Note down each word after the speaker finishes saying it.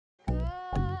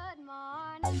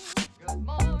Good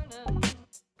morning.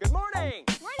 Good morning.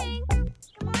 Morning.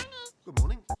 Good morning. Good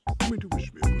morning. You mean to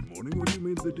wish me a good morning, or do you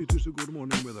mean that it is a good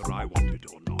morning whether I want it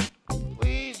or not?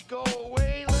 Please go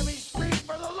away. Let me speak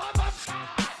for the love of God.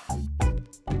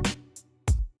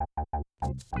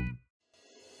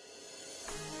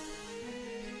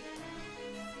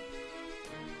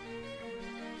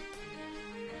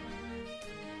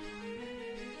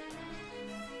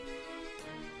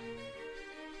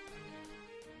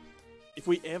 If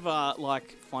we ever,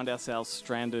 find ourselves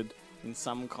stranded in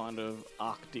some kind of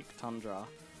Arctic tundra,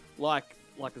 like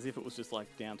as if it was just,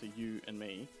 down to you and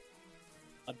me,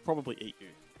 I'd probably eat you.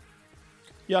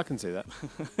 Yeah, I can see that.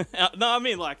 No, I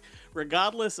mean,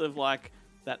 regardless of,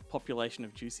 that population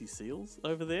of juicy seals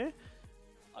over there,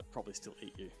 I'd probably still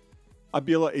eat you. I'd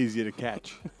be a lot easier to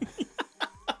catch.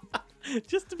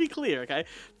 Just to be clear, okay?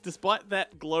 Despite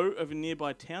that glow of a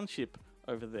nearby township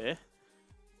over there,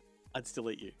 I'd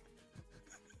still eat you.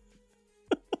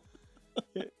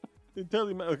 It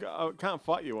totally look, I can't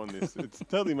fight you on this. It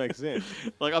totally makes sense.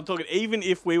 I'm talking, even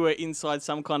if we were inside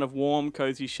some kind of warm,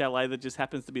 cozy chalet that just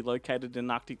happens to be located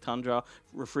in Arctic tundra,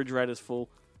 refrigerators full,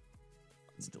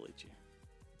 I'd still eat you.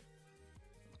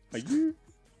 Are you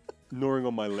gnawing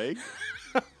on my leg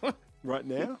right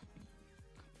now?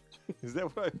 Is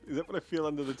that what I feel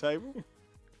under the table?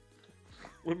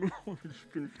 You're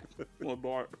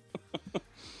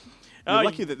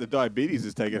lucky that the diabetes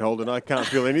has taken hold and I can't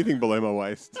feel anything below my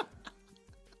waist.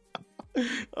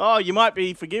 Oh, you might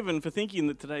be forgiven for thinking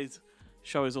that today's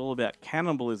show is all about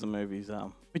cannibalism movies,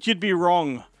 but you'd be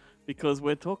wrong, because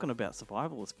we're talking about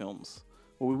survivalist films.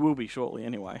 Well, we will be shortly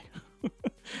anyway.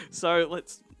 So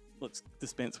let's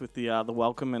dispense with the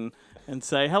welcome and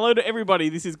say hello to everybody.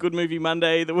 This is Good Movie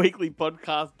Monday, the weekly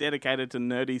podcast dedicated to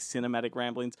nerdy cinematic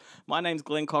ramblings. My name's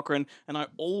Glenn Cochran, and I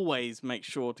always make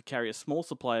sure to carry a small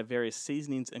supply of various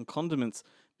seasonings and condiments,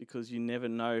 because you never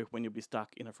know when you'll be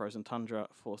stuck in a frozen tundra,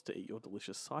 forced to eat your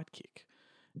delicious sidekick.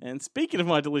 And speaking of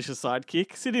my delicious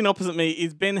sidekick, sitting opposite me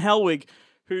is Ben Helwig,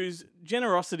 whose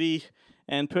generosity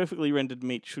and perfectly rendered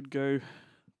meat should go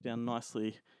down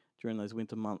nicely during those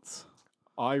winter months.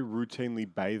 I routinely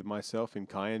bathe myself in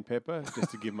cayenne pepper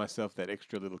just to give myself that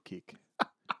extra little kick.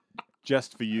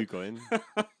 Just for you, Glenn.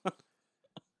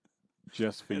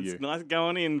 Just for you. It's nice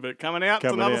going in, but coming out,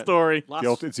 Coming it's another out. story.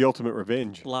 It's the ultimate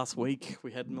revenge. Last week,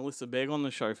 we had Melissa Begg on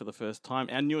the show for the first time,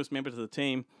 our newest member to the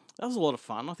team. That was a lot of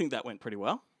fun. I think that went pretty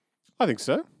well. I think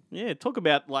so. Yeah, talk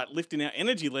about lifting our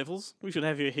energy levels. We should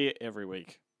have you here every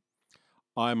week.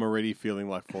 I'm already feeling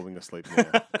like falling asleep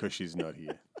now because she's not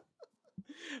here.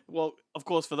 Well, of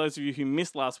course, for those of you who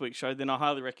missed last week's show, then I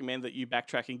highly recommend that you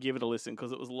backtrack and give it a listen,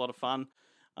 because it was a lot of fun.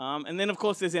 And then, of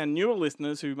course, there's our newer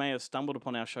listeners who may have stumbled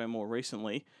upon our show more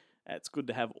recently. It's good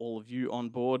to have all of you on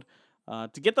board.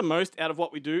 To get the most out of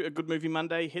what we do at Good Movie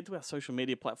Monday, head to our social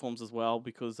media platforms as well,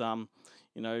 because,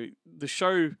 the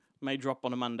show may drop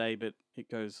on a Monday, but it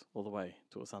goes all the way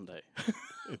to a Sunday.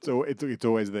 It's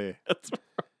always there. That's right.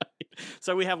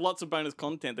 So we have lots of bonus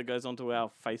content that goes onto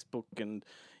our Facebook and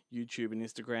YouTube and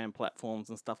Instagram platforms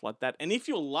and stuff like that. And if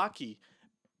you're lucky,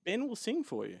 Ben will sing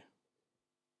for you.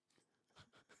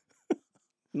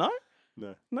 No?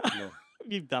 No.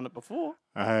 You've done it before.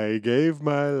 I gave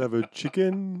my love a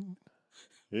chicken.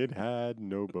 It had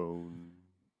no bone.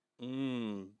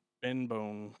 Ben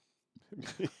Bone.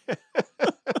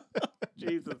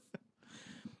 Jesus.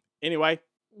 Anyway,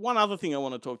 one other thing I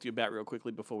want to talk to you about real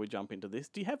quickly before we jump into this.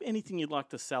 Do you have anything you'd like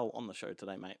to sell on the show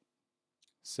today, mate?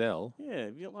 Sell? Yeah,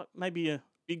 have you like maybe a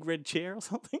big red chair or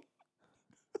something?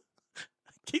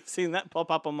 I keep seeing that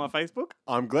pop up on my Facebook.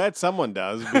 I'm glad someone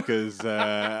does, because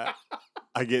I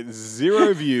get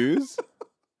 0 views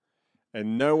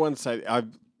and no one say.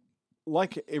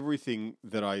 Like everything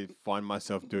that I find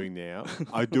myself doing now,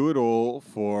 I do it all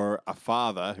for a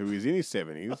father who is in his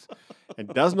 70s and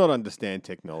does not understand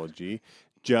technology,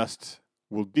 just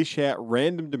will dish out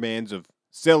random demands of,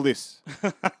 sell this,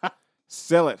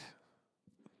 sell it.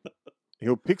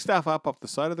 He'll pick stuff up off the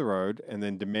side of the road and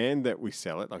then demand that we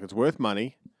sell it, like it's worth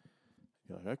money.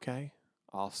 You're like, okay,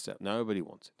 I'll sell. Nobody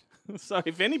wants it. So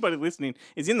if anybody listening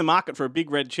is in the market for a big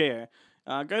red chair,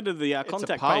 go to the contact it's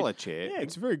a parlour page. chair. Yeah.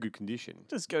 It's very good condition.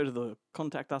 Just go to the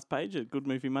contact us page at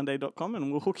goodmoviemonday.com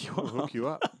and we'll hook you up. We'll hook you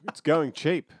up. It's going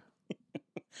cheap.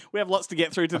 We have lots to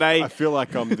get through today. I feel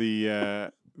like I'm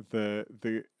I can't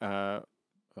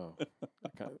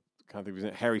think of his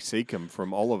name. Harry Seacombe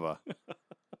from Oliver.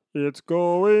 It's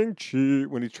going cheap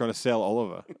when he's trying to sell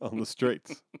Oliver on the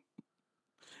streets.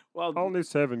 Well, Only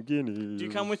 7 guineas. do you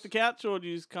come with the couch or do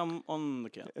you just come on the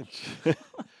couch? A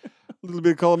little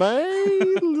bit of column A,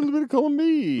 a little bit of column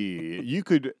B. You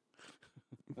could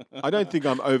I don't think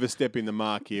I'm overstepping the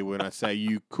mark here when I say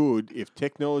you could, if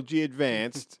technology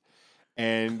advanced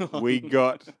and we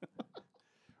got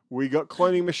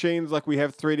cloning machines like we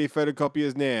have 3D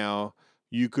photocopiers now,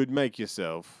 you could make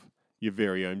yourself your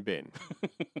very own Ben.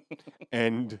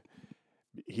 And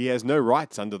he has no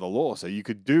rights under the law, so you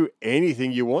could do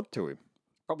anything you want to him.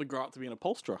 Probably grow up to be an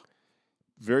upholsterer.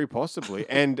 Very possibly.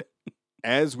 And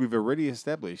as we've already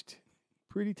established,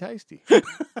 pretty tasty.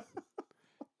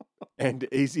 And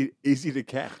easy to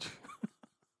catch.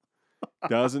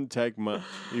 Doesn't take much.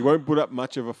 He won't put up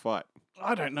much of a fight.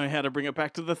 I don't know how to bring it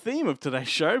back to the theme of today's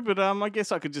show, but I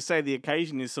guess I could just say the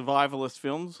occasion is survivalist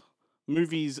films,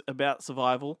 movies about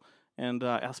survival. And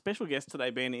our special guest today,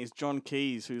 Ben, is John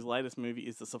Keys, whose latest movie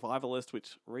is The Survivalist,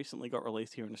 which recently got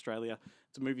released here in Australia.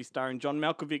 It's a movie starring John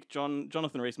Malkovich,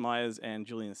 Jonathan Rhys-Meyers, and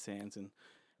Julian Sands. And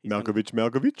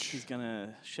Malkovich. He's going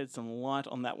to shed some light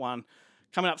on that one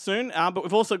coming up soon. But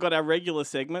we've also got our regular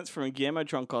segments from Guillermo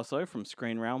Troncoso from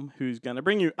Screen Realm, who's going to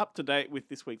bring you up to date with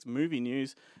this week's movie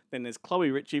news. Then there's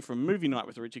Chloe Ritchie from Movie Night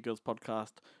with the Ritchie Girls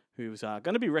podcast, who's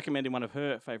going to be recommending one of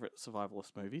her favourite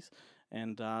survivalist movies.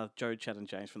 And Joe, Chad and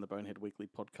James from the Bonehead Weekly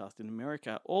podcast in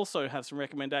America also have some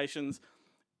recommendations.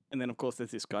 And then, of course,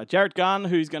 there's this guy, Jared Gunn,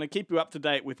 who's going to keep you up to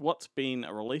date with what's been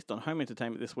released on home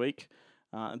entertainment this week.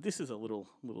 And this is a little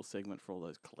segment for all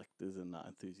those collectors and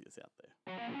enthusiasts out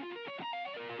there.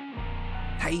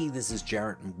 Hey, this is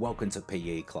Jarrett and welcome to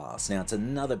PE Class. Now, it's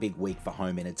another big week for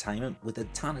home entertainment with a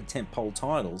ton of tentpole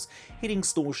titles hitting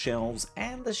store shelves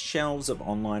and the shelves of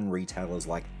online retailers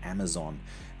like Amazon,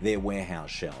 their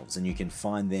warehouse shelves, and you can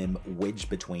find them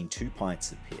wedged between 2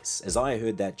 pints of piss. As I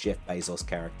heard that Jeff Bezos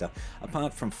character,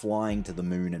 apart from flying to the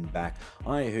moon and back,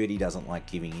 I heard he doesn't like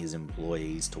giving his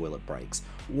employees toilet breaks.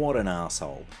 What an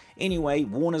asshole. Anyway,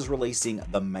 Warner's releasing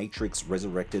The Matrix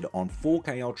Resurrected on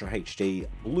 4K Ultra HD,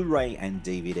 Blu-ray and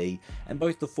DVD, and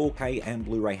both the 4K and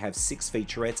Blu-ray have 6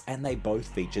 featurettes and they both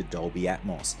feature Dolby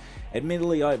Atmos.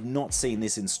 Admittedly, I have not seen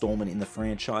this installment in the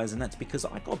franchise, and that's because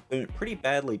I got burnt pretty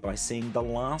badly by seeing the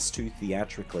last 2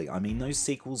 theatrically. I mean, those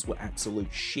sequels were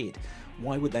absolute shit.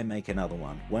 Why would they make another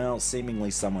one? Well, seemingly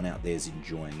someone out there's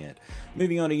enjoying it.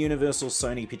 Moving on to Universal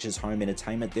Sony Pictures Home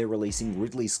Entertainment, they're releasing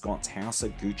Ridley Scott's House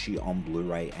of Gucci on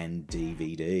Blu-ray and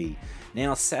DVD.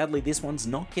 Now, sadly, this one's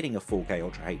not getting a 4K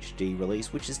Ultra HD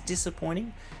release, which is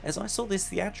disappointing, as I saw this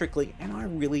theatrically and I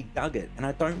really dug it. And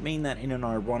I don't mean that in an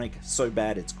ironic, so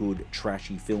bad it's good,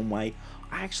 trashy film way.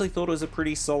 I actually thought it was a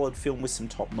pretty solid film with some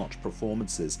top-notch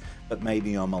performances, but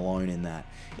maybe I'm alone in that.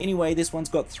 Anyway, this one's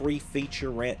got 3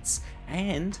 featurettes,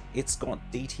 and it's got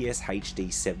DTS HD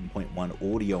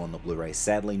 7.1 audio on the Blu-ray.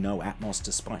 Sadly, no Atmos,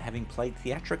 despite having played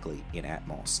theatrically in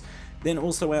Atmos. Then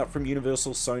also out from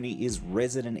Universal Sony is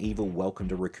Resident Evil Welcome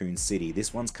to Raccoon City.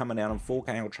 This one's coming out on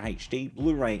 4K Ultra HD,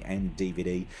 Blu-ray and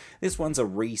DVD. This one's a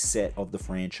reset of the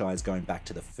franchise going back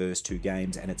to the first 2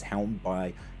 games, and it's helmed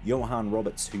by Johan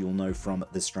Roberts, who you'll know from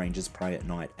The Strangers Pray at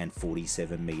Night and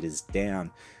 47 Meters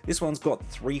Down. This one's got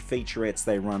 3 featurettes.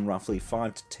 They run roughly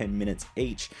 5 to 10 minutes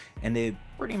each, and they're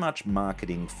pretty much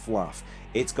marketing fluff.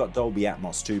 It's got Dolby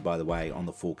Atmos too, by the way, on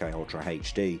the 4K Ultra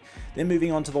HD. Then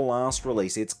moving on to the last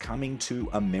release, it's Coming to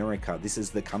America. This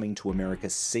is the Coming to America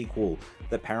sequel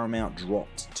that Paramount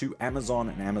dropped to Amazon,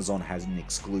 and Amazon has an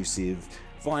exclusive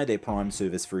via their Prime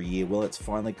service for a year. Well, it's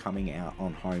finally coming out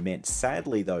on home end.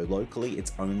 Sadly though, locally,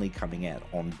 it's only coming out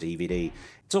on DVD.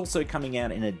 It's also coming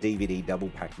out in a DVD double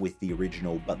pack with the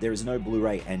original, but there is no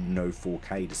Blu-ray and no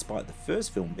 4K, despite the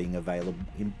first film being available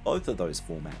in both of those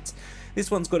formats.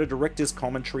 This one's got a director's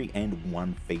commentary and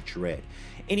 1 featurette.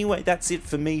 Anyway, that's it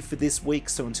for me for this week,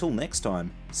 so until next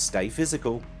time, stay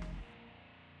physical.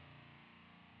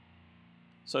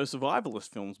 So survivalist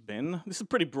films, Ben. This is a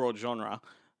pretty broad genre.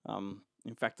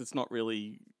 In fact, it's not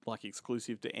really like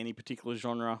exclusive to any particular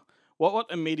genre. What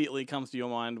immediately comes to your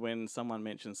mind when someone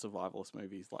mentions survivalist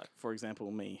movies? Like, for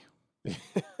example, me.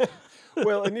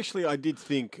 Well, initially I did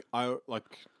think,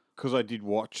 because I did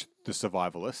watch The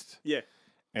Survivalist. Yeah.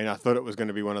 And I thought it was going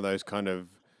to be one of those kind of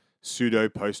pseudo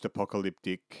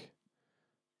post-apocalyptic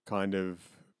kind of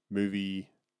movie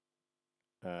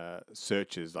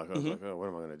searches. Like I was like, oh, what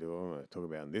am I going to do? What am I going to talk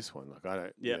about in this one? Like I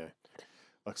don't. Yeah. You know,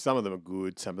 like some of them are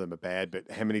good, some of them are bad.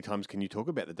 But how many times can you talk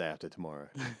about The Day After Tomorrow?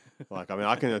 Like I mean,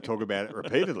 I can talk about it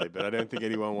repeatedly, but I don't think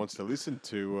anyone wants to listen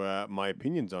to my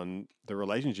opinions on the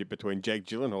relationship between Jake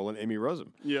Gyllenhaal and Emmy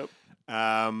Rossum. Yep.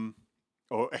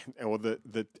 Or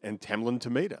and Tamlin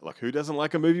Tomita. Like, who doesn't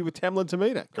like a movie with Tamlin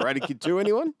Tomita? Karate Kid 2,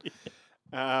 anyone?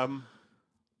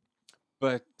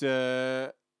 But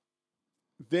then,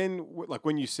 like,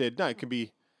 when you said, no, it can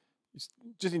be,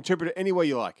 just interpret it any way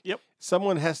you like. Yep.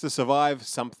 Someone has to survive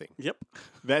something. Yep.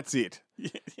 That's it.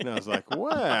 And I was like,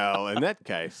 well, in that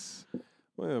case,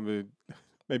 well,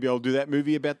 maybe I'll do that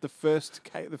movie about the first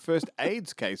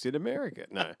AIDS case in America.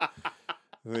 No,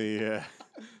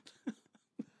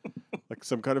 like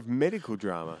some kind of medical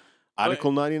drama.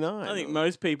 Article 99. I think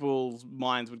most people's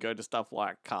minds would go to stuff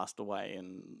like Castaway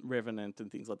and Revenant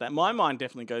and things like that. My mind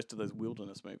definitely goes to those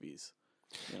wilderness movies.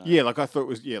 You know? Yeah, like I thought it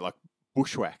was like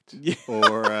Bushwhacked Yeah.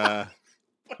 or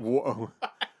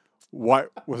White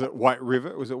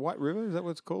River? Was it White River? Is that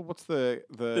what it's called? What's the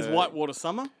There's Whitewater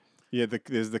Summer, Yeah,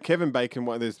 there's the Kevin Bacon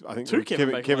one. There's I think Two Kevin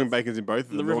Bacon Kevin ones. Bacon's in both of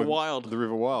them. The River Wild. The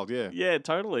River Wild, yeah. Yeah,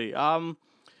 totally.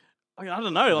 I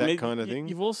don't know. I That mean, kind of thing?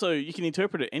 You've also you can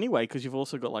interpret it anyway because you've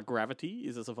also got like Gravity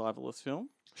is a survivalist film.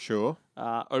 Sure.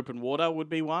 Open Water would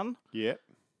be one. Yep.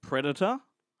 Predator.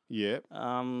 Yep.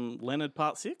 Leonard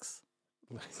Part 6.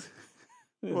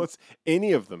 Well, it's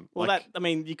any of them. Well, Like,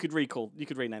 you could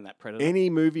rename that Predator. any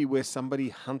movie where somebody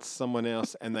hunts someone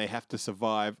else and they have to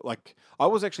survive. Like, I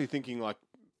was actually thinking, like,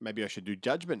 maybe I should do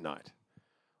Judgment Night,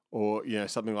 or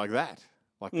something like that.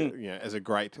 Like, as a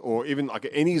great, or even like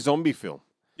any zombie film.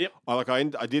 Yep.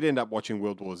 I did end up watching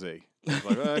World War Z. I was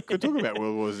like, I could talk about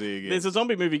World War Z again. There's a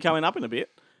zombie movie coming up in a bit.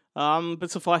 But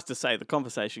suffice to say, the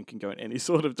conversation can go in any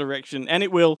sort of direction, and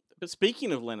it will. But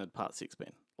speaking of Leonard Part 6,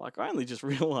 Ben, like I only just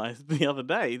realised the other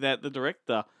day that the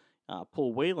director,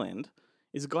 Paul Wieland,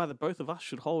 is a guy that both of us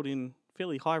should hold in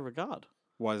fairly high regard.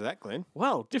 Why is that, Glenn?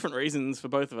 Well, different reasons for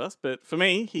both of us, but for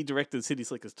me, he directed City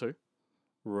Slickers 2,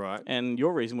 Right. and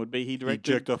your reason would be he He directed...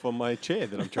 jerked off on my chair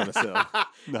that I'm trying to sell.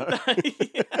 No.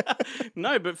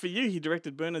 No, but for you, he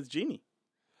directed Bernard's Genie.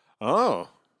 Oh.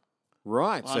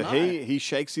 Right. I So know. he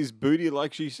shakes his booty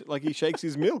like he shakes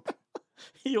his milk.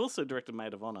 He also directed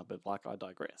Maid of Honor, but like I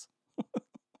digress.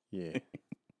 Yeah.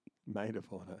 Maid of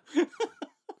Honor.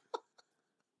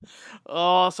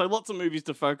 Oh, so lots of movies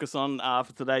to focus on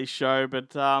for today's show.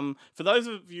 But for those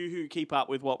of you who keep up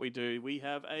with what we do, we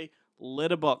have a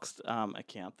Letterboxd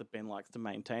account that Ben likes to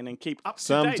maintain and keep up to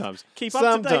date. Sometimes. Keep up to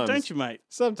date, Sometimes. don't you, mate?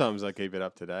 Sometimes I keep it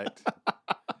up to date.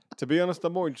 To be honest,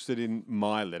 I'm more interested in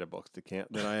my Letterboxd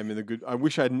account than I am in the good. I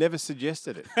wish I'd never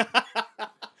suggested it.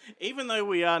 Even though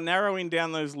we are narrowing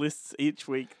down those lists each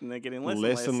week and they're getting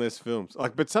less and less films.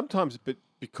 Like, but sometimes,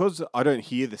 because I don't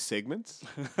hear the segments,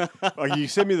 like you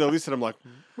send me the list and I'm like,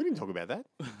 we didn't talk about that.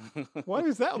 Why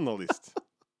is that on the list?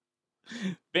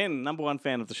 Ben, number one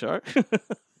fan of the show.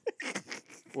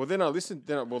 Well, then I listen.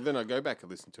 Then I go back and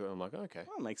listen to it. And I'm like, okay,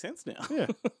 That makes sense now. yeah.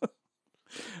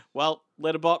 Well,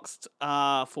 Letterboxd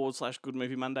 / Good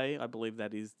Movie Monday. I believe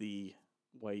that is the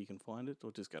way you can find it,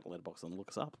 or just go to Letterboxd and look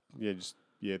us up.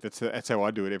 Yeah, that's how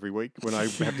I do it every week when I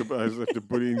have to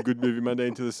put in Good Movie Monday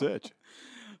into the search.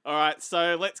 All right,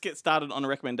 so let's get started on a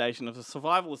recommendation of a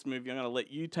survivalist movie. I'm going to let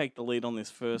you take the lead on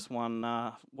this first one.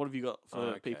 What have you got for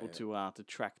Okay. people to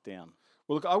track down?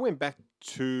 Well, look, I went back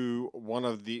to one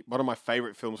of my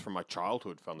favorite films from my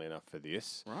childhood, funnily enough, for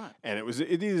this. Right. And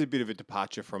it is a bit of a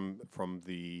departure from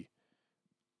the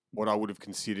what I would have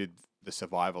considered the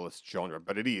survivalist genre,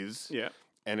 but it is. Yeah.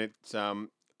 And it's from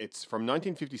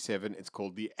 1957. It's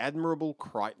called The Admirable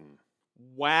Crichton.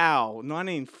 Wow,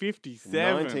 1957.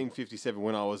 1957,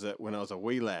 when I was a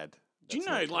wee lad. Do you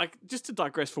That's know, not- like, just to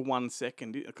digress for 1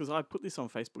 second, because I put this on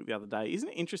Facebook the other day, isn't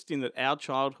it interesting that our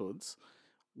childhoods,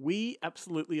 we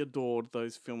absolutely adored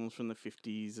those films from the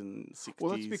 50s and 60s?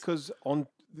 Well, that's because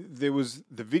there was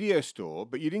the video store,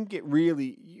 but you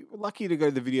were lucky to go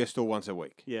to the video store once a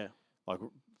week. Yeah. Like,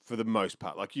 for the most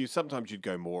part. Like, sometimes you'd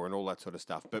go more and all that sort of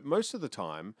stuff. But most of the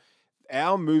time,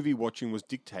 our movie watching was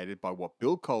dictated by what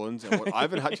Bill Collins and what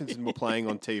Ivan Hutchinson were playing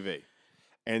on TV.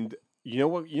 And you know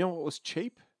what was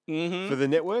cheap Mm-hmm. for the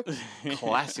network?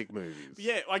 Classic movies.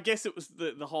 Yeah, I guess it was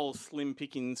the whole slim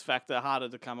pickings factor, harder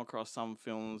to come across some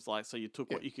films, like, so you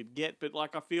took what you could get. But,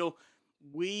 like, I feel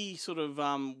we sort of,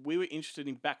 we were interested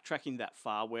in backtracking that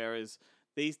far, whereas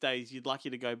these days you'd lucky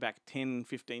to go back 10,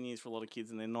 15 years for a lot of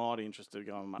kids and they're not interested in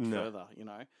going much further, you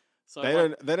know? So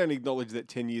They don't acknowledge that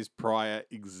 10 years prior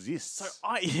exists. So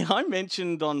I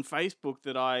mentioned on Facebook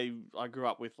that I grew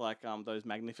up with like those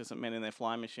Magnificent Men in their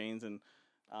Flying Machines and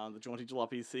the Jaunty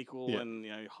Jalopy sequel and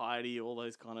Heidi, all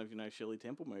those kind of Shirley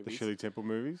Temple movies. The Shirley Temple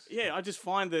movies? Yeah, I just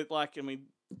find that like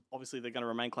obviously they're going to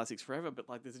remain classics forever, but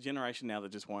like there's a generation now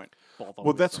that just won't bother. Well,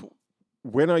 with that's them.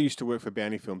 when I used to work for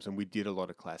Bounty Films, and we did a lot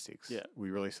of classics. Yeah. We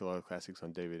released a lot of classics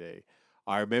on DVD.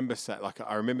 I remember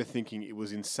thinking it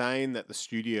was insane that the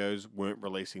studios weren't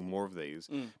releasing more of these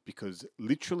because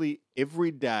literally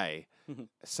every day,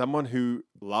 someone who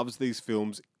loves these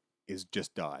films is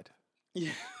just died.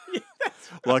 Yeah.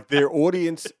 Like their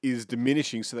audience is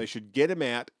diminishing, so they should get them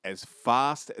out as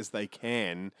fast as they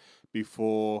can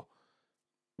before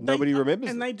nobody remembers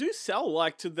and them. they do sell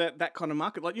like to that kind of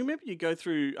market. Like you remember, you go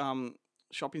through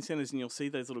shopping centers and you'll see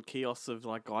those little kiosks of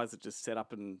like guys that just set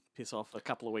up and piss off a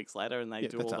couple of weeks later, and they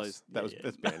do all that's those. us.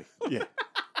 That's Banny. Yeah.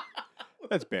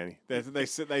 That's Banny.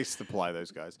 They supply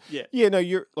those guys. Yeah. Yeah, no,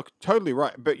 you're totally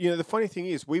right. But the funny thing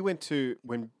is, we went to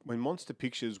when Monster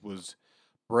Pictures was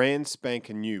brand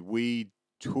spanking new. We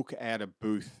took out a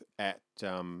booth at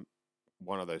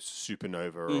one of those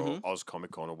Supernova or Oz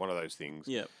Comic Con or one of those things.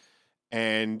 Yeah.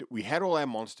 And we had all our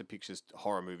Monster Pictures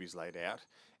horror movies laid out,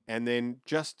 and then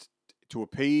just to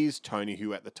appease Tony,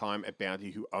 who at the time at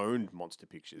Bounty, who owned Monster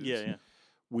Pictures,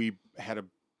 we had a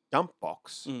dump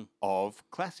box of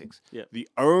classics. Yeah. The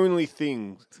only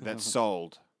thing that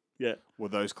sold were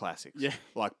those classics. Yeah.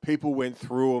 Like people went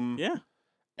through them Yeah.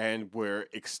 and were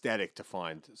ecstatic to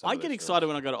find some I of get those excited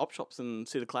films. when I go to op shops and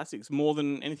see the classics more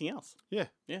than anything else. Yeah.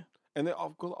 Yeah. And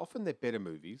often they're better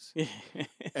movies. Yeah.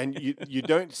 And you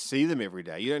don't see them every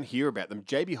day. You don't hear about them.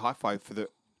 JB Hi-Fi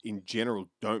in general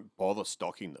don't bother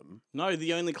stocking them. No,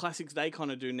 the only classics they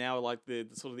kind of do now are like the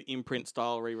sort of the imprint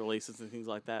style re-releases and things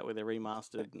like that, where they're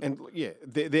remastered. And yeah,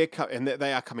 they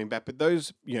are coming back. But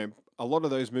those, a lot of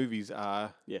those movies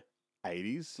are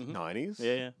 80s,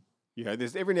 90s. Yeah.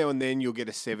 There's every now and then you'll get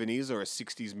a 70s or a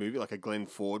 60s movie, like a Glenn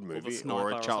Ford movie Sniper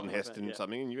or or a Charlton something like that, Heston yeah.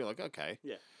 something, and you're like, okay.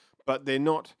 Yeah. But they're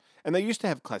not. And they used to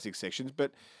have classic sections,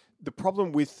 but the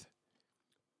problem with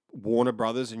Warner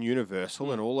Brothers and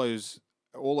Universal and all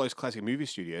those classic movie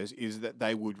studios is that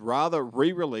they would rather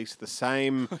re-release the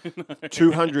same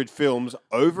 200 films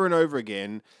over and over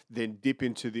again than dip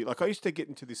into I used to get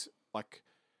into this like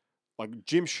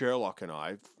Jim Sherlock and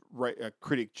I,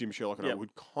 critic Jim Sherlock and I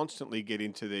would constantly get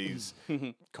into these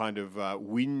kind of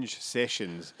whinge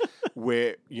sessions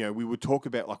where we would talk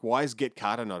about like, why is Get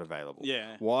Carter not available?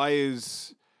 Yeah. Why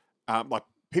is like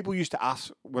people used to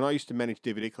ask when I used to manage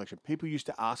DVD collection, people used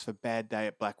to ask for Bad Day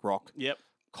at Black Rock. Yep.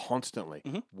 Constantly.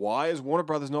 Why has Warner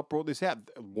Brothers not brought this out?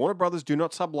 Warner Brothers do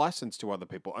not sub-license to other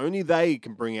people. Only they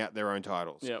can bring out their own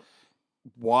titles. Yep.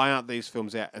 Why aren't these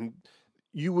films out? And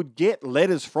you would get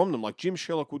letters from them. Like Jim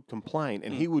Sherlock would complain,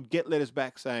 and he would get letters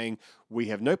back saying, "We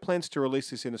have no plans to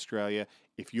release this in Australia.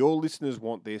 If your listeners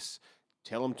want this,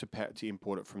 tell them to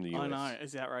import it from the US." I know,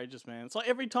 it's outrageous, man. It's like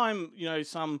every time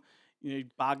some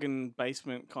bargain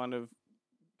basement kind of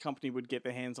company would get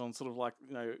their hands on sort of like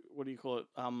what do you call it,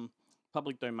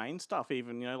 public domain stuff,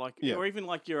 even or even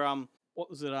like your what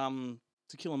was it,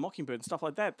 To Kill a Mockingbird and stuff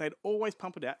like that. They'd always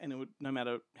pump it out, and it would, no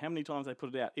matter how many times they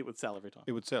put it out, it would sell every time.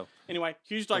 It would sell. Anyway,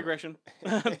 huge digression.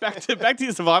 back to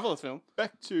your survivalist film.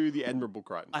 Back to The Admirable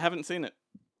Crichton. I haven't seen it.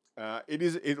 It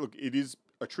is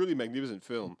a truly magnificent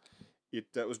film. It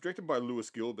was directed by Lewis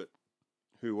Gilbert,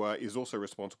 who is also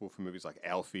responsible for movies like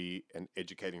Alfie and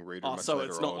Educating Reader. Oh, much so later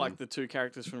it's not on. like the two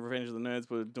characters from Revenge of the Nerds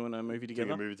were doing a movie together?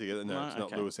 Doing a movie together? No, No? it's not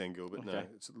Okay. Lewis and Gilbert. No, Okay.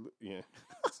 it's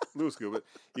Lewis Gilbert.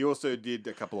 He also did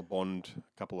a couple of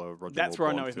Roger That's Moore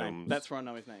where I know Bond his name. films. That's where I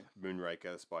know his name.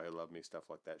 Moonraker, Spy Who Loved Me, stuff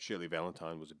like that. Shirley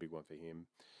Valentine was a big one for him.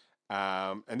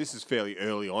 And this is fairly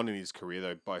early on in his career,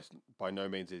 though. By no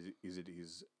means is it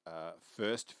his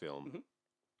first film.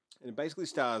 And it basically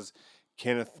stars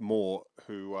Kenneth More,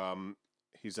 who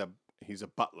he's a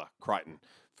butler, Crichton,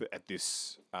 at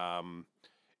this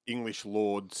English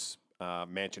lord's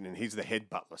mansion, and he's the head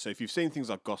butler. So if you've seen things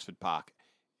like Gosford Park,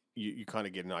 you kind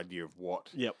of get an idea of what.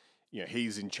 Yep.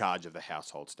 He's in charge of the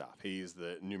household stuff. He is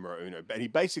the numero uno, but he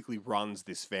basically runs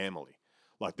this family.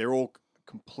 Like they're all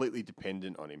completely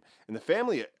dependent on him, and the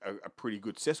family are pretty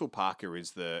good. Cecil Parker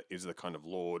is the kind of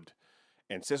lord,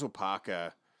 and Cecil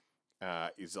Parker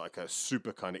is like a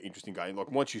super kind of interesting guy. And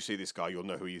like once you see this guy, you'll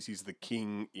know who he is. He's the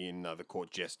king in The Court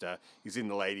Jester. He's in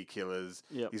The Lady Killers.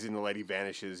 Yep. He's in The Lady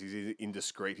Vanishes. He's in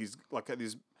Indiscreet. He's like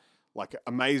this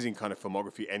amazing kind of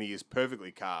filmography, and he is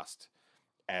perfectly cast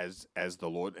as the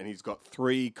Lord. And he's got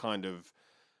three kind of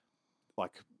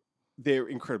like they're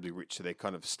incredibly rich, so they're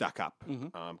kind of stuck up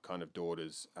kind of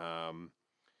daughters.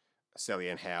 Sally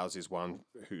Ann Howes is one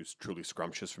who's truly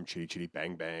scrumptious from Chitty Chitty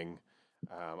Bang Bang.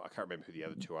 I can't remember who the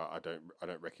other two are. I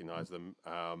don't recognize them.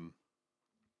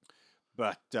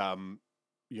 But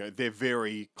they're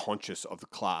very conscious of the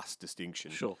class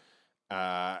distinction. Sure.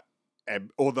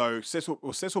 And although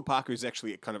Cecil Parker is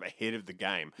actually kind of ahead of the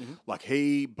game. Like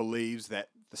he believes that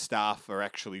the staff are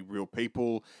actually real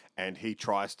people, and he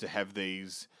tries to have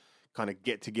these kind of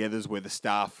get-togethers where the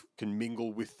staff can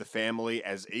mingle with the family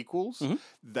as equals.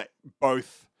 That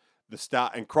both the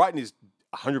staff and Crichton is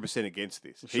 100% against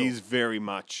this. Sure. He's very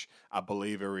much a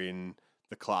believer in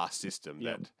the class system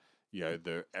that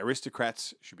the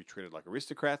aristocrats should be treated like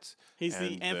aristocrats. He's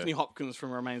the and Anthony Hopkins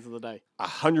from Remains of the Day.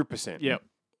 100%. Yep.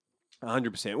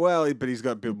 100%. Well, but he's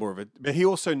got a bit more of it. But he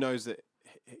also knows that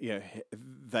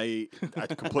they are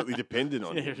completely dependent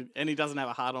on him. And he doesn't have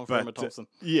a hard on for Emma Thompson.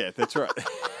 Yeah, that's right.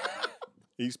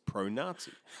 He's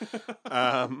pro-Nazi.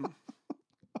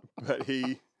 But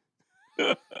he...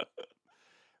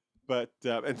 But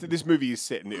and so this movie is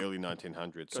set in the early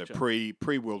 1900s, Gotcha. so pre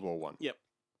World War One. Yep.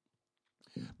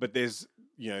 But there's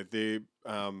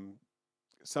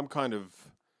some kind of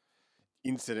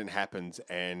incident happens,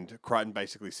 and Crichton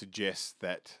basically suggests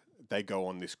that they go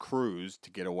on this cruise to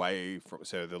get away from,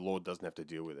 so the Lord doesn't have to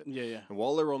deal with it. Yeah, yeah. And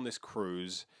while they're on this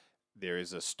cruise, there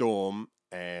is a storm,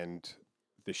 and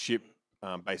the ship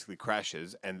basically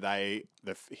crashes, and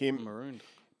Marooned.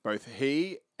 both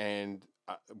he and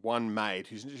one maid,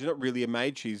 she's not really a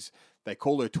maid. They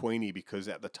call her Tweenie because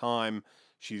at the time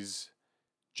she's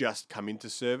just come into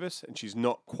service and she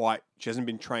hasn't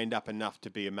been trained up enough to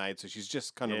be a maid, so she's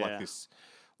just kind of like this,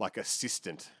 like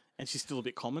assistant. And she's still a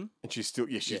bit common. And she's still,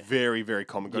 she's very, very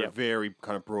common. Got a very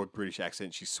kind of broad British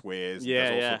accent. She swears, and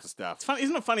does all sorts of stuff. It's funny,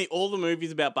 isn't it funny? All the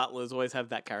movies about butlers always have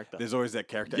that character. There's always that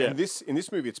character. Yeah. And in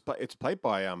this movie, it's played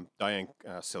by Diane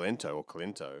Cilento,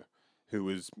 who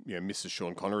was Mrs.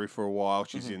 Sean Connery for a while.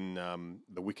 She's in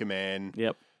The Wicker Man.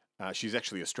 Yep. She's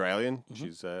actually Australian.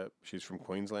 She's from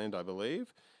Queensland, I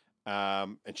believe.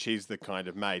 And she's the kind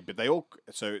of maid. But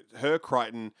her,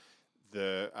 Crichton,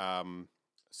 the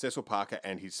Cecil Parker,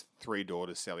 and his three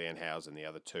daughters, Sally Ann Howes and the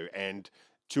other two, and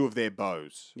two of their beaux.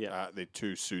 Yeah. They're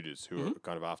two suitors who are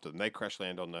kind of after them. They crash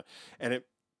land and it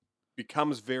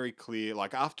becomes very clear,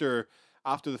 like after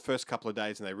the first couple of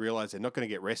days, and they realize they're not going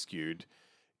to get rescued,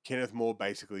 Kenneth More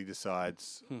basically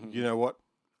decides, you know what,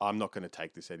 I'm not going to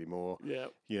take this anymore. Yeah.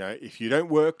 If you don't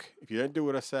work, if you don't do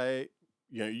what I say,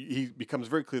 he becomes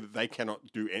very clear that they cannot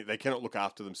look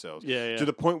after themselves. Yeah. To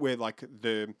the point where like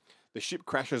the ship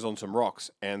crashes on some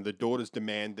rocks, and the daughters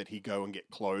demand that he go and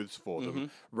get clothes for them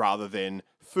rather than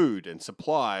food and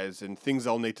supplies and things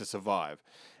they'll need to survive.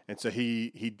 And so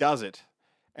he does it,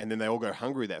 and then they all go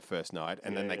hungry that first night,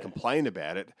 and then they complain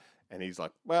about it. And he's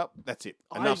like, well, that's it.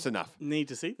 Enough's enough. Need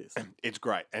to see this. It's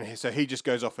great. And so he just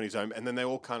goes off on his own, and then they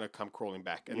all kind of come crawling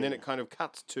back. And then it kind of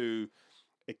cuts to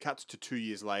 2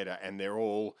 years later, and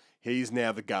he's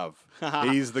now the gov.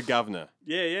 He's the governor.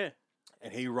 Yeah.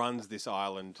 And he runs this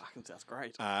island. Fucking sounds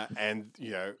great. And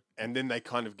then they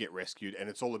kind of get rescued, and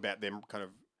it's all about them kind of,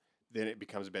 then it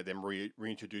becomes about them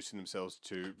reintroducing themselves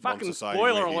to Fucking modern society.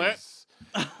 spoiler alert.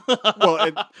 Well,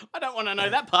 I don't want to know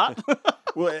that part.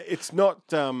 well, it's not.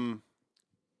 I'm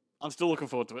still looking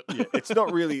forward to it. Yeah, it's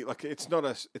not really like it's not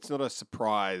a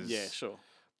surprise. Yeah, sure.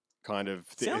 Kind of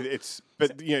thing. Sound-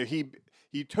 But he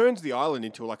turns the island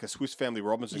into like a Swiss Family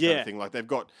Robinson kind of thing. Like they've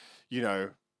got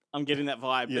I'm getting that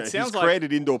vibe. it It sounds he's like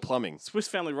created indoor plumbing. Swiss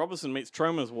Family Robinson meets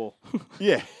Troma's War.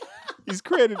 Yeah, he's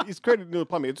created indoor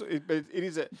plumbing.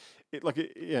 It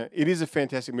is a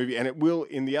fantastic movie, and it will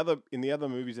in the other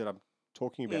movies that I'm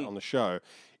talking about on the show.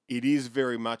 It is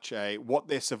very much what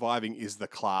they're surviving is the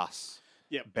class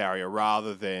barrier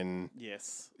rather than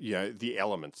the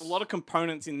elements. A lot of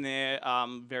components in there,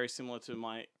 very similar to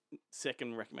my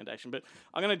second recommendation. But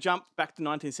I'm going to jump back to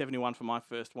 1971 for my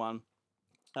first one.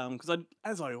 Because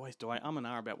as I always do, I'm an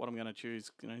hour about what I'm going to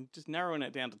choose. Just narrowing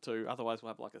it down to two. Otherwise,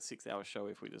 we'll have like a 6-hour show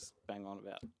if we just bang on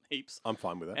about heaps. I'm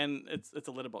fine with that. And it's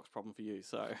a letterbox problem for you.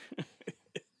 So,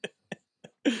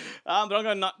 but I'm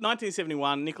going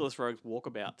 1971. Nicholas Roeg's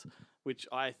Walkabout, which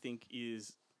I think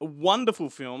is a wonderful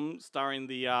film starring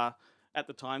the at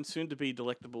the time soon to be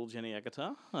delectable Jenny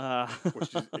Agutter.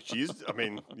 She is. I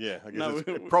mean, yeah. I guess No,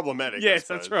 it's problematic. Yes,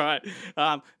 I that's suppose.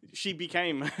 right. She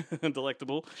became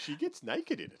delectable. She gets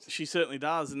naked in it. She certainly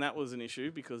does, and that was an issue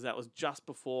because that was just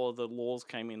before the laws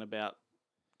came in about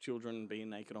children being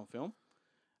naked on film.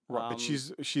 Right, but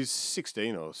she's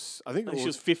 16 or I think she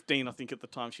was 15. I think at the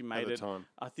time she made at the it. time.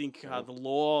 I think the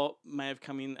law may have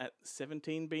come in at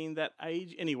 17, being that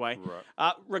age. Anyway,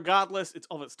 regardless, it's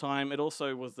of its time. It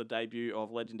also was the debut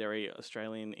of legendary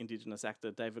Australian Indigenous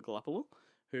actor David Galapagos,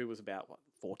 who was about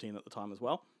 14 at the time as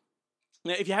well.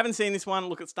 Now, if you haven't seen this one,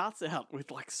 look, it starts out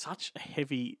with like such a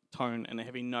heavy tone and a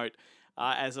heavy note.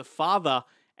 As a father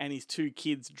and his two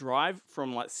kids drive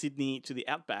from like Sydney to the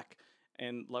outback.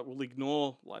 And like we'll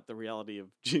ignore like the reality of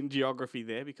geography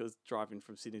there because driving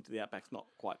from Sydney to the outback's not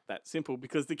quite that simple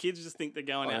because the kids just think they're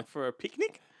going out for a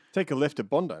picnic. Take a left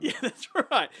at Bondi. Yeah, that's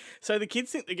right. So the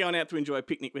kids think they're going out to enjoy a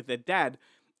picnic with their dad,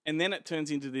 and then it turns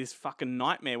into this fucking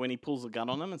nightmare when he pulls a gun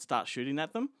on them and starts shooting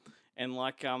at them. And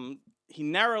like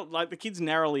the kids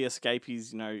narrowly escape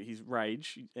his his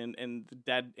rage, and the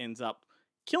dad ends up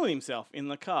killing himself in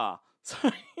the car.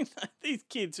 So these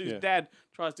kids whose dad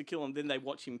tries to kill him, then they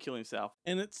watch him kill himself.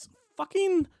 And it's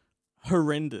fucking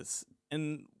horrendous.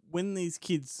 And when these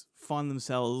kids find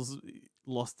themselves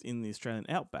lost in the Australian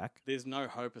outback. There's no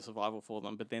hope of survival for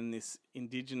them. But then this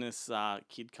Indigenous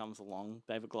kid comes along,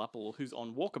 David Gluppel, who's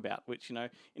on Walkabout, which, you know,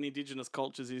 in Indigenous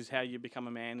cultures is how you become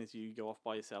a man, is you go off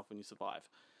by yourself when you survive.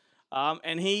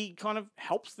 And he kind of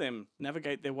helps them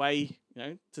navigate their way, you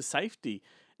know, to safety.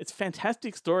 It's a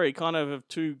fantastic story, kind of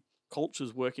two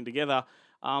cultures working together.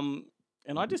 And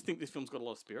I just think this film's got a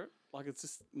lot of spirit. Like, it's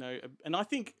just, you know, and I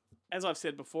think, as I've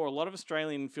said before, a lot of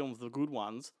Australian films, the good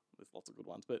ones, there's lots of good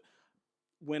ones, but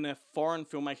when a foreign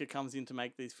filmmaker comes in to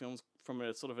make these films from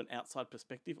a sort of an outside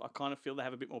perspective, I kind of feel they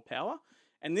have a bit more power.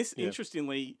 And this,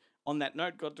 interestingly, on that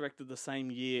note, got directed the same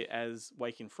year as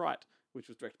Wake in Fright, which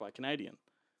was directed by a Canadian.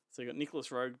 So you got Nicholas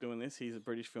Roeg doing this. He's a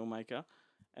British filmmaker.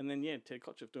 And then, Ted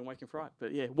Kotcheff doing Wake in Fright.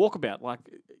 But yeah, Walkabout, like,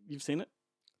 you've seen it?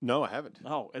 No, I haven't.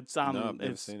 Oh, it's No, I've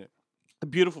never seen it. a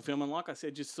beautiful film. And like I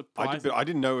said, just surprising. I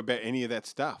didn't know about any of that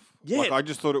stuff. Yeah. Like, I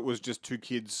just thought it was just two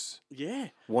kids Yeah.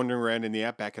 wandering around in the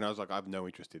outback, and I was like, I have no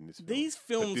interest in this film. These But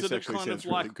films this that are actually kind of sounds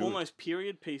really like good. almost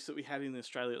period piece that we had in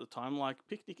Australia at the time, like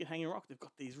Picnic at Hanging Rock, they've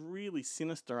got these really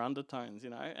sinister undertones, you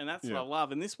know, and that's what I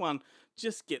love. And this one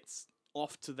just gets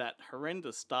off to that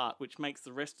horrendous start, which makes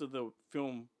the rest of the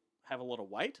film have a lot of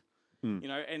weight, you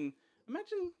know. And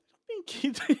imagine being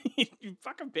kids, your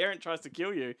fucking parent tries to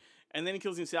kill you, and then he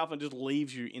kills himself and just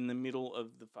leaves you in the middle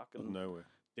of the fucking Nowhere.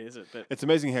 desert. But It's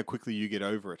amazing how quickly you get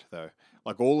over it, though.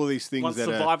 Like, all of these things once that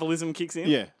are... survivalism kicks in,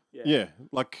 Yeah.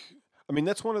 Like, I mean,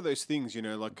 that's one of those things, you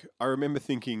know, like, I remember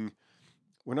thinking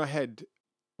when I had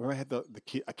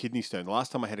a kidney stone, the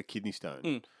last time I had a kidney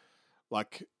stone,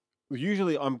 like,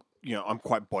 usually I'm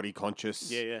quite body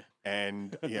conscious. Yeah.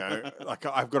 And, you know, like,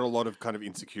 I've got a lot of kind of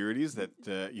insecurities that,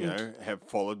 you know, have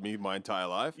followed me my entire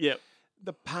life. Yep.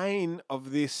 The pain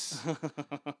of this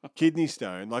kidney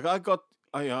stone, like, I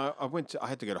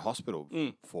had to go to hospital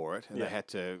for it, and Yeah. they had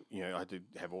to, you know, I had to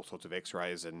have all sorts of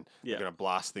X-rays, and Yeah. they're going to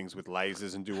blast things with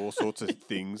lasers and do all sorts of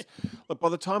things. But by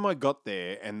the time I got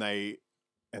there, and they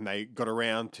got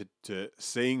around to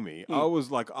seeing me, I was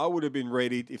like, I would have been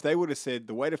ready if they would have said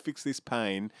the way to fix this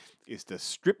pain is to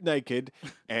strip naked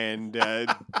and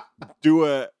do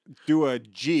a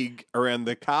jig around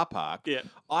the car park. Yeah.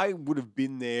 I would have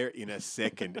been there in a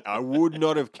second. I would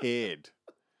not have cared.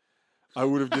 I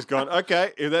would have just gone,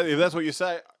 okay, if that's what you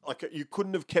say, like, you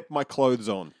couldn't have kept my clothes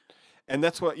on. And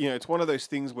that's what, you know, it's one of those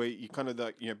things where you kind of,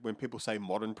 like, you know, when people say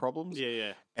modern problems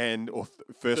Yeah. and or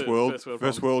First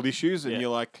first world issues, and Yeah. you're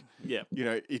like, Yeah. you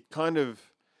know, it kind of,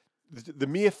 the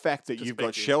mere fact that you've got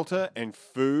Perspective. shelter and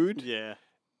food Yeah.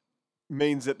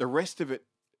 means that the rest of it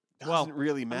doesn't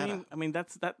really matter. I mean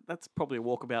that's probably a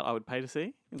walkabout I would pay to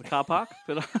see in the car park.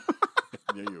 But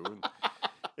Yeah, you wouldn't.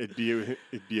 It'd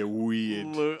be a weird.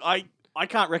 look, I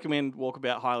can't recommend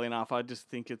Walkabout highly enough. I just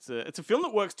think it's a film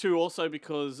that works too, also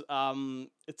because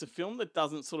it's a film that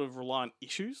doesn't sort of rely on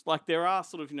issues. Like, there are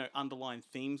sort of, you know, underlying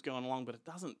themes going along, but it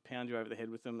doesn't pound you over the head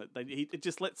with them. It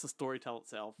just lets the story tell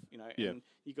itself, you know. Yeah. And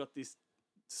you got this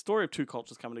story of two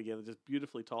cultures coming together, just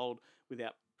beautifully told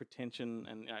without pretension.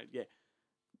 And, you know, yeah,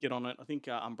 get on it. I think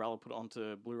Umbrella put it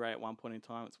onto Blu-ray at one point in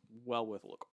time. It's well worth a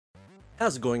look.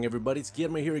 How's it going, everybody? It's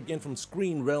Guillermo here again from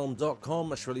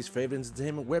ScreenRealm.com, Australia's favourite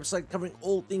entertainment website covering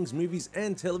all things movies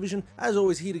and television. As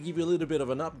always, here to give you a little bit of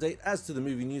an update as to the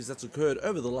movie news that's occurred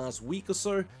over the last week or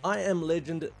so. I Am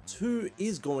Legend 2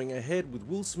 is going ahead with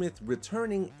Will Smith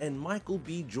returning and Michael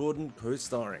B. Jordan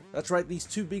co-starring. That's right, these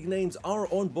two big names are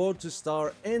on board to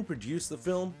star and produce the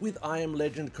film, with I Am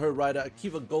Legend co-writer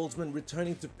Akiva Goldsman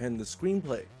returning to pen the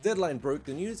screenplay. Deadline broke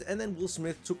the news, and then Will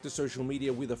Smith took to social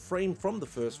media with a frame from the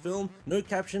first film. No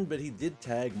caption, but he did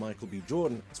tag Michael B.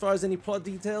 Jordan. As far as any plot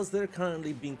details, they're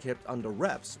currently being kept under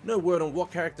wraps. No word on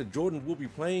what character Jordan will be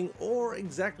playing, or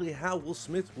exactly how Will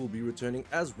Smith will be returning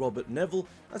as Robert Neville,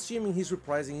 assuming he's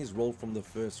reprising his role from the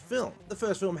first film. The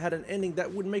first film had an ending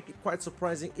that would make it quite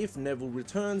surprising if Neville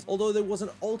returns, although there was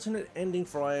an alternate ending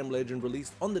for I Am Legend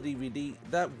released on the DVD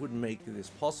that would make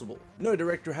this possible. No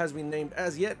director has been named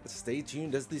as yet. Stay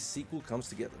tuned as this sequel comes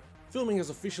together. Filming has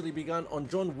officially begun on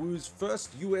John Woo's first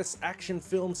US action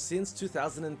film since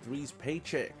 2003's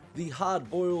Paycheck. The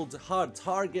hard-boiled,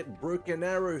 hard-target, Broken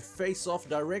Arrow face-off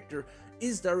director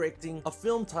is directing a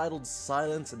film titled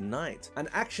Silent Night, an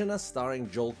actioner starring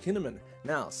Joel Kinnaman.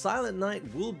 Now, Silent Night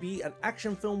will be an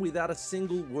action film without a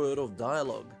single word of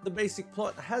dialogue. The basic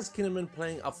plot has Kinnaman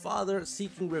playing a father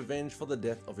seeking revenge for the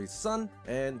death of his son,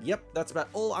 and yep, that's about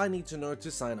all I need to know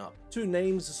to sign up. Two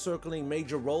names circling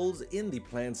major roles in the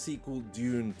planned sequel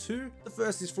Dune 2. The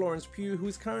first is Florence Pugh, who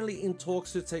is currently in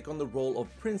talks to take on the role of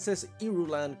Princess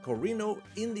Irulan Corrino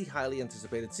in the highly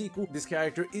anticipated sequel. This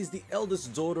character is the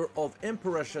eldest daughter of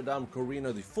Emperor Shaddam Corrino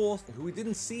IV, who we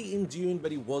didn't see in Dune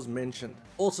but he was mentioned.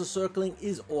 Also circling starring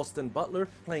is Austin Butler,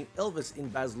 playing Elvis in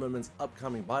Baz Luhrmann's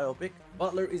upcoming biopic.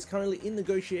 Butler is currently in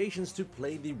negotiations to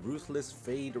play the ruthless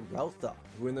Fade Rautha,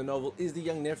 who in the novel is the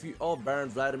young nephew of Baron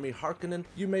Vladimir Harkonnen.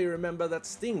 You may remember that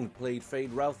Sting played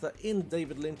Fade Rautha in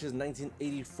David Lynch's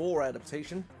 1984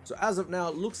 adaptation. So as of now,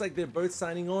 it looks like they're both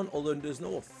signing on, although there's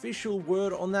no official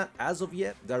word on that as of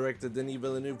yet. Director Denis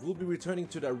Villeneuve will be returning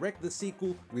to direct the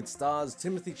sequel, with stars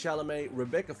Timothée Chalamet,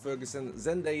 Rebecca Ferguson,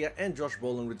 Zendaya, and Josh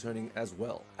Brolin returning as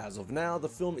well. As of now, the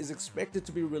film is expected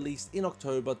to be released in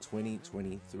October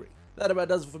 2023. That about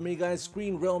does it for me, guys.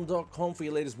 ScreenRealm.com for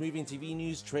your latest movie and TV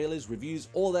news, trailers, reviews,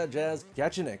 all that jazz.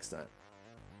 Catch you next time.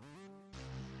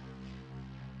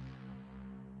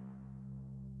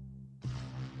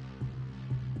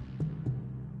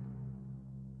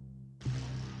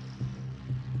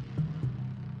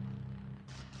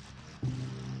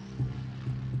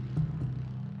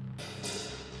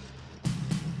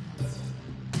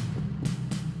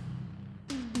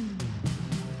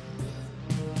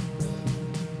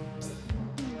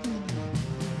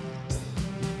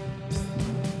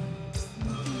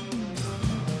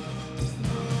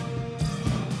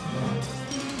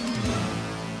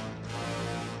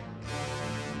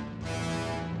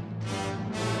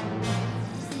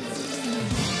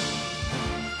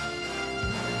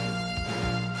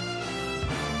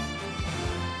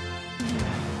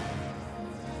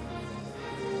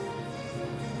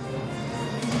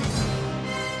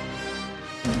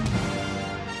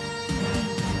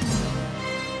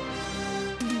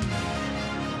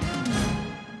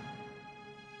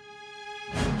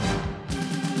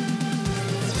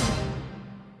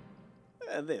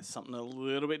 There's something a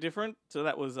little bit different. So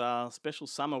that was Special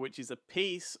Summer, which is a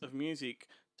piece of music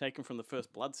taken from the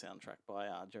First Blood soundtrack by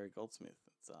Jerry Goldsmith.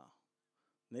 It's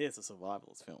there's a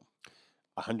survivalist film.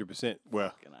 100%.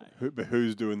 Well, Fucking but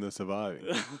who's doing the surviving?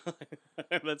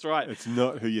 That's right. It's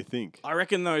not who you think. I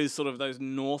reckon those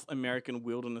North American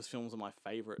wilderness films are my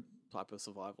favorite type of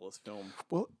survivalist film.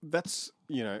 Well, that's,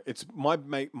 it's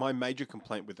my major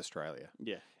complaint with Australia.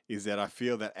 Yeah. Is that I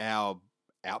feel that our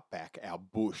outback, our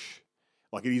bush,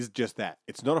 like it is just that.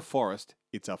 It's not a forest.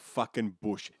 It's a fucking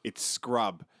bush. It's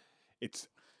scrub. It's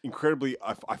incredibly,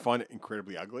 I find it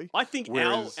incredibly ugly. I think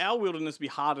Whereas- our wilderness would be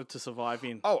harder to survive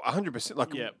in. Oh, 100%.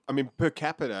 Like, Yeah. I mean, per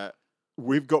capita,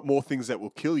 we've got more things that will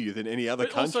kill you than any other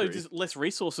But country. also just less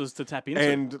resources to tap into.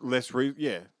 And less,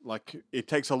 like it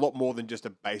takes a lot more than just a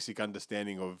basic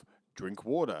understanding of drink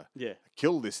water. Yeah.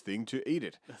 Kill this thing to eat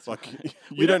it. Like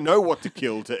We you don't know what to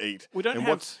kill to eat. We don't and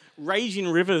have raging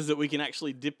rivers that we can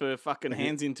actually dip our fucking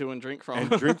hands into and drink from. and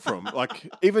drink from.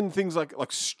 Like even things like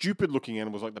stupid looking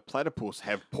animals like the platypus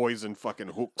have poison fucking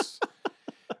hooks.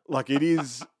 Like it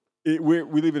is. We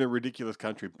live in a ridiculous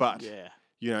country, but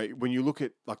yeah. when you look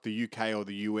at like the UK or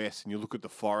the US and you look at the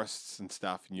forests and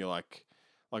stuff, and you're like,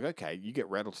 okay, you get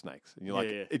rattlesnakes, and you're like,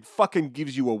 Yeah. it fucking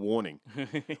gives you a warning.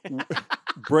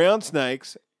 Brown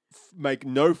snakes make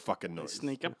no fucking They noise.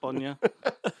 sneak up on you.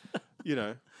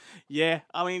 Yeah,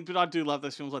 I mean, but I do love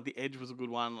those films. Like The Edge was a good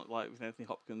one, like with Anthony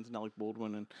Hopkins and Alec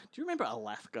Baldwin. And do you remember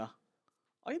Alaska?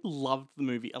 I loved the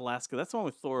movie Alaska. That's the one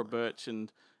with Thora Birch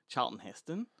and Charlton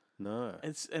Heston. No.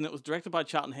 And it was directed by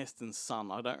Charlton Heston's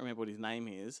son. I don't remember what his name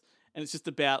is. And it's just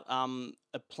about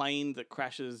a plane that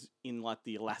crashes in like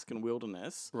the Alaskan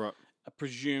wilderness. Right.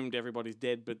 Presumed everybody's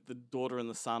dead, but the daughter and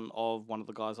the son of one of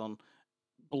the guys on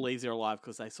believes they're alive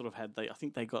because they sort of had I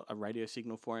think they got a radio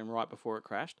signal for him right before it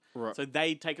crashed. Right. So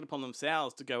they take it upon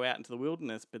themselves to go out into the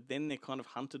wilderness, but then they're kind of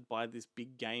hunted by this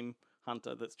big game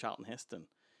hunter that's Charlton Heston.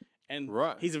 And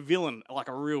Right. he's a villain, like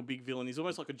a real big villain. He's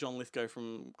almost like a John Lithgow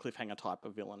from Cliffhanger type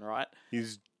of villain, right?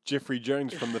 He's Jeffrey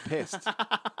Jones from The Pest.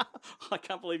 I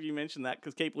can't believe you mentioned that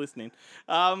because keep listening.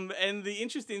 And the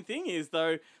interesting thing is,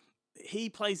 though, he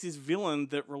plays this villain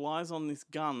that relies on this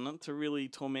gun to really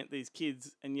torment these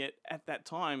kids. And yet at that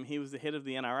time, he was the head of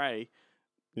the NRA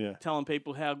Yeah. telling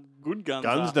people how good guns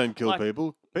are. Guns don't kill Like,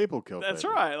 people. People kill That's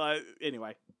people. right. Like,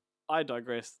 anyway, I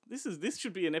digress. This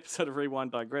should be an episode of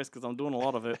Rewind Digress because I'm doing a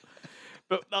lot of it.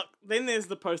 But then there's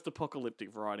the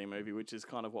post-apocalyptic variety movie, which is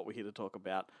kind of what we're here to talk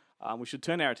about. We should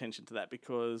turn our attention to that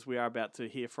because we are about to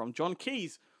hear from John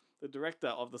Keyes, the director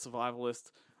of The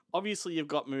Survivalist. Obviously, you've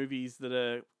got movies that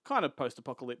are kind of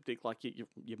post-apocalyptic, like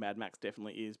your Mad Max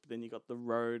definitely is. But then you've got The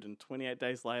Road and 28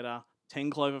 Days Later,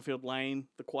 10 Cloverfield Lane,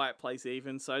 The Quiet Place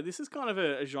even. So this is kind of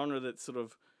a genre that's sort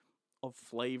of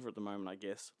flavour at the moment, I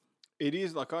guess. It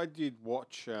is. Like I did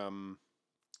watch, and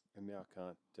now I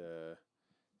can't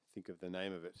think of the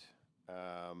name of it,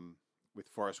 with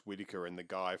Forrest Whitaker and the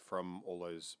guy from all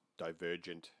those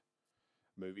Divergent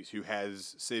movies who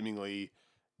has seemingly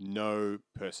no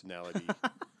personality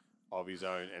of his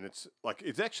own. And it's like,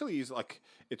 it's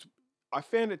I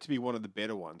found it to be one of the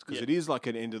better ones because Yeah. it is like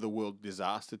an end of the world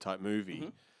disaster type movie,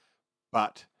 Mhm.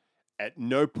 but at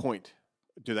no point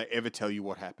do they ever tell you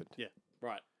what happened. Yeah.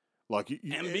 Right. Like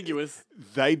Ambiguous.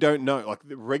 They don't know. Like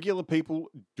the regular people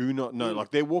do not know. Mm.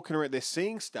 Like they're walking around, they're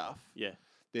seeing stuff. Yeah.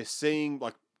 They're seeing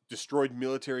like destroyed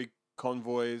military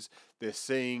convoys. They're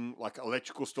seeing like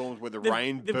electrical storms where the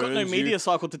rain They've burns got no media you,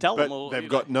 cycle to tell but them. Or, they've you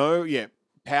got know.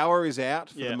 power is out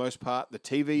for Yeah. the most part. The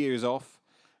TV is off.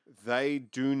 They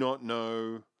do not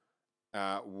know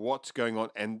what's going on,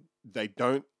 and they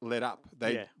don't let up.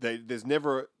 They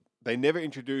never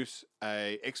introduce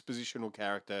a expositional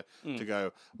character to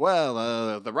go,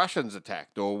 well, the Russians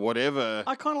attacked or whatever.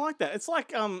 I kind of like that. It's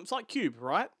like Cube,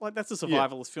 right? Like that's a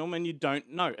survivalist film, and you don't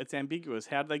know. It's ambiguous.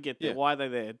 How do they get there? Yeah. Why are they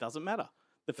there? It doesn't matter.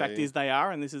 The fact is they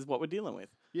are, and this is what we're dealing with.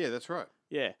 Yeah, that's right.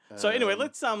 Yeah. So anyway,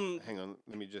 let's Hang on,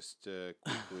 let me just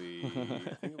quickly.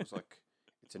 I think it was like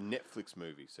it's a Netflix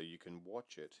movie, so you can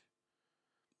watch it.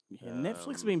 Yeah,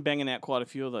 Netflix has been banging out quite a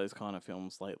few of those kind of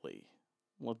films lately.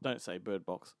 Well, don't say Bird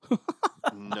Box.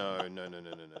 No. I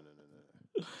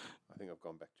think I've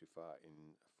gone back too far in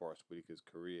Forrest Whitaker's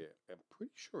career. I'm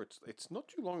pretty sure it's not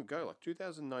too long ago, like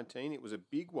 2019. It was a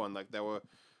big one. Like they were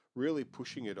really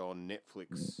pushing it on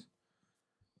Netflix.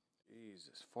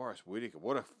 Jesus, Forrest Whitaker,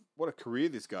 what a career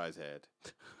this guy's had.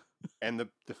 And the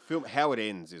film How It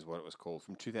Ends is what it was called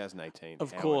from 2018.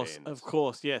 Of How It course,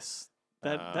 Ends. yes.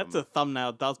 That's a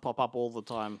thumbnail. Does pop up all the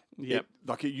time. Yep.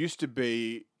 Like it used to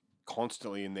be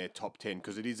constantly in their top 10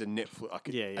 because it is a Netflix,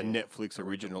 a Netflix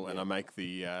original, and I make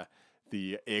the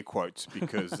air quotes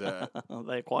because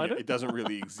They acquired it doesn't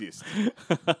really exist.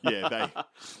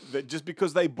 They just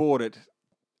because they bought it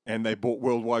and they bought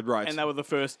worldwide rights and they were the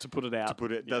first to put it out.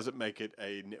 doesn't make it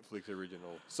a Netflix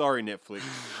original. Sorry, Netflix.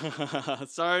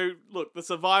 So, look, The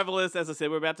Survivalist, as I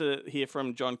said, we're about to hear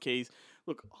from John Keyes.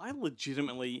 Look, I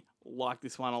legitimately like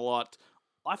this one a lot.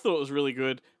 I thought it was really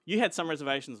good. You had some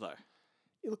reservations, though.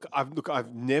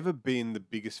 I've never been the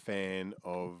biggest fan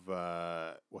of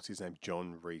what's his name,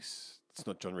 John Rhys. It's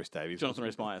not John Rhys Davies. Jonathan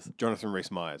Rhys-Meyers. Jonathan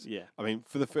Rhys-Meyers. Yeah. I mean,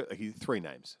 for the first, he's 3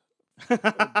 names.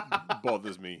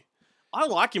 Bothers me. I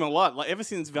like him a lot. Like ever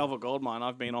since Velvet Goldmine,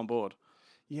 I've been on board.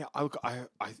 Yeah, I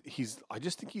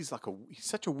just think he's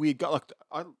such a weird guy. Like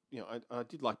I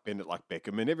did like Bend It Like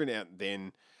Beckham, and every now and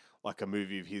then, like a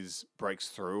movie of his breaks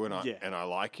through, and I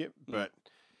like it. But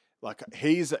like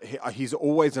he's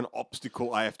always an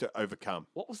obstacle I have to overcome.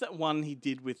 What was that one he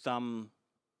did with From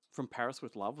Paris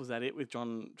with Love? Was that it with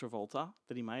John Travolta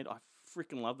that he made? I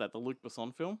freaking love that, the Luc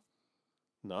Besson film.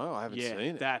 No, I haven't seen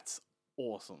it. That's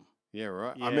awesome. Yeah,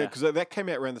 right. Yeah. I mean, because that came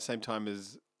out around the same time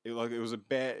as I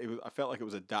felt like it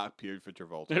was a dark period for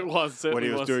Travolta. It was certainly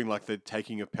when he was doing like the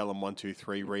Taking of Pelham 1, 2,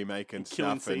 3 remake and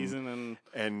Killing stuff, Season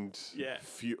and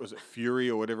was it Fury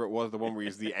or whatever it was, the one where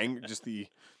he's the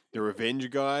the revenge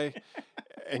guy,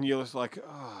 and you're just like,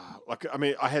 I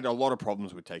mean, I had a lot of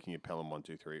problems with Taking of Pelham 1,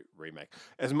 2, 3 remake.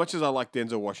 As much as I like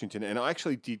Denzel Washington, and I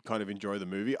actually did kind of enjoy the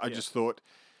movie, I just thought,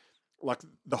 like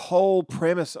the whole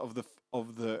premise of the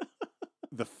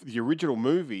original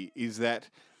movie is that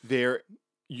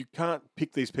you can't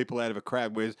pick these people out of a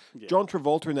crowd. Whereas John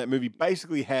Travolta in that movie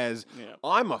basically has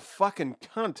 "I'm a fucking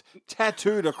cunt"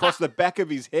 tattooed across the back of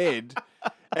his head,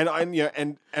 and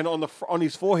on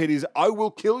his forehead is "I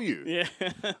will kill you." Yeah.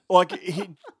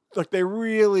 They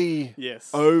really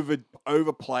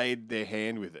overplayed their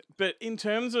hand with it. But in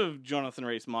terms of Jonathan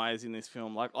Rhys-Meyers in this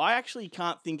film, like I actually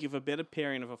can't think of a better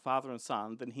pairing of a father and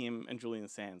son than him and Julian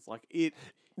Sands. Like it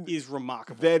is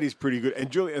remarkable. That is pretty good, and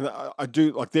Julian, I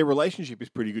do like their relationship is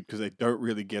pretty good because they don't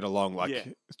really get along.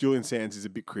 Like Julian Sands is a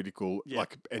bit critical,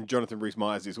 and Jonathan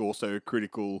Rhys-Meyers is also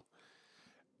critical.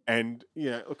 And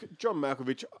look, John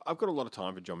Malkovich. I've got a lot of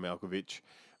time for John Malkovich,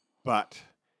 but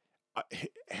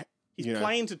he's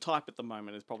playing to type at the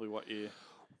moment. Is probably what you.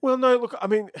 Well, no, look. I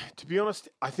mean, to be honest,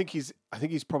 I think he's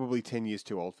probably 10 years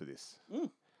too old for this.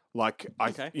 Like,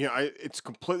 it's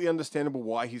completely understandable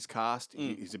why he's cast.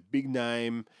 He's a big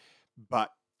name,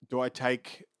 but do I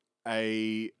take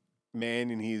a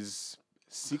man in his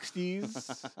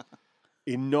 60s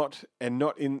he's not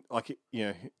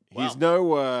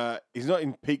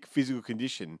in peak physical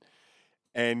condition.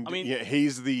 And I mean,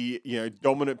 he's the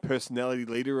dominant personality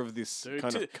leader of this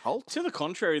kind of cult. To the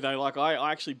contrary, though, like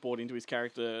I actually bought into his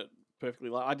character perfectly.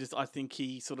 Like I think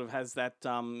he sort of has that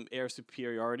air of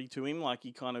superiority to him. Like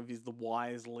he kind of is the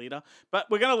wise leader. But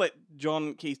we're going to let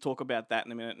John Keyes talk about that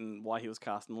in a minute and why he was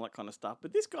cast and all that kind of stuff.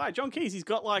 But this guy, John Keyes, he's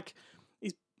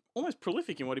almost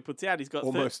prolific in what he puts out. He's got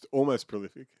almost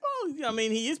prolific. Oh, Well, I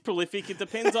mean, he is prolific. It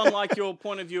depends on like your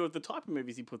point of view of the type of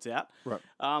movies he puts out. Right.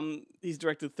 He's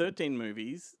directed 13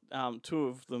 movies. 2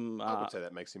 of them. I would say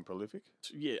that makes him prolific.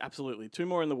 Yeah, absolutely. 2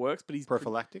 more in the works, but he's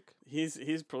Prophylactic. He's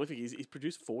prolific. He's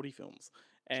produced 40 films,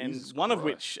 and Jesus one of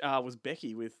Christ. which was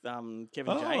Becky with Kevin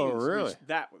Oh, James. really? Which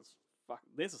that was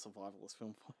there's a survivalist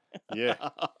film. Yeah.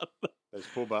 Those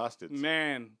poor bastards.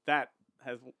 Man, that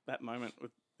has that moment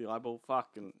with the eyeball,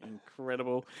 fucking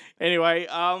incredible. Anyway,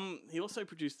 he also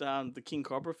produced the King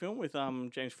Cobra film with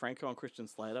James Franco and Christian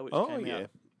Slater, which came out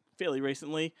fairly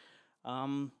recently.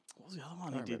 What was the other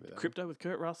one he did? remember that Crypto with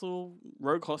Kurt Russell,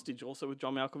 Rogue Hostage also with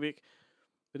John Malkovich.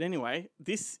 But anyway,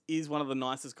 this is one of the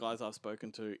nicest guys I've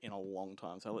spoken to in a long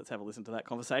time. So let's have a listen to that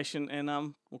conversation, and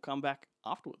we'll come back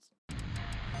afterwards.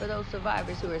 For those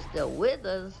survivors who are still with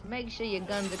us, make sure your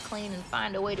guns are clean and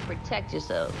find a way to protect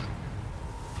yourselves.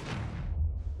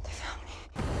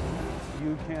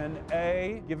 You can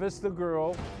A, give us the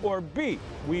girl, or B,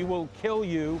 we will kill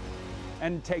you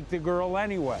and take the girl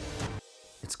anyway.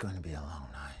 It's going to be a long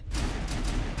night.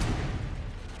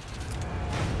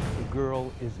 The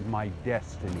girl is my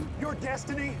destiny. Your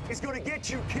destiny is going to get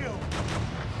you killed.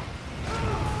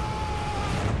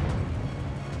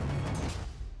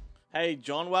 Hey,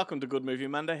 John, welcome to Good Movie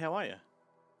Monday. How are you?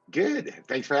 Good.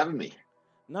 Thanks for having me.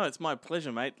 No, it's my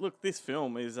pleasure, mate. Look, this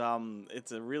film is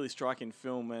it's a really striking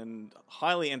film and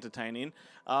highly entertaining.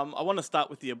 I want to start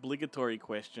with the obligatory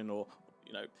question, or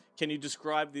can you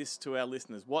describe this to our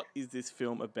listeners? What is this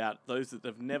film about? Those that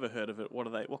have never heard of it,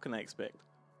 what can they expect?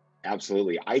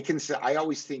 Absolutely. I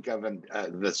always think of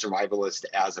the Survivalist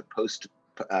as a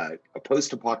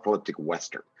post-apocalyptic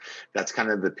Western. That's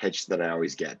kind of the pitch that I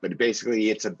always get. But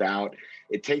basically,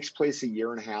 it takes place a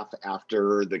year and a half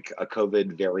after a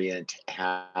COVID variant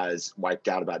has wiped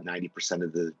out about 90%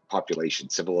 of the population.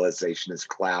 Civilization has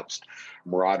collapsed.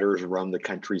 Marauders roam the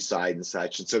countryside and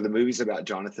such. And so the movie's about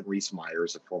Jonathan Rhys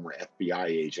Meyers, a former FBI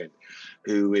agent,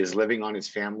 who is living on his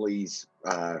family's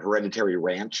hereditary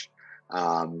ranch.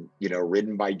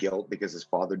 Ridden by guilt because his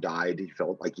father died. He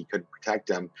felt like he couldn't protect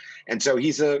him. And so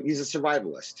he's a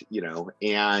survivalist,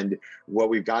 and what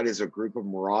we've got is a group of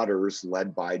marauders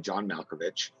led by John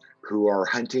Malkovich, who are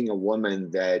hunting a woman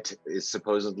that is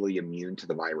supposedly immune to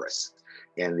the virus.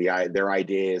 And their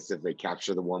idea is if they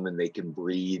capture the woman, they can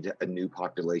breed a new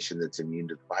population that's immune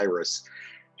to the virus.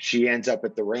 She ends up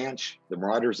at the ranch. The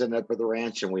marauders end up at the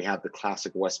ranch, and we have the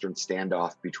classic Western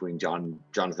standoff between Jonathan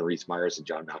Rhys Meyers and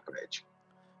John Malkovich.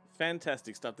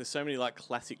 Fantastic stuff. There's so many like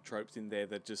classic tropes in there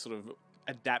that just sort of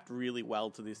adapt really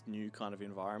well to this new kind of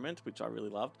environment, which I really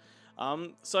loved.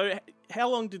 So how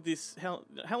long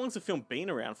long's the film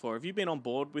been around for? Have you been on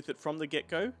board with it from the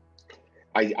get-go?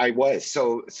 I was.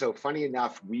 So funny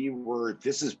enough,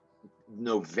 this is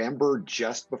November,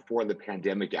 just before the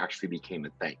pandemic actually became a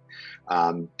thing.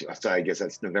 So I guess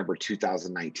that's November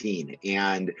 2019.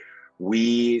 And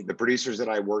the producers that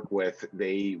I work with,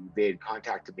 they had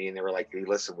contacted me and they were like, hey,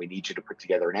 listen, we need you to put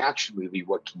together an action movie.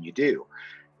 What can you do?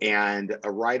 And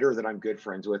a writer that I'm good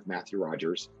friends with, Matthew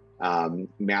Rogers,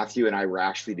 Matthew and I were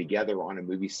actually together on a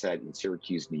movie set in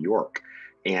Syracuse, New York.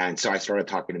 And so I started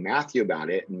talking to Matthew about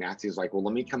it. And Matthew's like, well,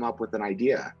 let me come up with an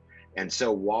idea. And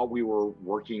so while we were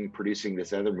producing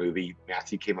this other movie,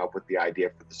 Matthew came up with the idea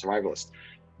for The Survivalist.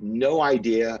 No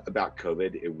idea about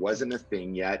COVID. It wasn't a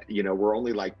thing yet. We're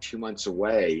only like 2 months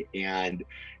away. And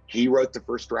he wrote the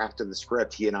first draft of the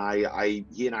script. He and I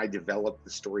developed the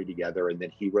story together, and then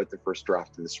he wrote the first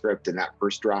draft of the script. And that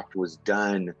first draft was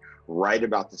done right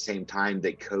about the same time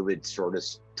that COVID sort of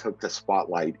took the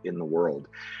spotlight in the world.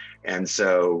 And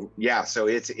so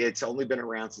it's only been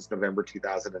around since November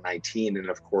 2019. And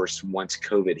of course, once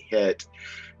COVID hit,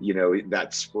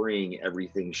 that spring,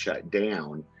 everything shut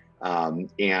down. And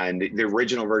the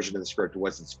original version of the script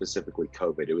wasn't specifically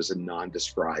COVID. It was a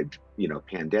non-described,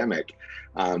 pandemic.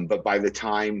 But by the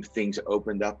time things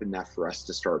opened up enough for us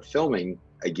to start filming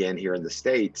again here in the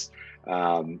States,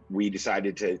 we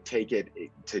decided to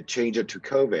change it to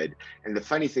COVID. And the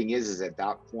funny thing is at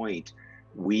that point,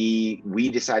 we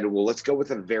decided, well, let's go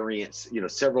with a variance,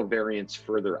 several variants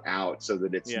further out so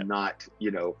that it's not,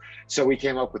 so we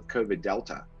came up with COVID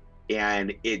Delta.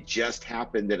 And it just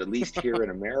happened that at least here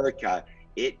in America,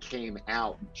 it came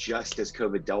out just as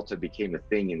COVID Delta became a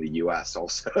thing in the US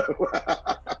also.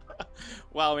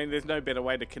 Well, I mean, there's no better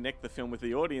way to connect the film with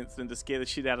the audience than to scare the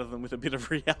shit out of them with a bit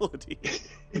of reality.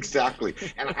 Exactly.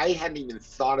 And I hadn't even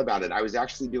thought about it. I was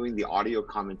actually doing the audio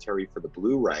commentary for the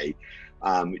Blu-ray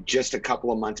just a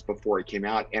couple of months before it came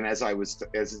out. And as I was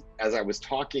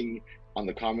talking on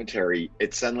the commentary,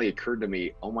 it suddenly occurred to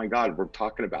me, oh my God, we're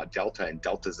talking about Delta, and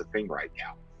Delta's a thing right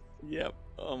now. Yep.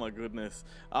 Oh my goodness.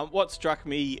 What struck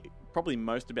me probably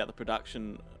most about the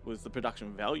production was the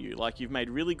production value. Like, you've made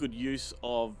really good use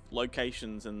of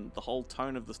locations and the whole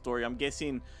tone of the story. I'm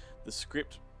guessing the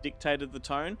script dictated the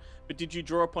tone, but did you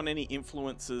draw upon any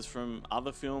influences from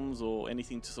other films or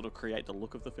anything to sort of create the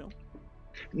look of the film?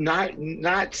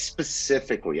 Not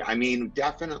specifically. I mean,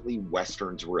 definitely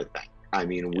Westerns were a thing. I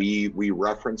mean, we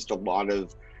referenced a lot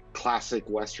of classic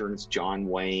Westerns, John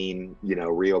Wayne,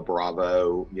 Rio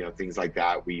Bravo, things like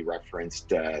that. We referenced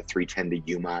 3:10 to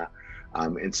Yuma,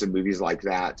 and some movies like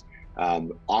that.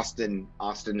 Austin,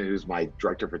 who's my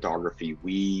director of photography,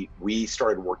 we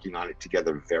started working on it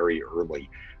together very early,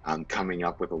 coming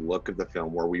up with a look of the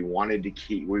film where we wanted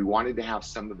to have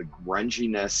some of the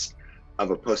grunginess of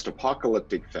a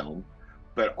post-apocalyptic film,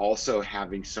 but also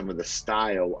having some of the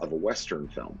style of a Western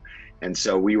film. And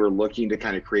so we were looking to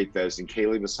kind of create those. And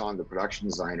Kaylee Bassan, the production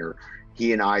designer,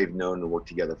 he and I have known and worked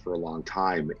together for a long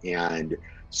time. And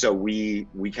so we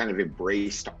kind of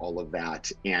embraced all of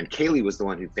that. And Kaylee was the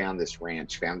one who found this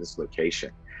ranch, found this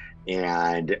location.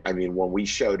 And I mean, when we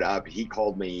showed up, he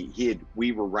called me.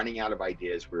 We were running out of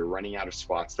ideas. We were running out of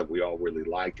spots that we all really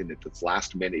liked. And at this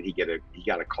last minute, he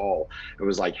got a call. It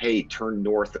was like, "Hey, turn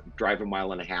north, drive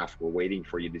 1.5 miles. We're waiting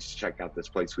for you to check out this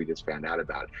place we just found out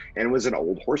about." And it was an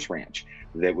old horse ranch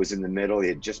that was in the middle. It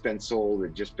had just been sold, it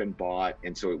had just been bought,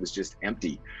 and so it was just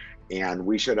empty. And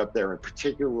we showed up there, and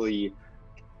particularly,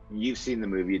 you've seen the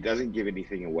movie, it doesn't give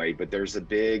anything away, but there's a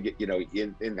big,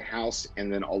 in the house and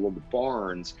then all of the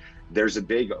barns, there's a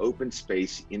big open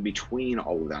space in between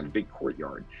all of that, a big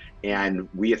courtyard. And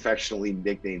we affectionately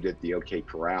nicknamed it the OK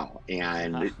Corral.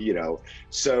 And,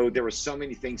 so there were so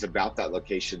many things about that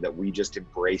location that we just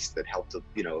embraced that helped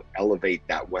to, elevate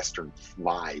that Western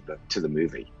vibe to the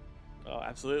movie. Oh,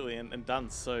 absolutely, and done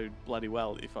so bloody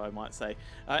well, if I might say.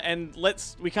 And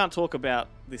we can't talk about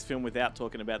this film without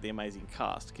talking about the amazing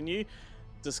cast. Can you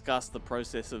discuss the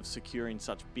process of securing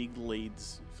such big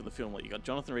leads for the film? Like, you got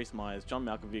Jonathan Rhys-Meyers, John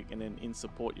Malkovich, and then in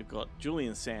support you've got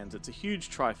Julian Sands. It's a huge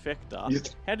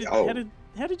trifecta. How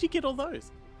did you get all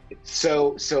those?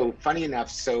 So funny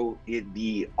enough, in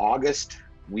the August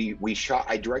we shot.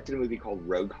 I directed a movie called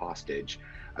Rogue Hostage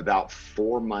about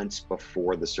 4 months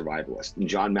before The Survivalist, and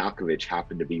John Malkovich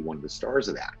happened to be one of the stars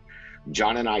of that.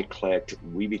 John and I clicked.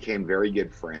 We became very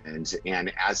good friends,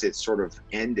 and as it sort of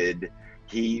ended,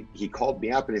 he called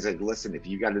me up and he said, "Listen, if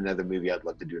you got another movie, I'd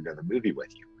love to do another movie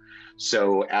with you."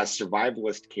 So as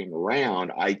Survivalist came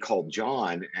around, I called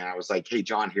John and I was like, "Hey,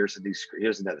 John, here's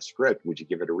another script. Would you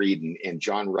give it a read?" And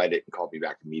John read it and called me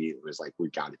back immediately. It was like,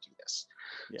 "We've got to do this."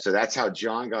 Yeah. So that's how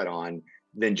John got on.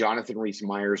 Then Jonathan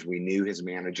Rhys-Meyers, we knew his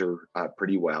manager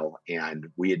pretty well,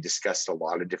 and we had discussed a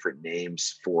lot of different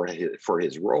names for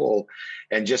his role,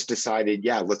 and just decided,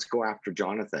 yeah, let's go after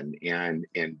Jonathan. And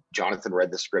Jonathan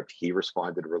read the script. He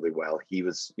responded really well. He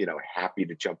was, happy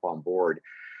to jump on board.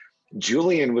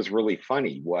 Julian was really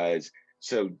funny.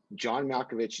 So John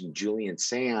Malkovich and Julian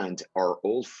Sands are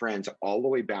old friends all the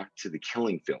way back to the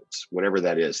Killing Fields, whatever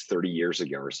that is, 30 years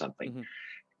ago or something. Mm-hmm.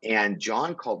 And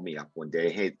John called me up one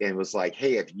day and was like,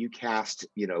 "Hey, have you cast,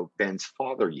 Ben's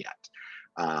father yet?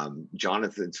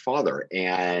 Jonathan's father?"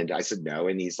 And I said, "No."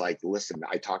 And he's like, "Listen,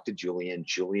 I talked to Julian.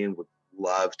 Julian would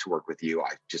love to work with you.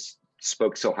 I just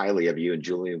spoke so highly of you, and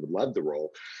Julian would love the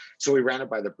role." So we ran it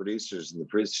by the producers, and the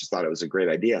producers thought it was a great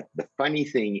idea. The funny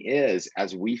thing is,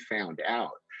 as we found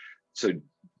out, so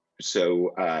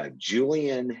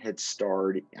Julian had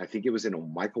starred, I think it was in a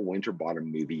Michael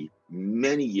Winterbottom movie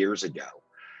many years ago.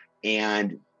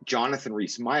 And Jonathan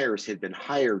Rhys-Meyers had been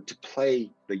hired to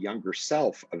play the younger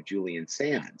self of Julian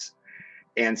Sands.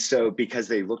 And so, because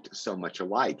they looked so much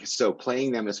alike, so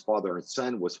playing them as father and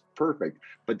son was perfect,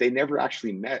 but they never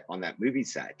actually met on that movie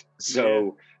set.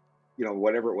 So,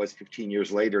 whatever it was, 15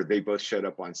 years later, they both showed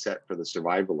up on set for The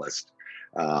Survivalist,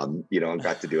 and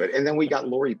got to do it. And then we got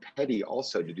Lori Petty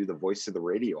also to do the voice of the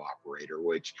radio operator,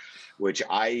 which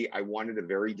I wanted a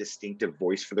very distinctive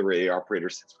voice for the radio operator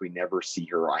since we never see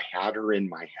her. I had her in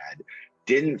my head,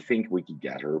 didn't think we could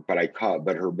get her, but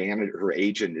her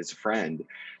agent is a friend.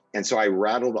 And so I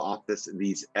rattled off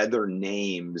these other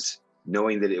names,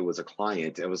 knowing that it was a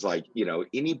client. It was like,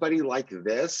 anybody like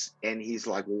this? And he's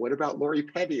like, "Well, what about Lori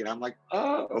Petty?" And I'm like,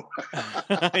 "Oh."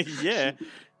 Yeah.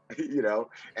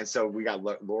 And so we got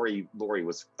Lori. Lori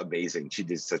was amazing. She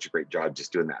did such a great job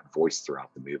just doing that voice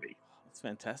throughout the movie. It's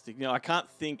fantastic. I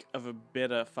can't think of a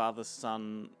better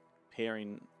father-son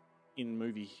pairing in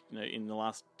movie, in the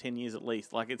last 10 years at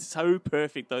least. Like, it's so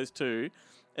perfect, those two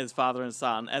as father and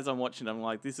son. As I'm watching, I'm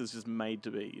like, this is just made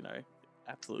to be,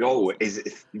 Absolutely. Oh,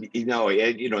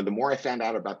 the more I found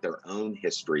out about their own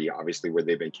history, obviously where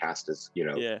they've been cast as,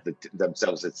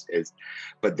 themselves,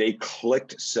 but they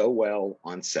clicked so well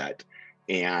on set.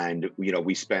 And,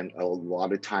 we spent a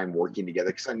lot of time working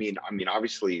together. Cause I mean,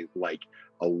 obviously, like,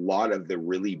 a lot of the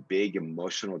really big,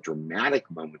 emotional, dramatic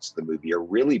moments of the movie are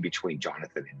really between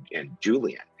Jonathan and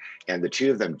Julian. And the two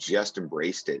of them just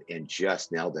embraced it and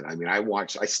just nailed it. I mean, I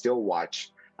still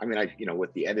watch,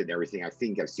 with the edit and everything, I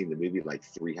think I've seen the movie like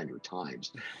 300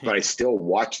 times, but I still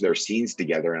watch their scenes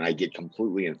together and I get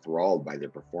completely enthralled by their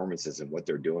performances and what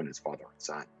they're doing as father and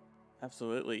son.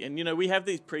 Absolutely. And, we have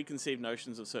these preconceived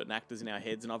notions of certain actors in our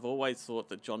heads, and I've always thought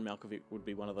that John Malkovich would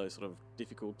be one of those sort of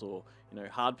difficult or,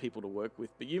 hard people to work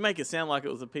with. But you make it sound like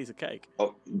it was a piece of cake.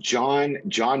 Oh, John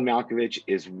Malkovich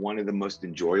is one of the most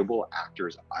enjoyable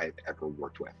actors I've ever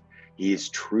worked with. He is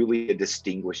truly a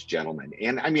distinguished gentleman.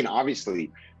 And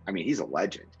obviously, he's a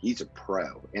legend. He's a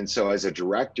pro. And so as a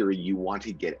director, you want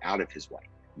to get out of his way.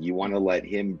 You want to let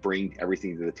him bring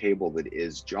everything to the table that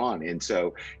is John.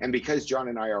 And because John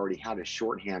and I already had a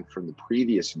shorthand from the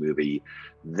previous movie,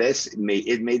 it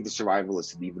made the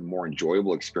Survivalist an even more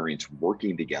enjoyable experience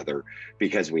working together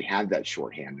because we had that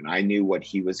shorthand and I knew what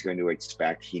he was going to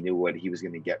expect. He knew what he was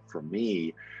going to get from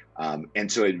me.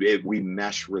 And so we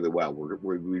mesh really well.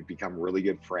 We've become really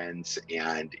good friends,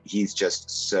 and he's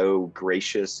just so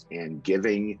gracious and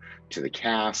giving to the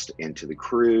cast and to the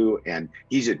crew, and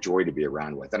he's a joy to be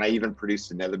around with. And I even produced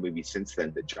another movie since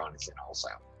then that John is in also.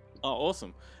 Oh,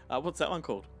 awesome. What's that one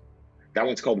called? That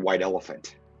one's called White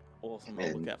Elephant. Awesome.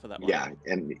 I'll look out for that one.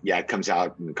 Yeah, it comes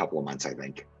out in a couple of months, I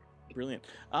think. Brilliant.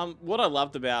 What I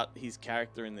loved about his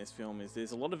character in this film is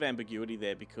there's a lot of ambiguity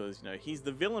there because he's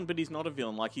the villain, but he's not a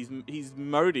villain. Like his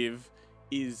motive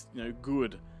is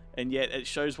good, and yet it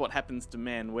shows what happens to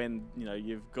men when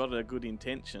you've got a good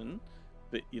intention,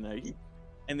 but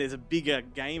and there's a bigger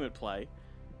game at play.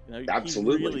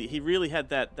 Absolutely, he really had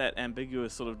that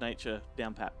ambiguous sort of nature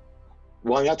down pat.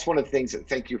 Well, that's one of the things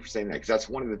thank you for saying that, because that's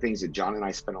one of the things that John and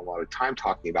I spent a lot of time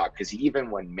talking about, because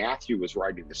even when Matthew was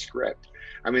writing the script,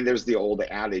 there's the old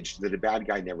adage that a bad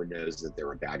guy never knows that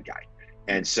they're a bad guy.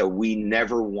 And so we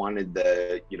never wanted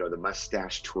the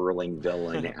mustache twirling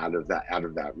villain out of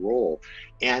that role.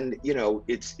 And,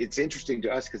 it's interesting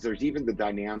to us because there's even the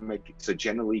dynamic. So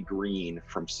Jenna Lee Green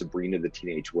from Sabrina the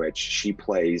Teenage Witch, she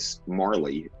plays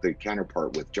Marley, the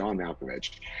counterpart with John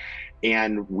Malkovich.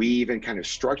 And we even kind of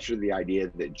structured the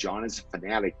idea that John is a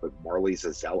fanatic, but Marley's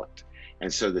a zealot.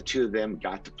 And so the two of them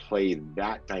got to play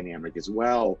that dynamic as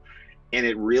well. And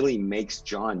it really makes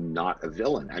John not a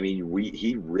villain. He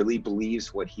really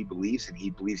believes what he believes, and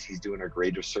he believes he's doing a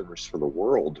greater service for the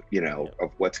world,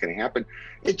 of what's going to happen.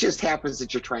 It just happens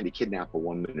that you're trying to kidnap a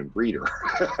woman and breed her.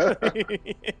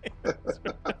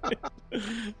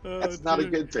 That's not a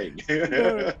good thing.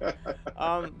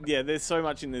 There's so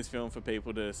much in this film for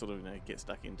people to sort of get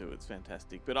stuck into. It's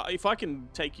fantastic. But if I can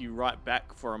take you right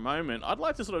back for a moment, I'd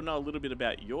like to sort of know a little bit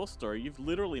about your story. You've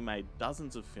literally made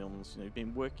dozens of films. You've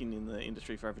been working in the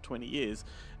industry for over 20 years.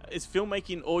 Is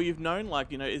filmmaking all you've known?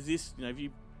 Is this, have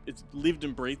you lived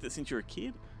and breathed it since you were a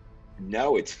kid?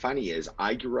 No, it's funny is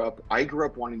I grew up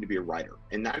wanting to be a writer,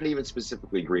 and not even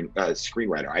specifically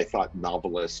screenwriter. I thought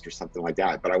novelist or something like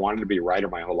that, but I wanted to be a writer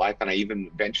my whole life. And I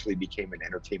even eventually became an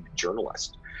entertainment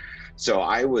journalist. So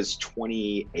I was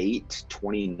 28,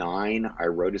 29. I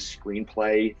wrote a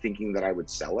screenplay thinking that I would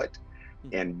sell it,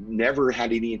 and never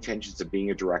had any intentions of being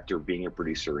a director, being a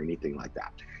producer, or anything like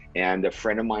that. And a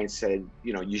friend of mine said,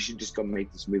 you should just go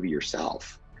make this movie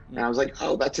yourself. And I was like,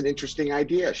 oh, that's an interesting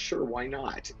idea. Sure, why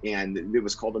not? And it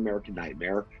was called American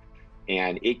Nightmare.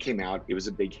 And it came out. It was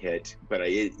a big hit. But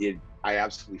I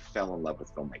absolutely fell in love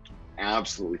with filmmaking.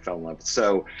 Absolutely fell in love.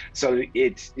 So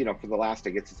it's, for the last, I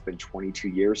guess it's been 22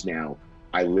 years now,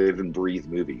 I live and breathe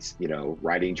movies,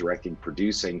 writing, directing,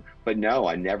 producing. But no,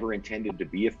 I never intended to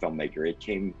be a filmmaker. It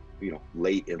came,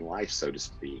 late in life, so to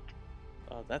speak.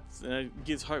 That's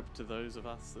gives hope to those of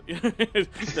us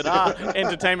that are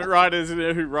entertainment writers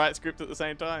who write script at the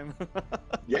same time.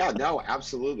 Yeah, no,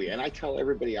 absolutely. And I tell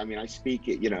everybody, I speak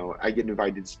at, I get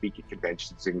invited to speak at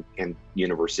conventions and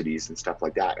universities and stuff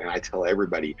like that. And I tell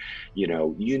everybody,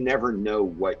 you never know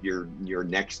what your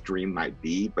next dream might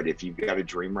be, but if you've got a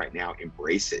dream right now,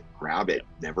 embrace it, grab it,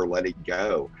 never let it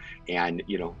go. And,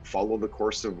 follow the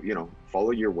course of,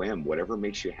 follow your whim, whatever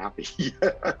makes you happy.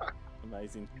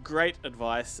 Amazing. Great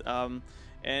advice.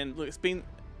 And look, it's been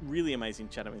really amazing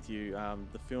chatting with you.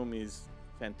 The film is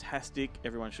fantastic.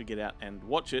 Everyone should get out and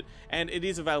watch it. And it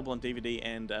is available on DVD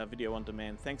and video on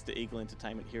demand, thanks to Eagle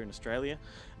Entertainment here in Australia.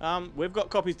 We've got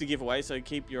copies to give away, so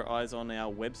keep your eyes on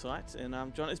our website.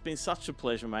 And John, it's been such a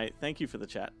pleasure, mate. Thank you for the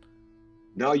chat.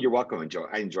 No, you're welcome.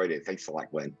 I enjoyed it. Thanks a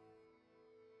lot, Glenn.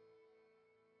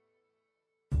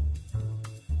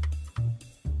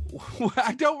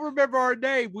 I don't remember our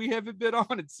name. We haven't been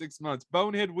on in 6 months.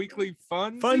 Bonehead Weekly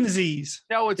Funsies.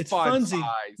 No, it's Funsies.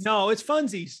 size. No, it's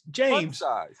Funsies. James. Fun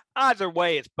size. Either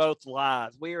way, it's both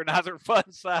lies. We are neither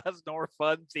fun size nor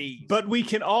funsies. But we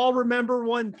can all remember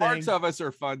one thing. Parts of us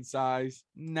are fun size.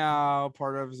 No,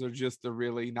 part of us are just the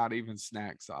really not even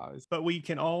snack size. But we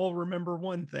can all remember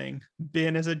one thing.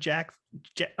 Ben is a jack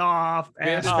off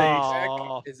Ben ass is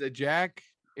face. Is a Jack?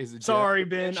 Is it Sorry, Jack?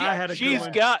 Ben. I had a She's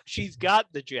good one.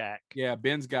 got the Jack. Yeah,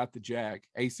 Ben's got the Jack.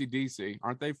 AC/DC.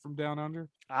 Aren't they from down under?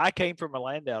 I came from a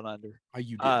land down under. Oh,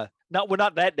 you did? No, we're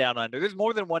not that down under. There's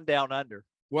more than one down under.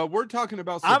 Well, we're talking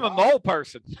about I'm a mole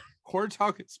person. We're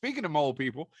talking, speaking of mole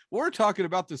people, we're talking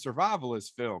about the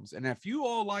survivalist films. And if you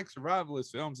all like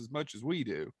survivalist films as much as we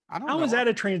do, I don't know. How was that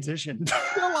a transition? I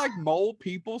feel like mole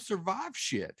people survive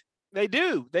shit. They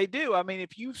do. They do. I mean,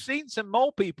 if you've seen some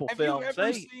mole people Have films, you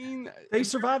ever seen? They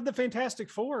survived the Fantastic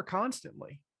Four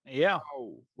constantly. Yeah.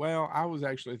 Oh, well, I was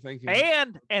actually thinking.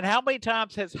 And how many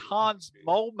times has Hans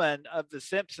Moleman of The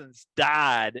Simpsons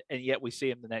died, and yet we see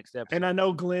him the next episode? And I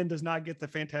know Glenn does not get the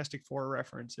Fantastic Four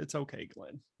reference. It's okay,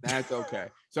 Glenn. That's okay.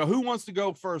 So who wants to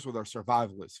go first with our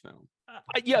survivalist film?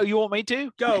 Yeah, you want me to?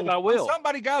 Go. I will.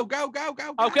 Somebody go.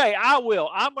 Okay, I will.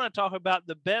 I'm going to talk about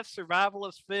the best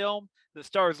survivalist film that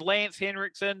stars Lance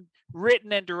Henriksen,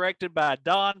 written and directed by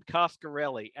Don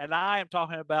Coscarelli, and I am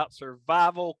talking about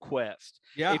Survival Quest.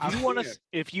 Yeah,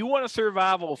 if you want a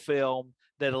survival film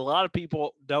that a lot of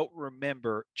people don't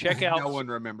remember, check out. No one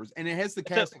remembers, and it has the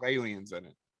cast of aliens in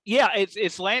it. Yeah,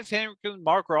 it's Lance Henriksen,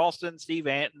 Mark Ralston, Steve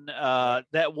Anton,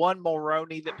 that one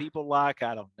Mulroney that people like.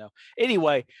 I don't know.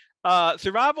 Anyway,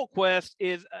 Survival Quest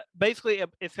is basically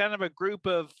it's kind of a group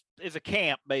of is a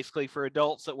camp basically for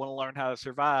adults that want to learn how to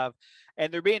survive,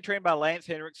 and they're being trained by Lance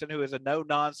Henriksen, who is a no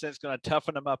nonsense, going to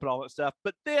toughen them up and all that stuff.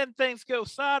 But then things go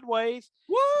sideways.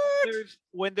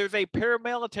 When there's a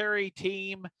paramilitary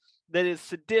team that is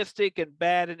sadistic and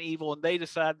bad and evil, and they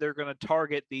decide they're going to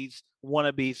target these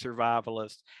wannabe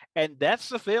survivalists, and that's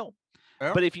the film.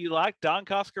 Yeah. But if you like Don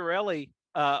Coscarelli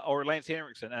or Lance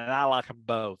Henriksen, and I like them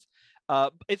both,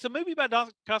 it's a movie by Don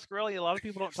Coscarelli. A lot of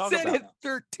people don't talk about it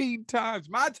 13 times.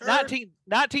 My turn.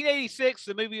 1986,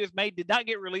 the movie was made, did not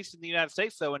get released in the United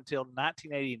States, though, until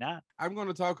 1989. I'm going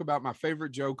to talk about my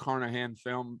favorite Joe Carnahan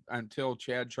film until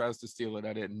Chad tries to steal it.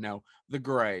 I didn't know. The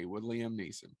Gray with Liam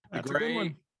Neeson. That's a good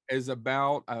one. Is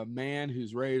about a man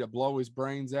who's ready to blow his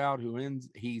brains out,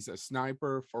 he's a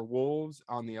sniper for wolves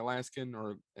on the Alaskan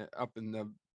or up in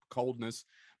the coldness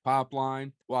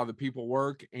pipeline while the people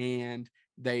work, and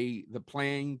the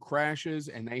plane crashes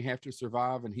and they have to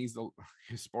survive, and he's the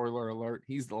spoiler alert,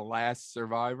 he's the last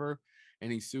survivor, and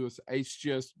he's suicide.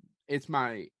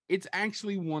 It's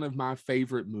actually one of my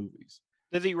favorite movies.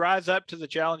 Does he rise up to the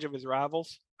challenge of his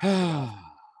rivals?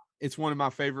 It's one of my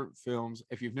favorite films.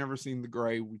 If you've never seen The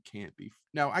Gray, we can't be.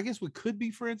 No, I guess we could be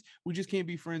friends. We just can't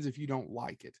be friends if you don't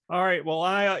like it. All right. Well,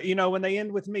 when they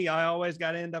end with me, I always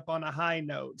got to end up on a high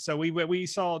note. So we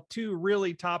saw two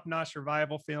really top-notch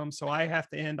survival films. So I have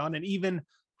to end on an even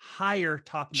higher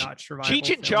top-notch survival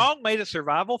Cheech and Chong made a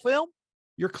survival film?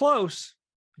 You're close.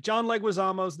 John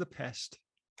Leguizamo's The Pest.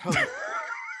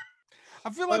 I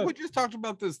feel like we just talked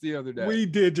about this the other day. We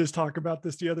did just talk about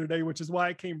this the other day, which is why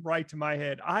it came right to my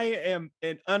head. I am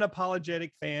an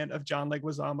unapologetic fan of John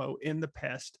Leguizamo in The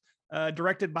Pest,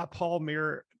 directed by Paul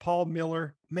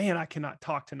Miller. Man, I cannot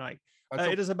talk tonight.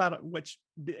 It is about which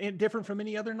different from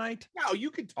any other night. No,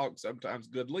 you can talk sometimes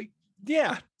goodly.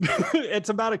 Yeah. It's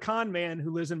about a con man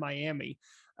who lives in Miami.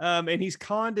 And he's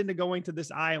conned into going to this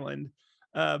island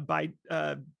by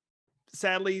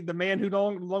sadly, the man who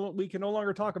we can no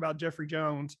longer talk about, Jeffrey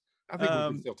Jones. I think we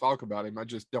can still talk about him. I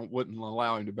just wouldn't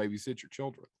allow him to babysit your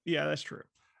children. Yeah, that's true.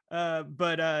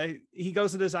 But he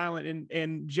goes to this island,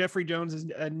 and Jeffrey Jones is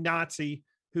a Nazi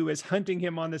who is hunting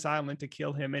him on this island to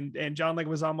kill him. And John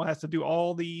Leguizamo has to do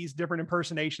all these different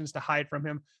impersonations to hide from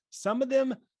him. Some of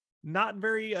them not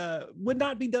very would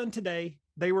not be done today.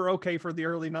 They were okay for the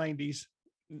early 90s,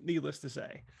 needless to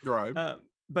say. Right.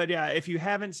 But yeah, if you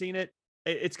haven't seen it,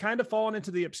 it's kind of fallen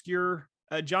into the obscure.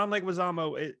 John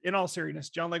Leguizamo, in all seriousness,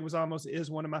 John Leguizamo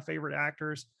is one of my favorite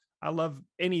actors. I love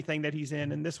anything that he's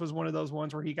in. And this was one of those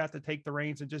ones where he got to take the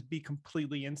reins and just be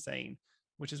completely insane,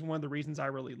 which is one of the reasons I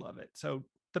really love it. So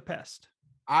The Pest.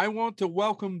 I want to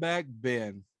welcome back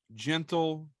Ben.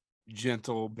 Gentle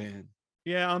Ben.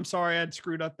 Yeah, I'm sorry I'd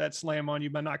screwed up that slam on you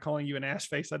by not calling you an ass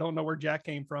face. I don't know where Jack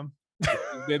came from.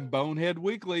 Been Bonehead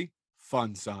Weekly.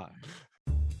 Fun side.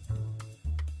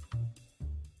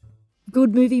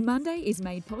 Good Movie Monday is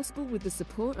made possible with the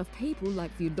support of people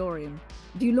like Viewlorium.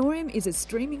 Viewlorium is a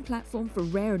streaming platform for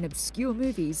rare and obscure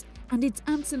movies, and it's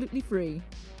absolutely free.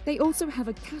 They also have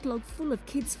a catalogue full of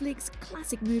kids' flicks,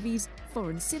 classic movies,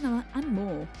 foreign cinema, and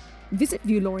more. Visit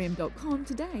viewlorium.com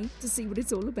today to see what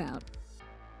it's all about.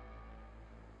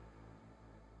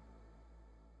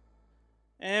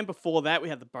 And before that, we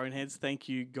had the Boneheads. Thank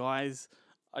you, guys.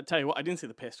 I tell you what, I didn't see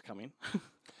The Pest coming.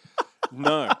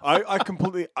 No, I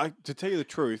completely. To tell you the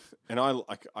truth, and I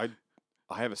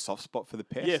have a soft spot for The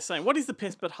Pest. Yeah, same. What is The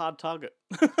Pest but hard target?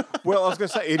 Well, I was going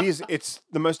to say it's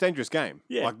the most dangerous game.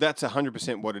 Yeah. Like that's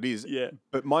 100% what it is. Yeah.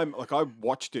 But I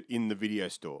watched it in the video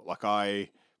store. Like I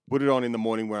put it on in the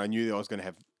morning when I knew that I was going to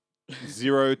have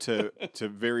 0 to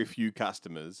very few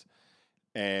customers,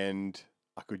 and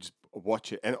I could just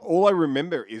watch it. And all I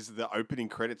remember is the opening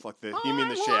credits, like him in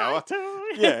the shower.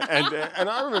 Yeah, and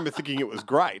I remember thinking it was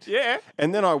great. Yeah.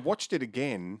 And then I watched it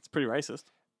again. It's pretty racist.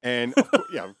 And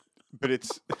yeah, but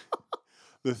it's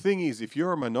the thing is, if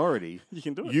you're a minority, you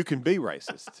can do it. You can be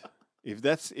racist. If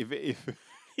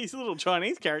his little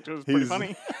Chinese character was pretty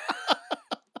funny.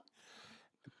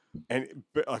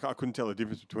 But I couldn't tell the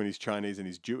difference between his Chinese and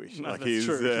his Jewish. No, like that's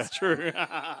true. It's true.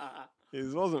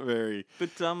 His wasn't very.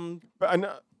 But I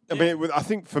know. I mean, I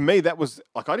think for me that was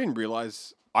like I didn't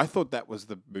realize. I thought that was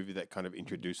the movie that kind of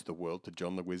introduced the world to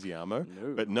John Leguizamo.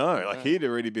 No. But no, like he'd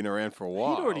already been around for a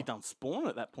while. He'd already done Spawn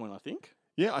at that point, I think.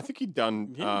 Yeah, I think he'd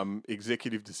done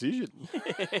Executive Decision.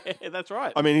 Yeah, that's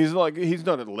right. I mean, he's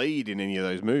not a lead in any of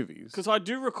those movies. Because I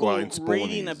do recall in Spawn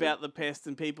reading about The Pest,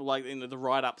 and people like the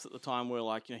write-ups at the time were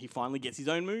like, he finally gets his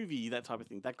own movie, that type of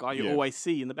thing. That guy you always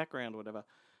see in the background or whatever.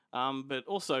 But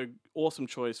also awesome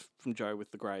choice from Joe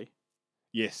with The Grey.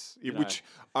 Yes, which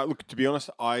look, to be honest,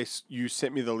 you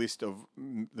sent me the list of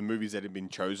the movies that had been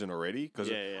chosen already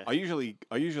because I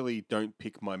usually don't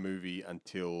pick my movie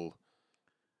until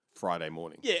Friday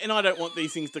morning. Yeah, and I don't want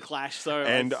these things to clash, so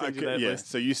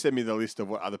so you sent me the list of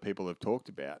what other people have talked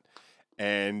about,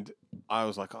 and I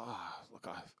was like,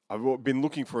 I've been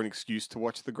looking for an excuse to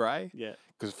watch The Grey. Yeah,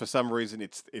 because for some reason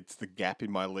it's the gap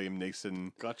in my Liam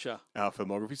Neeson gotcha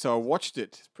filmography. So I watched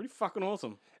it. It's pretty fucking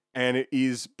awesome. And it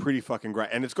is pretty fucking great.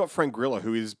 And it's got Frank Grillo,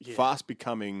 who is fast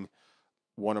becoming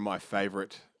one of my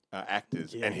favorite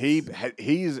actors. Yes. And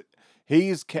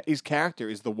his character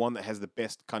is the one that has the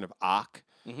best kind of arc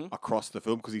across the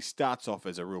film because he starts off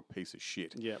as a real piece of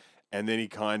shit. Yeah. And then he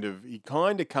kind of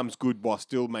comes good while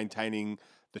still maintaining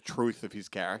the truth of his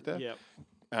character. Yeah.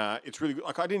 It's really good.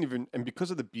 Like I didn't even, and because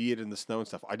of the beard and the snow and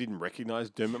stuff, I didn't recognize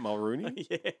Dermot Mulroney.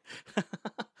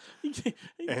 he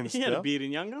had a beard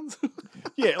in Young Guns.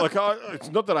 Yeah, like it's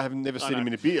not that I have never seen him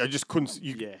in a beard. I just couldn't.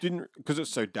 Didn't because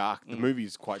it's so dark. The movie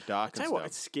is quite dark. Tell you what,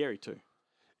 it's scary too.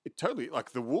 It totally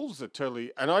like the wolves are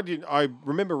totally. And I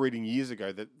remember reading years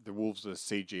ago that the wolves are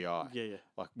CGI. Yeah.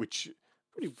 Like which,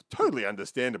 totally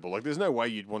understandable. Like there's no way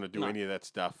you'd want to do any of that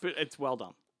stuff. But it's well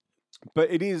done.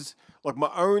 But it is like my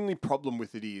only problem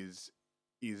with it is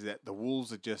that the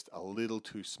wolves are just a little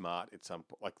too smart at some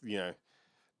point. Like the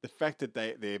fact that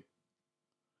they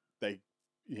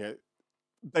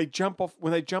jump off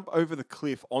when they jump over the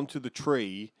cliff onto the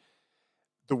tree,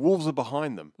 the wolves are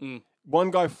behind them. One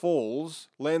guy falls,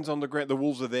 lands on the ground. The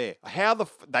wolves are there. How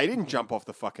they didn't jump off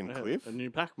the fucking cliff? A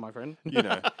new pack, my friend.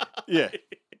 Yeah.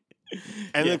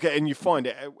 And and you find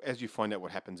out as you find out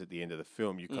what happens at the end of the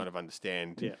film, you kind of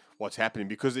understand what's happening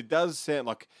because it does sound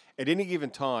like at any given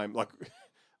time, like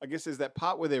I guess there's that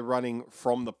part where they're running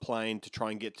from the plane to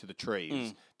try and get to the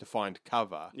trees to find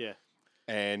cover. Yeah,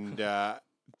 and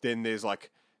then there's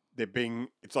like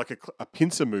it's like a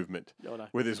pincer movement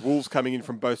where there's wolves coming in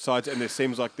from both sides, and there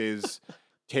seems like there's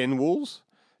 10 wolves.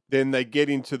 Then they get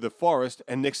into the forest,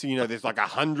 and next thing you know, there's like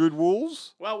 100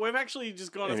 wolves. Well, we've actually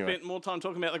just gone and spent more time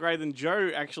talking about The Grey than Joe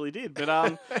actually did. But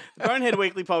the Bonehead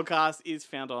Weekly podcast is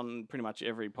found on pretty much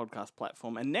every podcast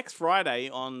platform. And next Friday,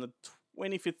 on the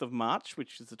 25th of March,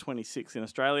 which is the 26th in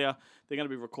Australia, they're going to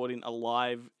be recording a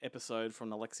live episode from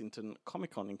the Lexington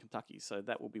Comic-Con in Kentucky. So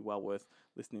that will be well worth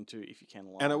listening to if you can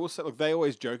live. And I will say, look, they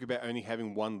always joke about only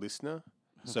having one listener.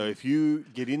 So if you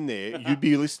get in there, you'd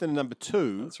be listener number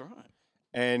 2. That's right.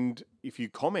 And if you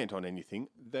comment on anything,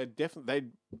 they'd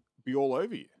be all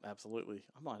over you. Absolutely.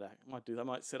 I might do that. I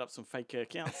might set up some fake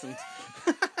accounts and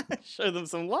show them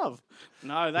some love.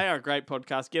 No, they are a great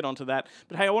podcast. Get onto that.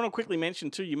 But hey, I want to quickly mention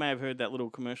too, you may have heard that little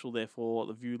commercial there for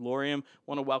the Viewlorium.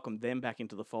 Want to welcome them back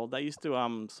into the fold. They used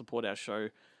to support our show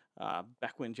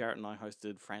back when Jarrett and I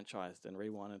hosted Franchised and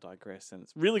Rewind and Digress. And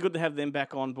it's really good to have them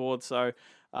back on board. So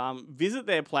visit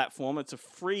their platform. It's a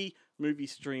free movie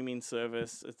streaming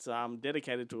service. It's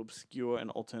dedicated to obscure and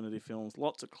alternative films.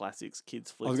 Lots of classics,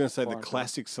 kids flicks. I was going to say the foreign films.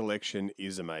 classic selection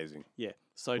is amazing. Yeah,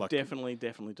 so Like- definitely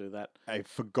do that. A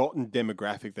forgotten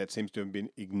demographic that seems to have been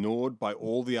ignored by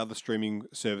all the other streaming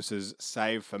services,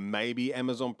 save for maybe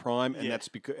Amazon Prime, and Yeah.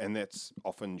 that's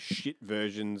often shit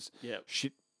versions, Yep.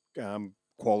 shit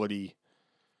quality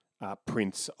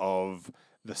prints of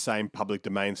the same public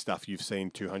domain stuff you've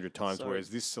seen 200 times. So- whereas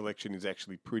this selection is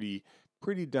actually pretty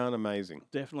darn amazing.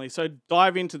 Definitely. So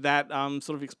dive into that, sort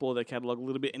of explore their catalogue a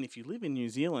little bit. And if you live in New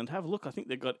Zealand, have a look. I think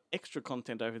they've got extra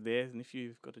content over there. And if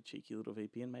you've got a cheeky little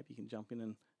VPN, maybe you can jump in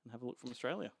and have a look from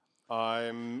Australia.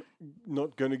 I'm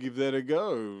not going to give that a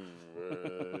go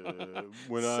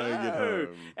when I get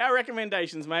home. Our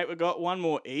recommendations, mate, we've got one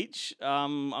more each.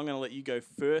 I'm going to let you go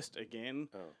first again.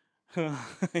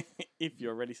 If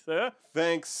you're ready, sir.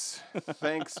 Thanks,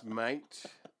 mate.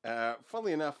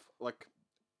 Funnily enough, like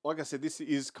I said, this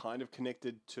is kind of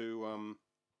connected to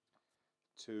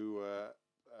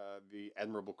the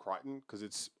Admirable Crichton because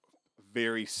it's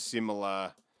very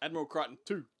similar. Admiral Crichton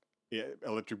 2. Yeah,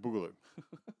 Electric Boogaloo.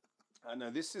 No,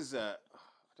 this is I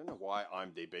don't know why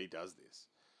IMDb does this.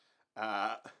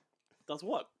 Does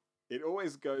what? It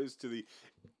always goes to the.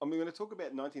 I'm going to talk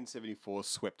about 1974's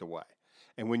Swept Away,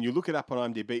 and when you look it up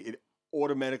on IMDb, it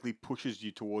automatically pushes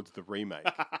you towards the remake.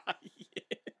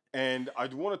 And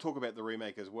I'd want to talk about the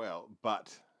remake as well,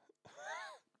 but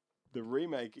the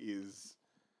remake is,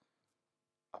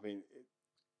 I mean,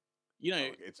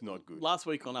 it's not good. Last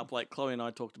week on Up Late, Chloe and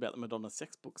I talked about the Madonna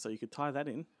sex book, so you could tie that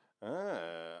in.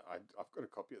 I've got a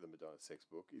copy of the Madonna sex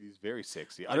book. It is very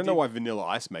sexy. I don't know why Vanilla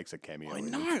Ice makes a cameo. I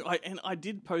in know. it. I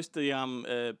did post the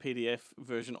PDF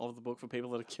version of the book for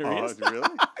people that are curious. Oh, really?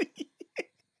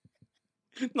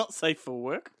 Not safe for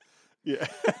work. Yeah.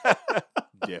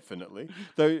 Definitely.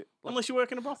 Though, Unless you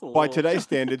work in a brothel. by or- today's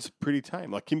standards, pretty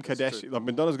tame. Like Kim That's Kardashian. true. Like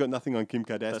Madonna's got nothing on Kim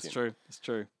Kardashian. That's true. It's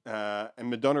true. And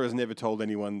Madonna has never told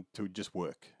anyone to just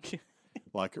work.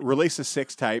 Like release a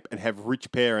sex tape and have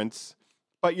rich parents,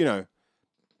 but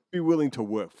be willing to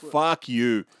work. Fuck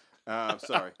you.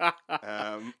 Sorry.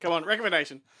 Come on,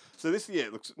 recommendation. So this,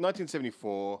 it looks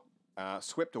 1974.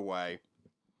 Swept Away.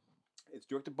 It's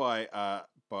directed by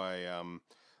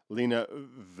Lena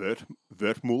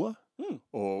Wertmuller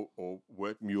or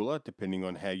Wertmuller, depending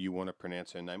on how you want to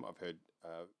pronounce her name. I've heard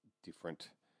different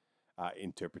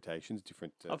interpretations,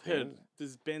 different. I've heard.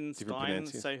 Does Ben different Stein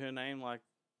pronunciations. say her name like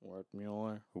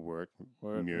Wertmuller?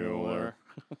 Wertmuller.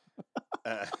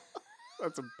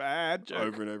 That's a bad joke.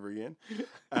 Over and over again.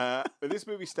 But this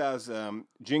movie stars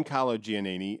Giancarlo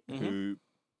Giannini, Mm-hmm. who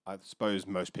I suppose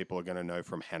most people are going to know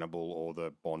from Hannibal or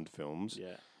the Bond films.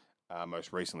 Yeah.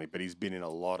 Most recently, but he's been in a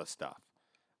lot of stuff.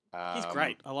 He's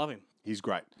great. I love him. He's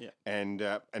great. Yeah. And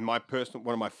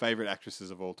one of my favorite actresses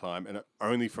of all time, and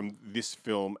only from this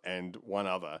film and one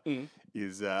other,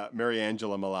 is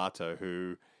Mariangela Malato,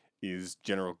 who is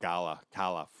General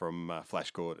Carla from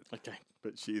Flash Gordon. Okay.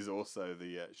 But she's also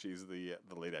she's the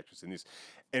lead actress in this,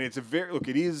 and it's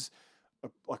it is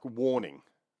like a warning.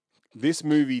 This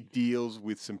movie deals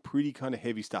with some pretty kind of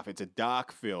heavy stuff. It's a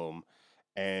dark film,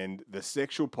 and the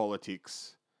sexual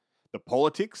politics,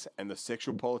 and the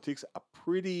sexual politics are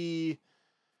pretty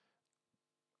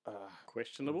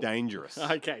questionable, dangerous.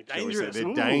 Okay, shall we say. dangerous. They're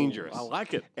Ooh, dangerous. I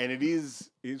like it. And it is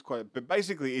quite. But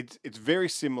basically, it's very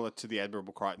similar to the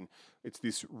Admirable Crichton. It's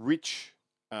this rich,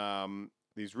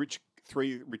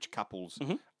 three rich couples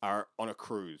are on a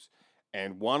cruise,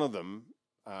 and one of them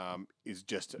is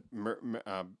just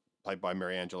played by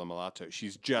Mariangela Malato.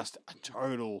 She's just a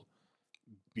total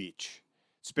bitch,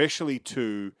 especially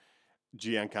to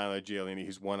Giancarlo Giannini,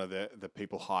 who's one of the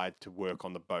people hired to work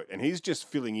on the boat, and he's just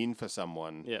filling in for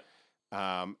someone. Yeah.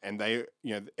 And they,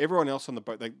 everyone else on the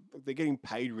boat, they're getting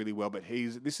paid really well, but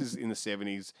this is in the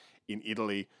 70s in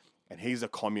Italy, and he's a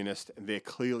communist, and they're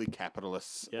clearly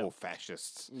capitalists or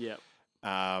fascists. Yeah.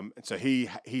 And so he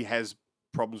has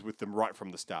problems with them right from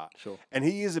the start. Sure. And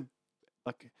he is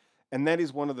and that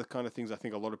is one of the kind of things I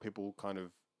think a lot of people kind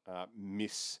of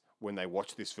miss when they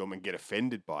watch this film and get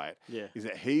offended by it. Yeah. Is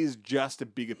that he's just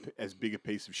as big a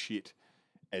piece of shit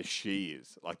as she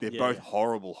is. Like they're Yeah, both yeah.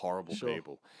 horrible Sure.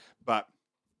 people. But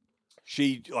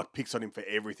she picks on him for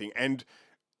everything, and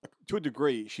to a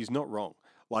degree, she's not wrong.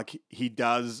 Like he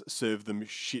does serve them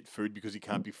shit food because he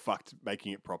can't be fucked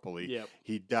making it properly. Yep.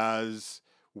 He does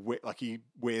he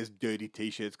wears dirty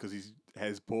t-shirts because he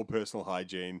has poor personal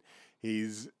hygiene. He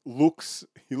looks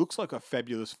like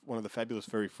one of the fabulous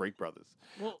furry freak brothers.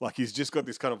 Well- Like he's just got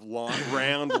this kind of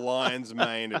round lion's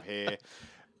mane of hair.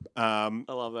 I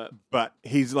love that. But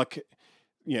he's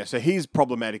so he's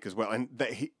problematic as well, and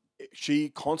that she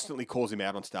constantly calls him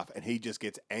out on stuff, and he just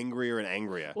gets angrier and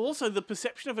angrier. Well, also the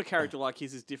perception of a character like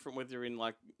his is different whether you're in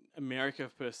like America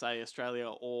per se, Australia,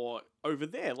 or over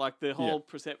there. Like the whole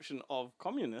perception of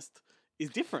communist is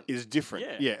different. Is different,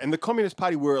 yeah. And the Communist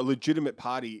Party were a legitimate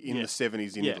party in the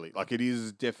 70s in Yeah. Italy. Like it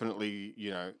is definitely,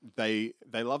 they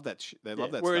love that shit. They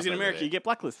love that. Whereas stuff in over America, there. you get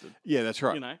blacklisted. Yeah, that's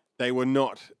right. You know, They were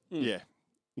not. Mm.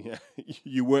 Yeah.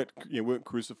 You weren't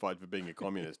crucified for being a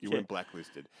communist. You Yeah. weren't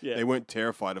blacklisted. Yeah. They weren't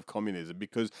terrified of communism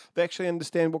because they actually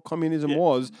understand what communism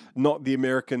was, not the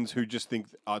Americans who just think,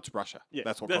 oh, it's Russia. Yeah,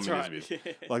 That's what that's communism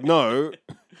right. is. Like, no,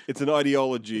 it's an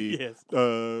ideology. Yes.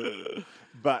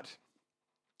 But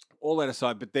all that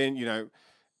aside, but then,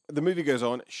 the movie goes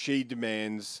on. She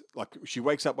demands, like, she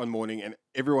wakes up one morning and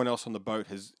everyone else on the boat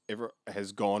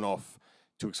has gone off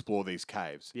to explore these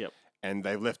caves. Yep. And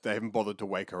they haven't bothered to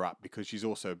wake her up because she's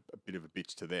also a bit of a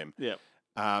bitch to them. Yep.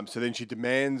 So then she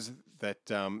demands that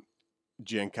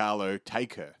Giancarlo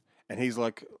take her. And he's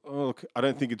like, oh, look, I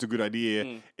don't think it's a good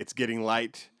idea. It's getting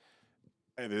late.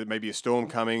 There may be a storm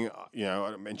coming,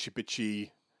 but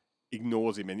she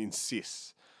ignores him and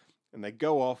insists. And they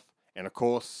go off, and of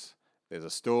course, there's a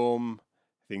storm,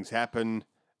 things happen,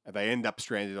 and they end up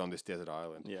stranded on this desert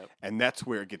island. Yep. And that's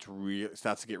where it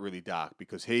starts to get really dark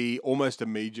because he almost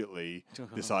immediately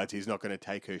decides he's not going to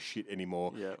take her shit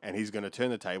anymore, Yep. and he's going to turn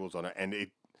the tables on her. And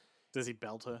does he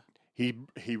belt her?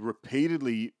 He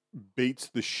repeatedly beats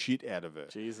the shit out of her.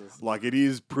 Jesus. Like it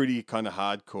is pretty kind of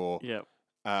hardcore. Yep.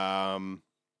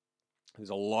 There's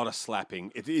a lot of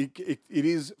slapping. It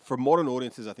is for modern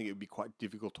audiences. I think it would be quite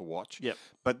difficult to watch. Yep.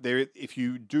 But if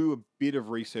you do a bit of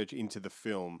research into the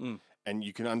film and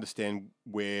you can understand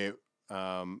where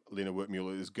Lena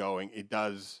Wertmuller is going, it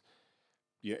does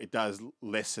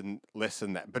lessen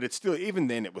that. But it's still, even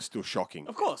then, it was still shocking.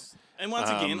 Of course. And once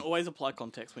again, always apply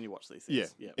context when you watch these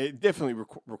things. Yeah, it definitely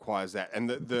requires that, and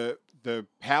the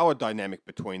power dynamic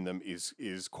between them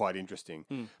is quite interesting.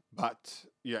 But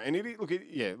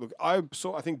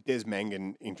I think Des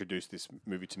Mangan introduced this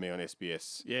movie to me on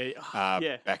SBS.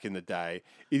 Back in the day,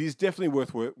 it is definitely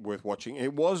worth watching.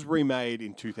 It was remade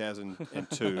in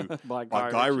 2002 by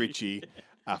Guy Ritchie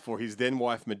for his then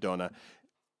wife Madonna.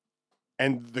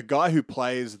 And the guy who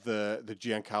plays the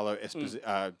Giancarlo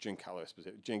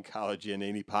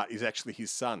Giannini part is actually his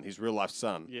son, his real life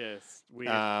son. Yes,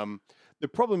 weird. The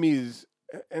problem is,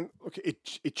 and look,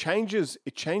 it changes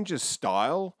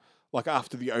style. Like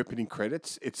after the opening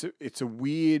credits, it's a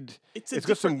weird. It's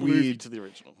got some movie weird to the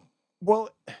original. Well,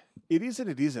 it is and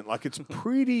it isn't. Like it's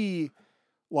pretty,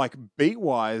 like beat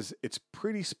wise, it's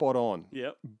pretty spot on.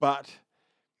 Yep. But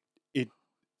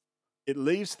it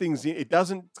leaves things in. It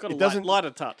doesn't. It's got a doesn't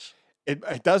lighter touch.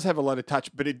 It does have a lighter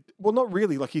touch, but not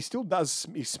really. Like he still does.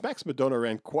 He smacks Madonna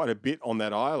around quite a bit on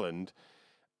that island.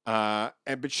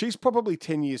 But she's probably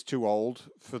 10 years too old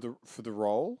for the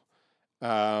role,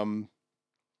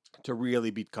 to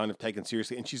really be kind of taken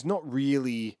seriously, and she's not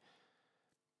really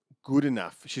good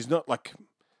enough. She's not like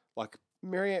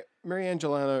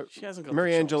Mariangela. She hasn't got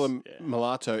Mariangela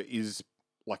Malato is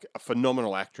like a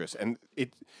phenomenal actress, and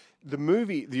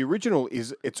the original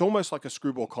it's almost like a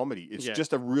screwball comedy. It's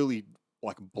just a really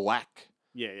like black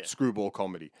screwball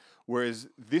comedy, whereas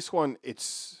this one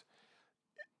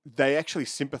they actually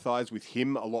sympathize with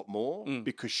him a lot more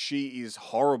because she is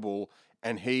horrible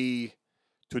and he,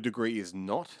 to a degree, is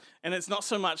not. And it's not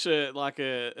so much a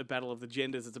battle of the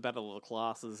genders; it's a battle of the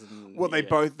classes. And Well, they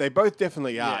both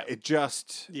definitely are. Yeah. It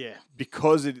just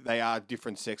because they are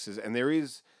different sexes, and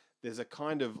there's a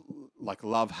kind of like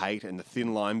love-hate and the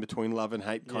thin line between love and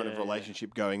hate kind of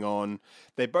relationship going on.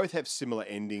 They both have similar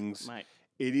endings. Mate.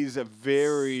 It is a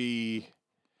very,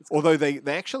 although they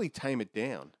actually tame it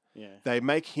down. Yeah. They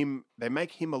make him a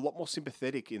lot more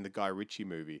sympathetic in the Guy Ritchie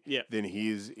movie than he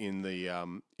is in the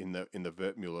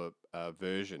Wertmuller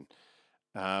version.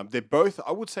 They're both,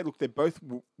 I would say, they're both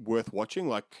worth watching.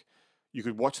 Like you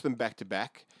could watch them back to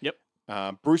back. Yep.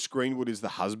 Bruce Greenwood is the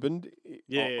husband.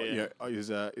 Is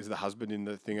the husband in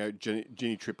the thing.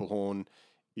 Jenny Triplehorn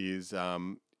is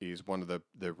one of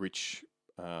the rich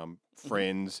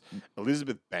friends.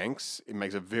 Elizabeth Banks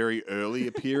makes a very early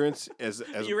appearance as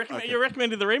you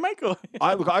recommended the remake, or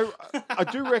I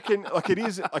do reckon it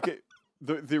is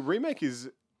the remake is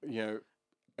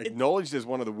acknowledged as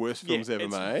one of the worst films ever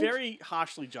made. Very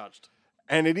harshly judged,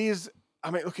 and it is. I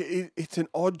mean, look, it's an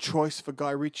odd choice for Guy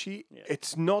Ritchie. Yeah.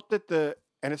 It's not that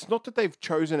they've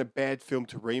chosen a bad film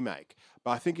to remake,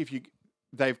 but I think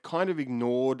they've kind of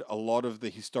ignored a lot of the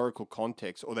historical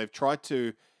context, or they've tried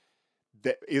to.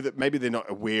 Either maybe they're not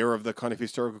aware of the kind of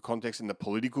historical context and the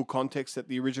political context that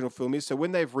the original film is. So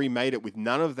when they've remade it with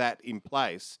none of that in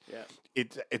place,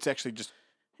 it's actually just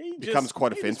He becomes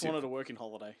quite he offensive. Just wanted to work in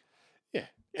Holiday. Yeah,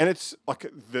 and it's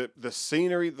like the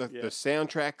scenery, the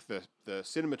soundtrack, the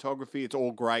cinematography. It's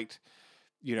all great.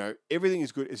 You know, everything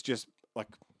is good. It's just like,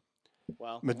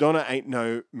 well, Madonna ain't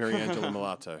no Mariangela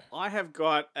Mulatto. I have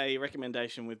got a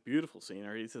recommendation with beautiful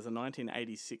scenery. This is a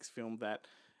 1986 film that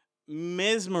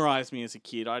mesmerized me as a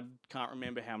kid. I can't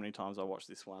remember how many times I watched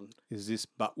this one. Is this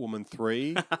Buttwoman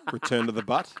 3, Return to the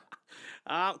Butt?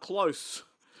 Close.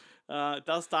 It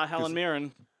does star Helen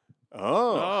Mirren.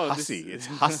 Oh, Hussy. It's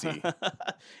Hussy.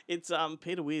 It's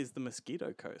Peter Weir's The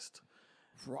Mosquito Coast.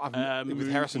 With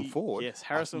Harrison Ford. Yes,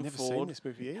 Harrison I've never Ford. seen this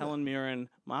movie either. Helen Mirren,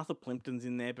 Martha Plimpton's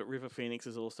in there, but River Phoenix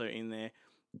is also in there.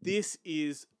 This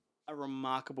is a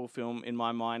remarkable film in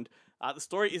my mind. The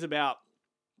story is about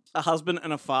a husband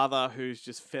and a father who's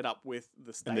just fed up with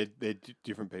the state. And they're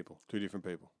different people. Two different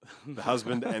people. The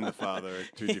husband and the father are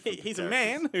two different He's characters. a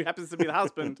man who happens to be the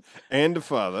husband. And a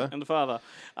father. And the father.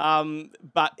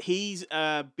 But he's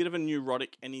a bit of a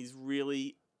neurotic, and he's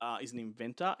really is an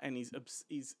inventor, and he's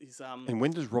And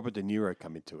when does Robert De Niro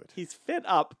come into it? he's fed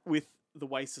up with the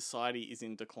way society is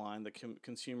in decline. The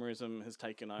consumerism has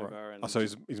taken over. And So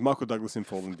he's Michael Douglas in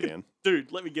Falling Down.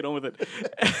 dude, let me get on with it.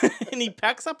 And he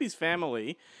packs up his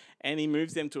family and he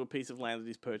moves them to a piece of land that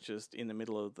he's purchased in the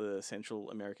middle of the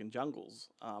Central American jungles.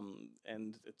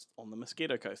 And it's on the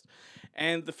Mosquito Coast.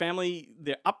 And the family,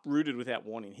 they're uprooted without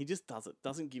warning. He just does it,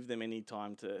 doesn't give them any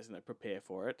time to prepare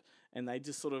for it. And they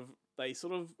just sort of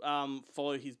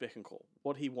follow his beck and call.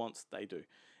 What he wants, they do.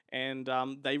 And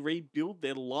they rebuild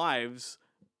their lives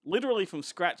literally from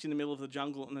scratch in the middle of the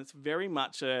jungle. And it's very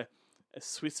much a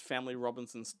Swiss Family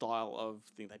Robinson style of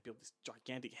thing. They build this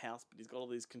gigantic house, but he's got all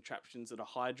these contraptions that are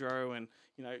hydro and,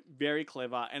 very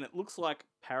clever. And it looks like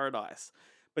paradise.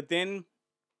 But then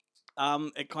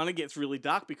it kind of gets really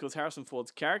dark because Harrison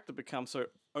Ford's character becomes so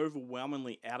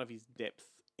overwhelmingly out of his depth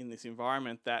in this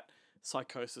environment that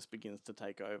psychosis begins to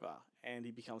take over, and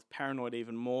he becomes paranoid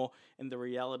even more, and the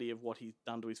reality of what he's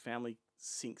done to his family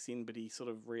sinks in, but he sort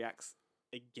of reacts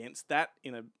against that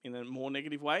in a more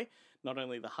negative way. Not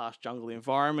only the harsh jungle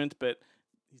environment, but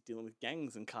he's dealing with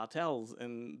gangs and cartels,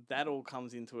 and that all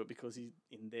comes into it because he's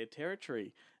in their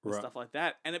territory and stuff like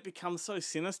that. And it becomes so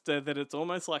sinister that it's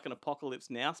almost like an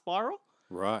Apocalypse Now spiral.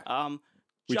 Right.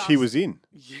 Which he was in.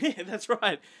 Yeah, that's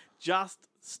right. Just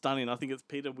stunning. I think it's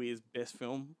Peter Weir's best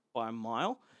film by a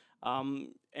mile. And,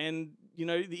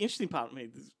 the interesting part of me,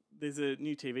 there's a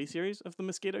new TV series of The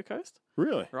Mosquito Coast.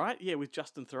 Really? Right? Yeah, with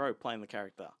Justin Theroux playing the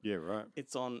character. Yeah, right.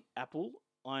 It's on Apple.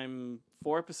 I'm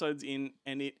 4 episodes in,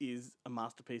 and it is a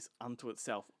masterpiece unto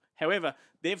itself. However,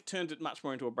 they've turned it much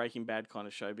more into a Breaking Bad kind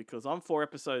of show because I'm 4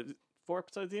 episodes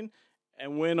in,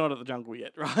 and we're not at the jungle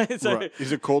yet, right? So right.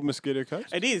 Is it called Mosquito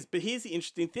Coast? It is, but here's the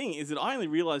interesting thing, is that I only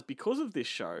realised because of this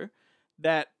show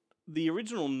that the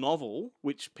original novel,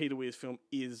 which Peter Weir's film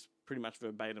is pretty much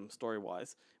verbatim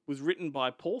story-wise, was written by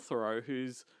Paul Theroux,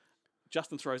 who's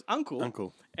Justin Theroux's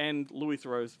uncle. And Louis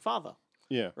Theroux's father.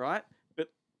 Yeah. Right? But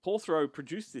Paul Theroux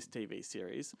produced this TV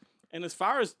series, and as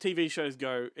far as TV shows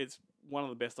go, it's one of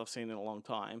the best I've seen in a long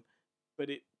time, but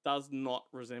it does not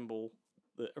resemble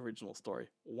the original story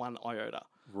one iota.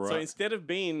 Right. So instead of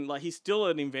being like, he's still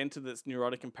an inventor that's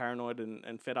neurotic and paranoid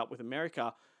and fed up with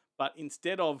America, but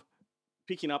instead of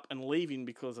picking up and leaving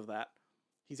because of that,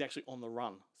 he's actually on the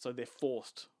run. So they're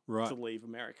forced to leave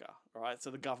America, right?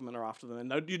 So the government are after them,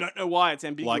 and you don't know why. It's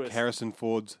ambiguous. Like Harrison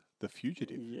Ford's The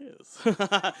Fugitive. Yes.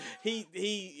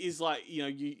 he is like,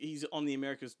 he's on the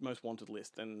America's Most Wanted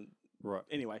list, and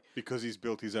anyway. Because he's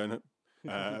built his own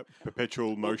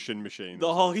perpetual motion machine.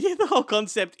 The whole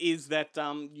concept is that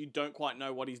you don't quite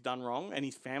know what he's done wrong, and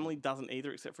his family doesn't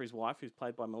either, except for his wife, who's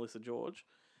played by Melissa George.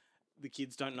 The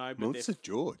kids don't know, but Melissa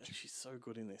George. She's so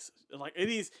good in this. Like, it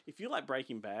is. If you like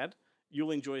Breaking Bad, you'll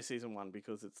enjoy season 1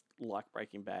 because it's like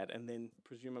Breaking Bad, and then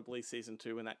presumably season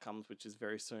 2 when that comes, which is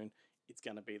very soon, it's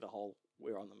going to be the whole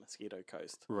we're on the Mosquito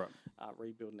Coast, right?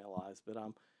 Rebuilding our lives. But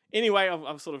anyway,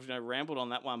 I've sort of rambled on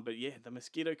that one. But yeah, the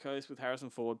Mosquito Coast with Harrison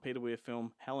Ford, Peter Weir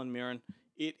film, Helen Mirren.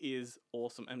 It is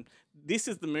awesome, and this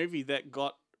is the movie that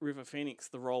got River Phoenix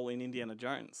the role in Indiana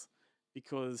Jones.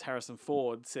 Because Harrison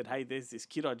Ford said, hey, there's this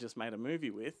kid I just made a movie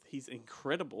with. He's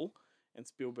incredible. And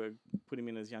Spielberg put him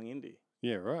in as young Indy.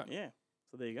 Yeah, right. Yeah.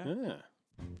 So there you go.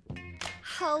 Yeah.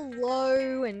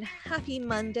 Hello and happy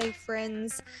Monday,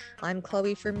 friends. I'm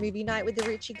Chloe from Movie Night with the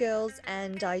Richie Girls,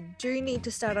 and I do need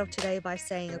to start off today by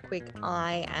saying a quick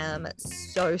I am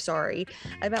so sorry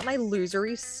about my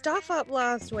losery stuff up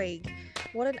last week.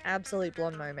 What an absolute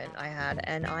blonde moment I had,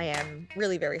 and I am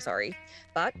really very sorry.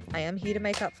 But I am here to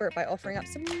make up for it by offering up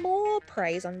some more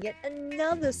praise on yet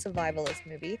another survivalist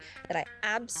movie that I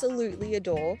absolutely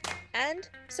adore, and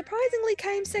surprisingly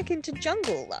came second to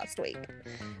Jungle last week.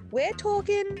 We're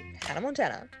talking Hannah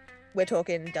Montana. We're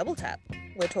talking Double Tap.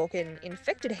 We're talking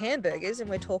Infected Hamburgers, and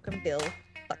we're talking Bill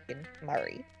fucking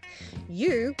Murray.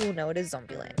 You will know it as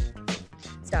Zombieland.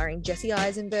 Starring Jesse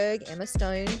Eisenberg, Emma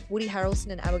Stone, Woody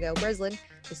Harrelson, and Abigail Breslin,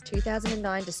 this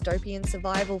 2009 dystopian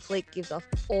survival flick gives off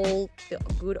all the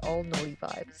good old naughty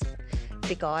vibes.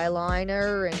 Thick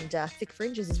eyeliner and thick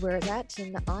fringes is where it's at,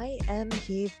 and I am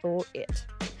here for it.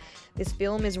 This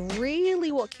film is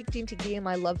really what kicked into gear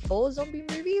my love for zombie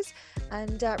movies,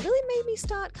 and really made me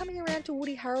start coming around to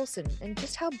Woody Harrelson and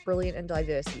just how brilliant and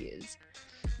diverse he is.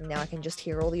 Now I can just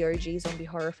hear all the OG zombie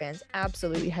horror fans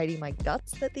absolutely hating my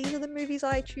guts that these are the movies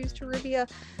I choose to revere,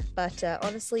 but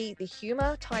honestly, the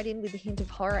humour tied in with a hint of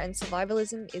horror and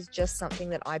survivalism is just something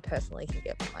that I personally can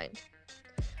get behind.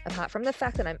 Apart from the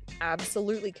fact that I'm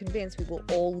absolutely convinced we will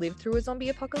all live through a zombie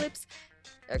apocalypse,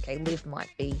 okay, live might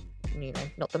be,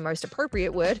 not the most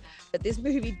appropriate word, but this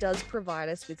movie does provide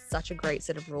us with such a great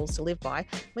set of rules to live by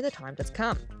when the time does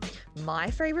come.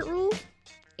 My favourite rule?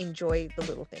 Enjoy the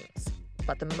little things.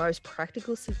 But the most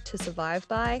practical to survive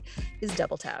by is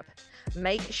Double Tap.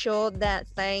 Make sure that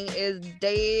thing is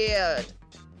dead.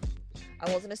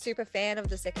 I wasn't a super fan of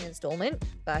the second installment,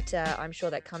 but I'm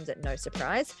sure that comes at no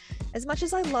surprise. As much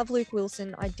as I love Luke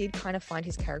Wilson, I did kind of find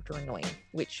his character annoying,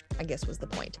 which I guess was the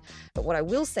point. But what I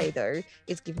will say though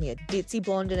is give me a ditzy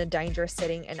blonde in a dangerous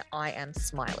setting and I am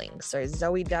smiling. So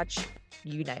Zoe Dutch,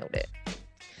 you nailed it.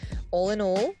 All in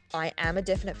all, I am a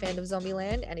definite fan of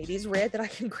Zombieland, and it is rare that I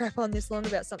can crap on this long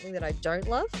about something that I don't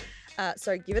love.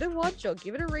 So give it a watch or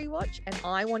give it a rewatch, and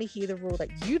I want to hear the rule that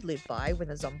you'd live by when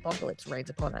the zombocalypse rains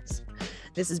upon us.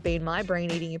 This has been my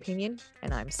brain-eating opinion,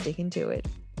 and I'm sticking to it.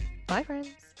 Bye, friends.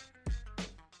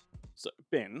 So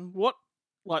Ben, what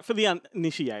for the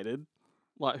uninitiated,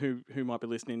 who might be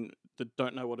listening that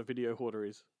don't know what a video hoarder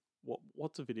is?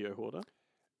 What's a video hoarder?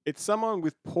 It's someone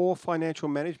with poor financial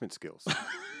management skills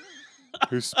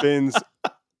who spends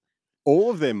all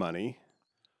of their money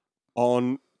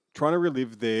on trying to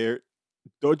relive their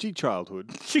dodgy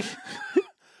childhood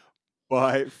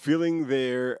by filling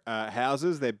their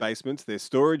houses, their basements, their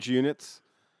storage units,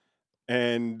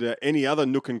 and any other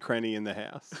nook and cranny in the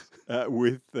house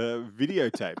with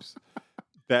videotapes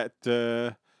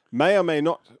that may or may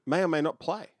not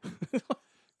play.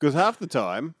 Because half the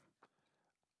time,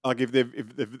 like if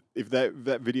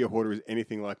that video hoarder is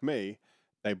anything like me,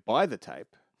 they buy the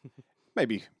tape,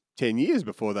 maybe 10 years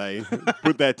before they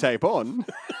put that tape on.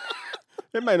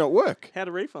 It may not work. How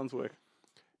do refunds work?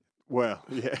 Well,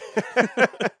 yeah.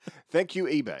 Thank you,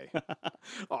 eBay.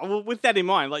 Well, with that in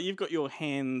mind, you've got your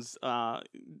hands,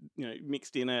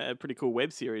 mixed in a pretty cool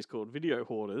web series called Video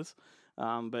Hoarders.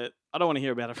 But I don't want to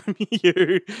hear about it from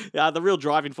you. The real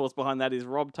driving force behind that is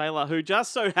Rob Taylor, who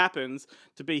just so happens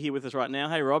to be here with us right now.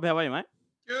 Hey, Rob, how are you, mate?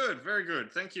 Good, very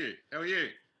good. Thank you. How are you?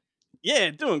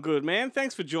 Yeah, doing good, man.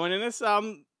 Thanks for joining us.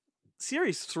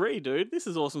 Series 3, dude. This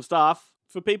is awesome stuff.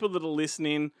 For people that are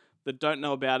listening that don't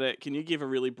know about it, can you give a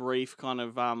really brief kind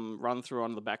of run through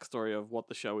on the backstory of what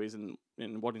the show is and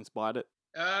what inspired it?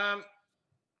 Well,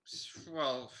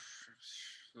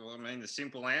 I mean, the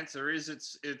simple answer is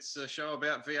it's a show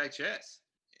about VHS.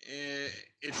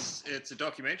 It's a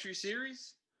documentary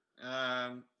series.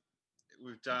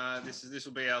 We've done this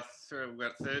will be our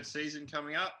third season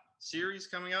series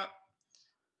coming up,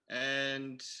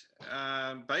 and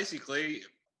basically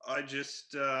I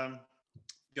just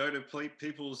go to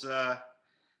people's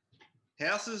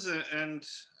houses and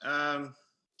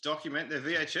document their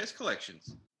VHS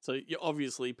collections. So you're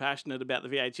obviously passionate about the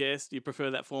VHS. Do you prefer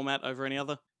that format over any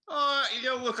other?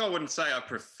 Look, I wouldn't say I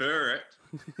prefer it.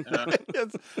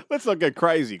 Let's not go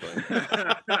crazy, Glenn.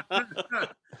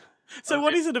 So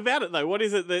what is it about it, though? What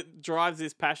is it that drives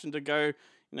this passion to go,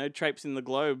 traipsing the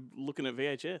globe looking at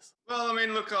VHS? Well, I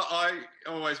mean, look, I've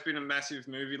always been a massive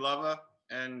movie lover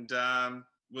and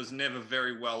was never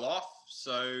very well off.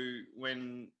 So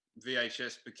when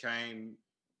VHS became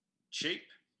cheap,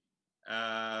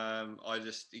 I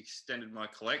just extended my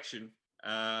collection.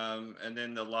 And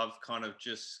then the love kind of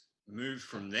just moved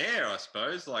from there, I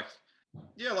suppose. Like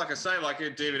I say, a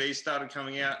DVD started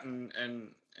coming out and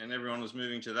everyone was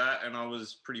moving to that, and I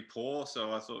was pretty poor,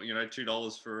 so I thought,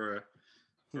 $2 for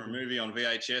a movie on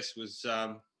VHS was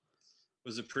a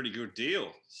pretty good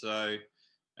deal. So,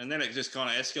 and then it just kind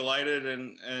of escalated,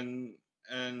 and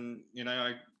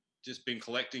I just been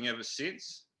collecting ever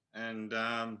since. And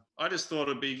I just thought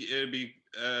it'd be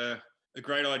a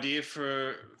great idea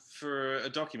for a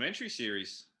documentary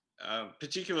series,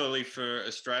 particularly for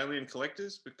Australian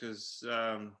collectors, because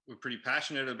we're pretty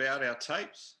passionate about our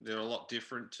tapes. They're a lot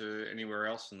different to anywhere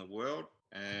else in the world,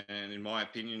 and in my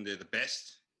opinion, they're the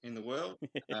best in the world.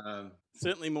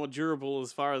 Certainly more durable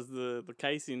as far as the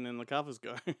casing and the covers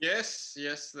go. Yes,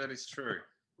 that is true.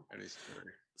 That is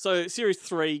true. So Series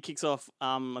 3 kicks off,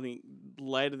 I think,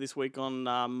 later this week on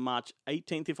March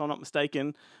 18th, if I'm not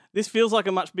mistaken. This feels like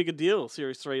a much bigger deal,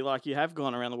 Series 3. Like, you have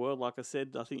gone around the world. Like I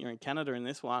said, I think you're in Canada in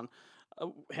this one.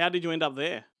 How did you end up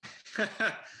there?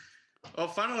 Well,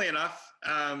 funnily enough,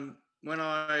 when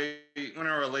I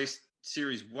released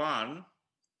Series 1,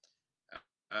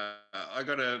 I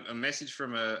got a message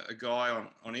from a guy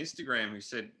on Instagram who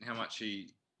said how much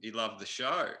he loved the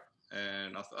show.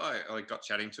 And I thought, I got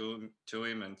chatting to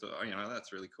him and thought,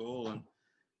 that's really cool. And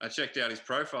I checked out his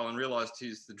profile and realised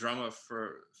he's the drummer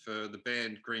for the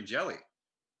band Green Jelly,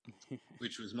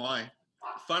 which was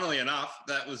funnily enough,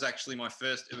 that was actually my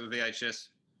first ever VHS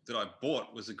that I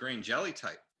bought, was a Green Jelly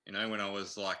tape, when I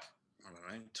was like,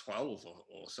 12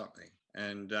 or something.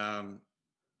 And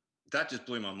that just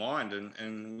blew my mind.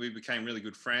 And we became really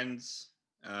good friends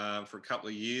for a couple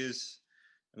of years.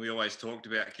 And we always talked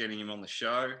about getting him on the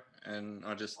show. And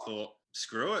I just thought,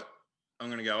 screw it, I'm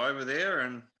going to go over there.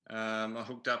 And I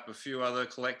hooked up a few other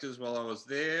collectors while I was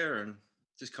there and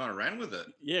just kind of ran with it.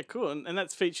 Yeah, cool. And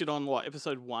that's featured on,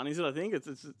 episode 1, is it, I think?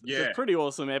 It's Yeah. a pretty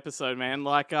awesome episode, man.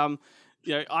 Like, I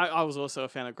was also a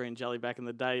fan of Green Jelly back in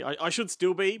the day. I should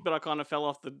still be, but I kind of fell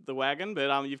off the wagon.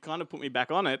 But you've kind of put me back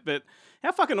on it. But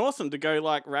how fucking awesome to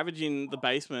go, ravaging the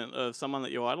basement of someone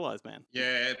that you idolize, man.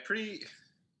 Yeah, it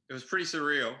was pretty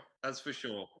surreal, that's for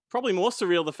sure. Probably more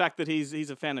surreal the fact that he's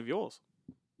a fan of yours.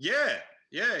 Yeah,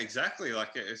 exactly.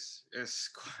 Like it's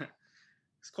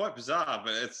quite bizarre,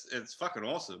 but it's fucking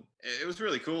awesome. It was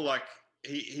really cool. Like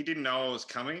he didn't know I was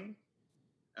coming.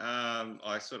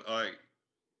 I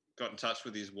got in touch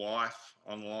with his wife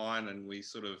online, and we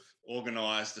sort of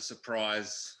organised a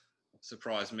surprise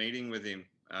meeting with him,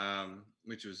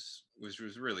 which was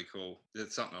really cool.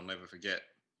 That's something I'll never forget.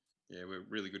 Yeah, we're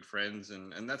really good friends,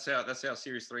 and that's how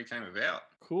Series 3 came about.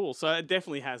 Cool. So it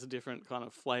definitely has a different kind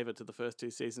of flavour to the first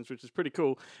 2 seasons, which is pretty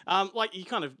cool.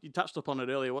 You touched upon it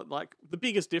earlier. What the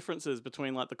biggest differences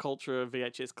between the culture of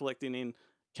VHS collecting in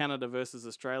Canada versus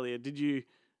Australia? Did you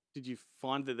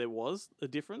find that there was a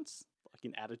difference,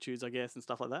 in attitudes, I guess, and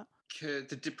stuff like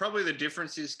that? Probably the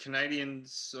difference is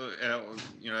Canadians,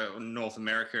 North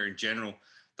America in general,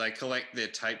 they collect their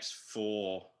tapes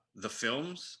for the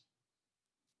films.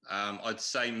 I'd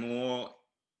say more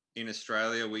in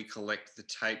Australia, we collect the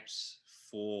tapes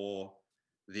for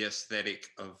the aesthetic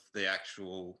of the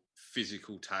actual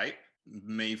physical tape.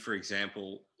 Me, for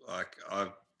example, I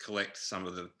collect some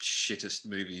of the shittest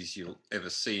movies you'll ever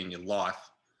see in your life.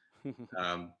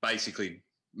 Basically,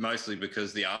 mostly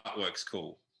because the artwork's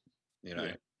cool,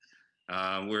 Yeah.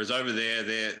 Whereas over there,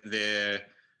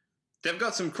 they've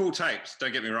got some cool tapes.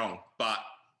 Don't get me wrong, but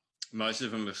most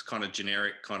of them are kind of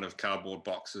generic, kind of cardboard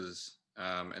boxes,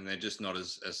 and they're just not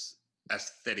as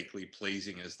aesthetically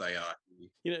pleasing as they are.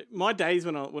 My days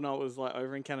when I was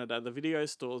over in Canada, the video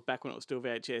stores back when it was still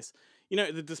VHS,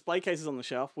 the display cases on the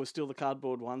shelf were still the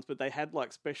cardboard ones, but they had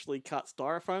specially cut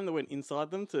styrofoam that went inside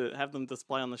them to have them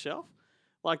display on the shelf.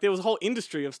 There was a whole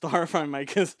industry of styrofoam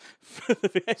makers for the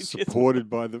VHS.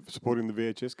 Supporting the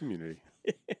VHS community.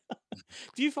 Yeah.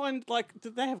 Do you find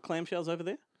did they have clamshells over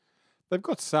there? They've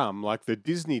got some, the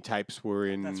Disney tapes were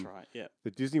in... That's right, yeah.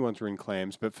 The Disney ones were in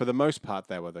clams, but for the most part,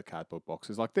 they were the cardboard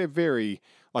boxes. They're very...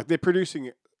 they're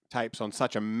producing tapes on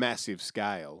such a massive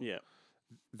scale. Yeah.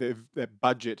 Their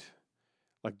budget,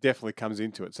 definitely comes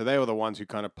into it. So they were the ones who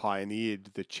kind of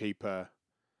pioneered the cheaper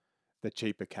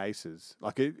cases.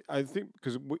 I think,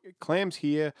 because clams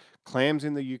here, clams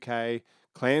in the UK,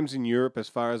 clams in Europe, as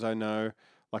far as I know.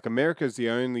 America's the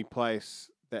only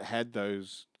place that had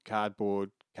those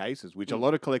cardboard cases, which a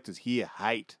lot of collectors here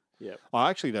hate. Yeah,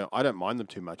 I don't mind them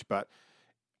too much, but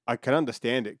I can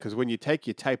understand it because when you take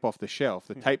your tape off the shelf,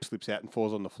 the tape slips out and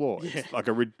falls on the floor. Yeah. It's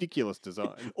a ridiculous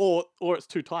design. or it's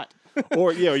too tight.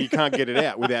 or you can't get it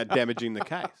out without damaging the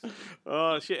case.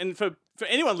 Oh shit! And for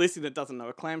anyone listening that doesn't know,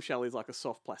 a clamshell is a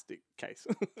soft plastic case.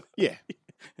 Yeah,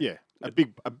 a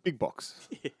big box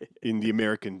in the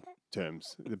American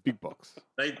terms, the big box.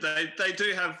 They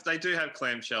do have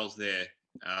clamshells there.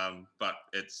 But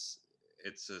it's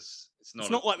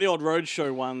not like the old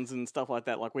roadshow ones and stuff like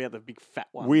that. We had the big fat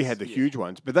ones. We had the huge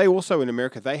ones, but they also in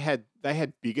America they had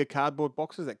bigger cardboard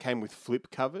boxes that came with flip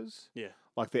covers. Yeah,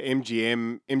 the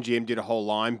MGM did a whole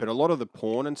line, but a lot of the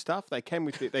porn and stuff they came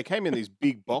in these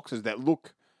big boxes that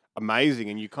look amazing,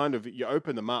 and you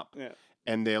open them up, Yeah.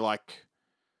 and they're like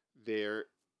they've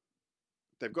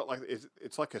got like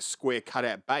it's like a square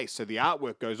cutout base, so the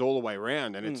artwork goes all the way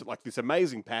around, and it's like this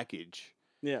amazing package.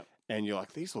 Yeah. And you're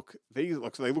like, those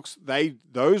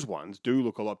ones do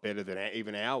look a lot better than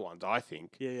even our ones, I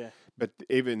think. Yeah. But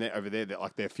even over there,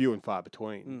 they're few and far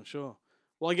between. Sure.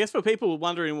 Well, I guess for people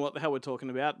wondering what the hell we're talking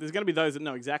about, there's going to be those that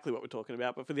know exactly what we're talking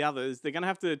about, but for the others, they're going to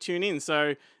have to tune in.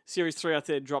 So, Series 3, I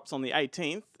said, drops on the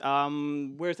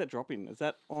 18th. Where is that dropping? Is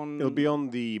that on... It'll be on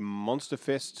the Monster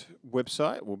Fest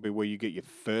website. Will be where you get your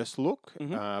first look,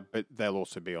 but they'll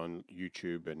also be on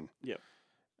YouTube and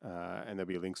there'll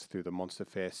be links through the Monster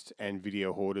Fest and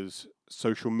Video Hoarders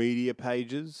social media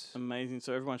pages. Amazing.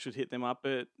 So everyone should hit them up.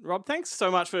 But Rob, thanks so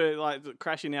much for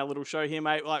crashing our little show here,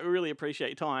 mate. We really appreciate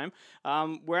your time.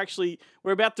 We're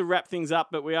about to wrap things up,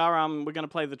 but we're going to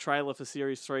play the trailer for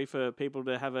Series 3 for people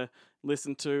to have a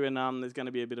listen to, and there's going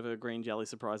to be a bit of a green jelly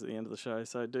surprise at the end of the show.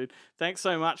 So, dude, thanks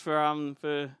so much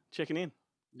for checking in.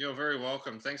 You're very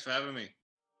welcome. Thanks for having me.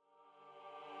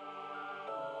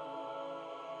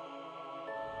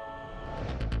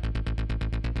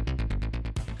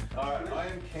 I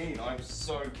am keen. I'm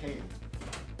so keen.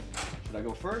 Should I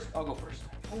go first? I'll go first.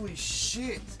 Holy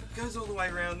shit! It goes all the way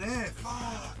around there.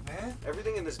 Fuck, man.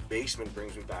 Everything in this basement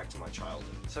brings me back to my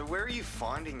childhood. So where are you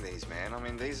finding these, man? I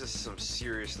mean, these are some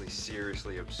seriously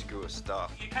obscure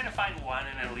stuff. You kind of find one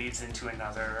and it leads into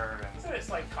another. And so it's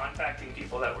like contacting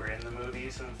people that were in the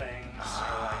movies and things.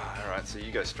 All right, so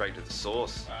you go straight to the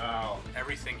source. Wow.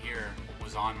 Everything here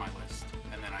was on my list,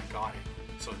 and then I got it.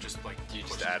 So just like you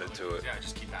just added to it. Yeah,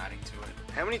 just keep adding to it.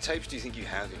 How many tapes do you think you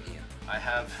have in here? I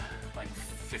have like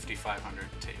 5,500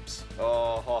 tapes.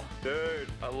 Oh, dude,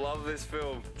 I love this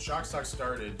film. Shockstock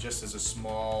started just as a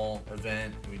small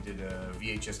event. We did a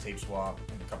VHS tape swap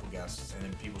and a couple guests, and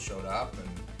then people showed up, and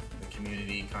the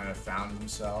community kind of found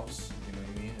themselves. You know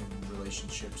what I mean? And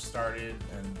relationships started,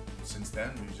 and since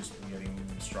then we've just been getting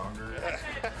stronger.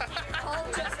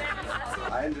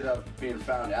 I ended up being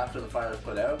found after the fire was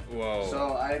put out. Whoa.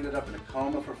 So I ended up in a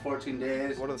coma for 14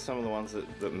 days. What are some of the ones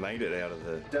that made it out of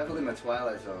the... Definitely my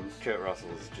Twilight Zones. Kurt Russell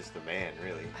is just the man,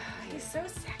 really. He's so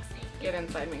sexy. Get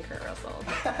inside me, Kurt Russell.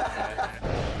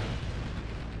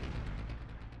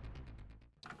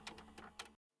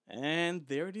 And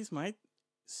there it is, mate.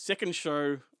 Second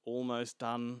show almost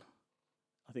done.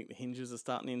 I think the hinges are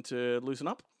starting to loosen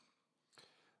up.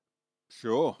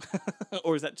 Sure.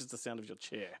 Or is that just the sound of your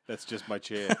chair? That's just my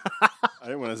chair. I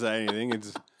don't want to say anything.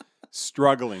 It's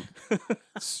struggling.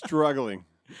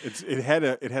 It had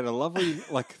a lovely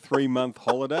 3-month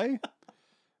holiday,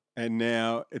 and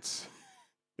now it's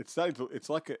starting to. It's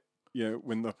like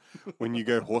when you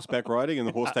go horseback riding and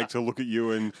the horse takes a look at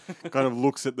you and kind of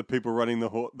looks at the people running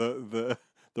the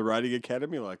riding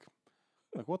academy like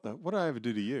what did I ever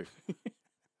do to you?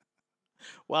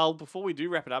 Well, before we do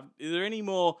wrap it up, is there any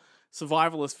more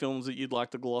survivalist films that you'd like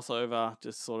to gloss over?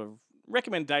 Just sort of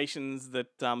recommendations that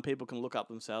people can look up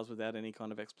themselves without any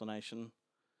kind of explanation.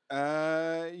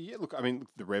 Yeah. Look, I mean,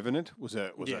 The Revenant was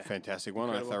a fantastic one.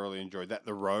 Incredible. I thoroughly enjoyed that.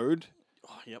 The Road.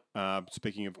 Oh, yep.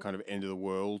 Speaking of kind of end of the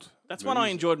world, that's one I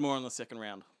enjoyed more in the second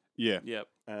round. Yeah. Yep.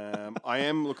 I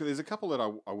am. Look, there's a couple that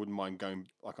I wouldn't mind going.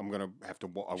 Like I'm gonna have to.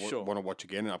 Sure. Want to watch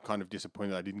again, and I'm kind of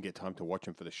disappointed I didn't get time to watch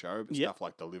them for the show. But Yep. stuff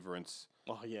like Deliverance.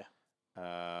 Oh yeah.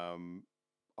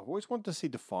 I've always wanted to see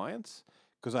Defiance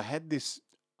because I had this.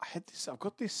 I've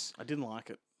got this. I didn't like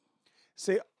it.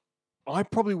 See, I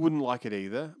probably wouldn't like it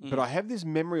either. Mm. But I have this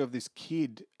memory of this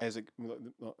kid as a.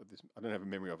 I don't have a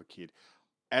memory of a kid.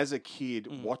 As a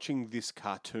kid, watching this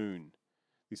cartoon,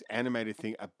 this animated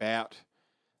thing about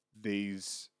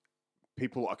these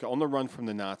people on the run from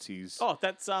the Nazis. Oh,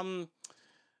 that's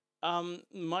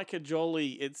Micah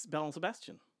Jolie. It's Belle and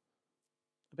Sebastian.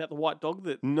 About the white dog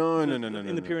that No,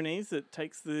 in the Pyrenees that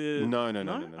takes the No.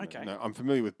 Okay. No, I'm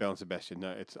familiar with Belle and Sebastian.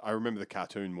 No, I remember the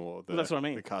cartoon more. Well, that's what I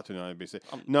mean. The cartoon on ABC.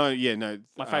 My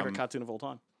No. favorite cartoon of all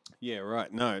time. Yeah, right.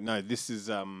 No. This is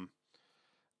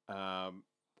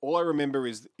all I remember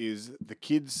is the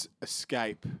kids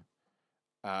escape,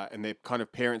 and their kind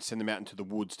of parents send them out into the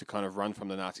woods to kind of run from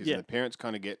the Nazis. Yeah. And the parents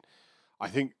kind of get, I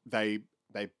think they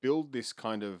build this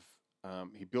kind of,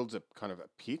 he builds a kind of a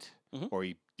pit, or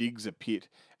he digs a pit,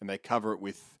 and they cover it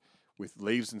with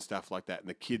leaves and stuff like that. And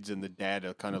the kids and the dad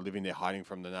are kind of living there hiding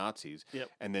from the Nazis. Yep.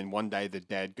 And then one day the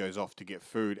dad goes off to get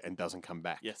food and doesn't come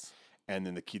back. Yes. And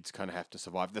then the kids kind of have to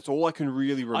survive. That's all I can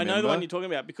really remember. I know the one you're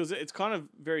talking about because it's kind of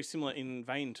very similar in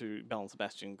vein to Belle and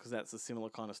Sebastian because that's a similar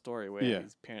kind of story where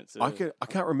his parents are... I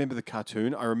can't remember the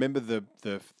cartoon. I remember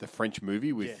the French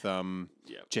movie with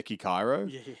Jackie Cairo.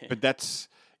 Yeah. But that's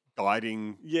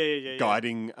guiding Yeah.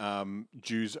 guiding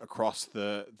Jews across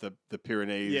the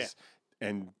Pyrenees. Yeah.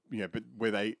 And but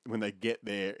when they get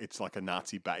there, it's like a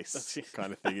Nazi base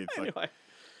kind of thing. It's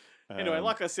Anyway,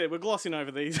 like I said, we're glossing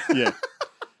over these. Yeah,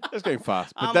 it's going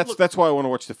fast, but that's why I want to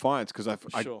watch Defiance, because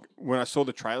when I saw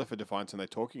the trailer for Defiance and they're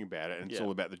talking about it, and it's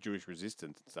all about the Jewish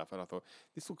resistance and stuff, and I thought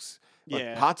this looks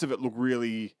like parts of it look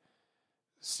really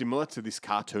similar to this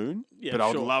cartoon. Yeah, but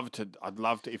I'd sure. love to.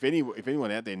 If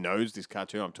anyone out there knows this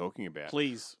cartoon I'm talking about,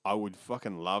 Please. I would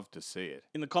fucking love to see it.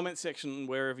 In the comment section,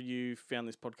 wherever you found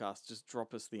this podcast, just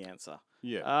drop us the answer.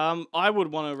 Yeah. I would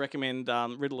want to recommend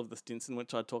Riddle of the Stinson,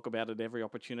 which I talk about at every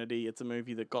opportunity. It's a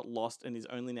movie that got lost and is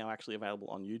only now actually available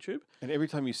on YouTube. And every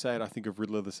time you say it, I think of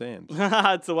Riddle of the Sands.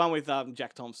 It's the one with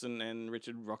Jack Thompson and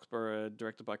Richard Roxburgh,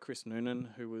 directed by Chris Noonan,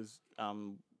 who was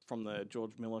from the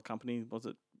George Miller company. Was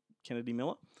it Kennedy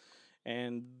Miller?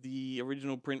 And the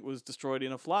original print was destroyed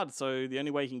in a flood, so the only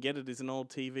way you can get it is an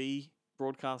old TV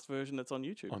broadcast version that's on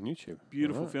YouTube. On YouTube.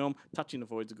 Beautiful Right. film. Touching the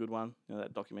Void's a good one,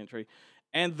 that documentary.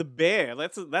 And The Bear,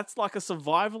 that's like a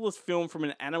survivalist film from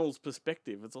an animal's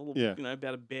perspective. It's all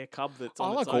about a bear cub that's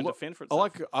on its own to fend for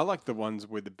itself. I like the ones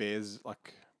where the bears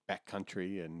like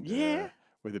backcountry and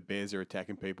where the bears are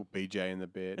attacking people. BJ and the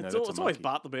bear. It's always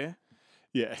Bart the Bear.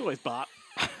 Yeah, it's always Bart.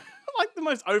 Like the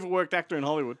most overworked actor in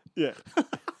Hollywood. Yeah.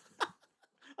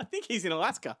 I think he's in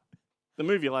Alaska. The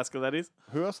movie Alaska, that is.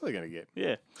 Who else are they going to get?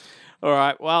 Yeah. All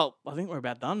right. Well, I think we're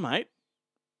about done, mate.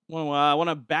 I want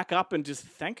to back up and just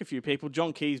thank a few people.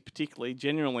 John Keys, particularly,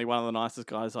 genuinely one of the nicest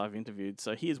guys I've interviewed.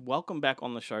 So he is welcome back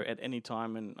on the show at any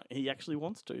time, and he actually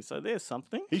wants to. So there's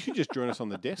something. He should just join us on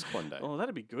the desk one day. Oh,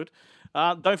 that'd be good.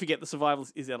 Don't forget, The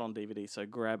Survivals is out on DVD, so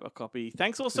grab a copy.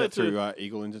 Thanks also to through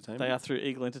Eagle Entertainment. They are through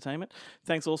Eagle Entertainment.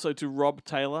 Thanks also to Rob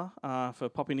Taylor for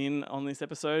popping in on this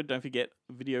episode. Don't forget,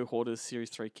 Video Hoarders Series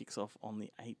 3 kicks off on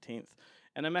the 18th.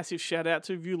 And a massive shout out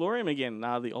to Viewlorium again,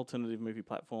 the alternative movie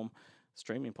platform.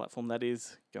 Streaming platform, that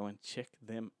is. Go and check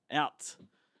them out.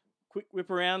 Quick whip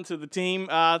around to the team.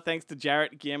 Thanks to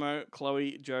Jarrett, Guillermo,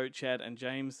 Chloe, Joe, Chad, and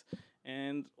James,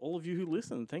 and all of you who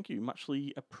listen. Thank you.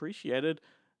 Muchly appreciated.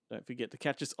 Don't forget to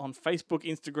catch us on Facebook,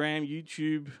 Instagram,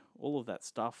 YouTube, all of that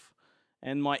stuff.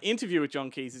 And my interview with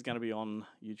John Keys is going to be on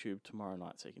YouTube tomorrow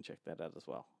night, so you can check that out as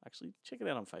well. Actually, check it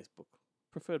out on Facebook.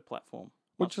 Preferred platform.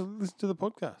 Why don't you listen to the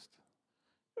podcast?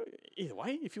 Either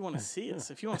way, if you want to see us,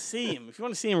 if you want to see him, if you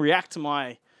want to see him react to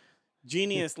my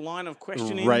genius line of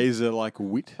questioning. Razor like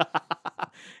wit.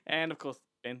 And of course,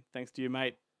 Ben, thanks to you,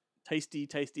 mate. Tasty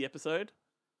episode.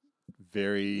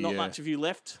 Very. Not much of you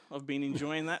left. I've been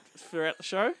enjoying that throughout the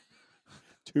show.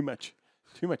 Too much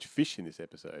fish in this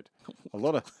episode. A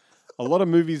lot of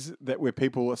movies where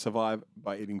people survive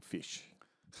by eating fish.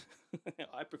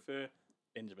 I prefer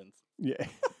Benjamins. Yeah.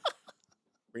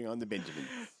 Bring on the Benjamins.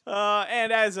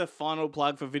 And as a final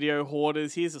plug for Video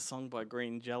Hoarders, here's a song by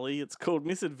Green Jelly. It's called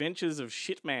Misadventures of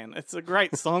Shitman. It's a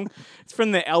great song. It's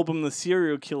from their album, The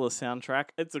Serial Killer Soundtrack.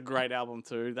 It's a great album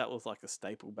too. That was like a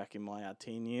staple back in my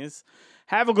teen years.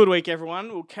 Have a good week,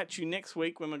 everyone. We'll catch you next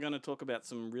week when we're going to talk about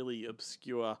some really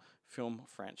obscure film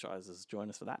franchises. Join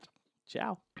us for that.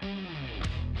 Ciao.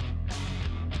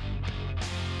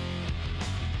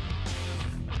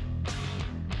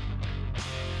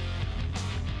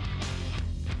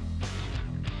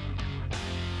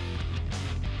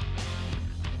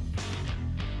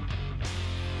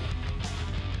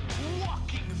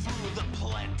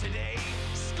 Today,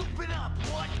 scooping up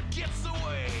what gets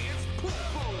away. It's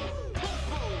poo-poo,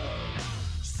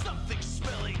 poo-poo. Something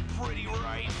smelling pretty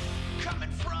right,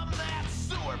 coming from that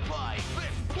sewer pipe.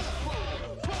 It's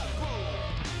poo-poo, poo-poo.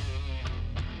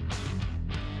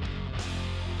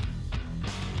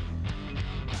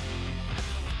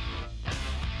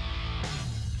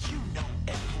 You know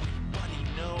everybody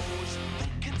knows they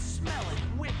can smell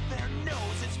it with their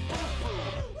nose. It's poo-poo,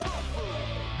 poo-poo.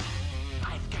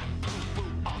 I've got poo-poo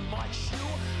on my shoe.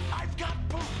 I've got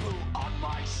poo-poo on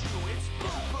my shoe. It's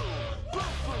poo-poo,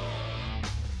 poo-poo.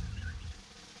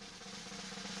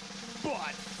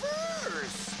 But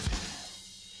first,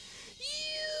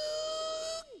 you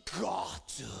got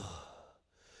to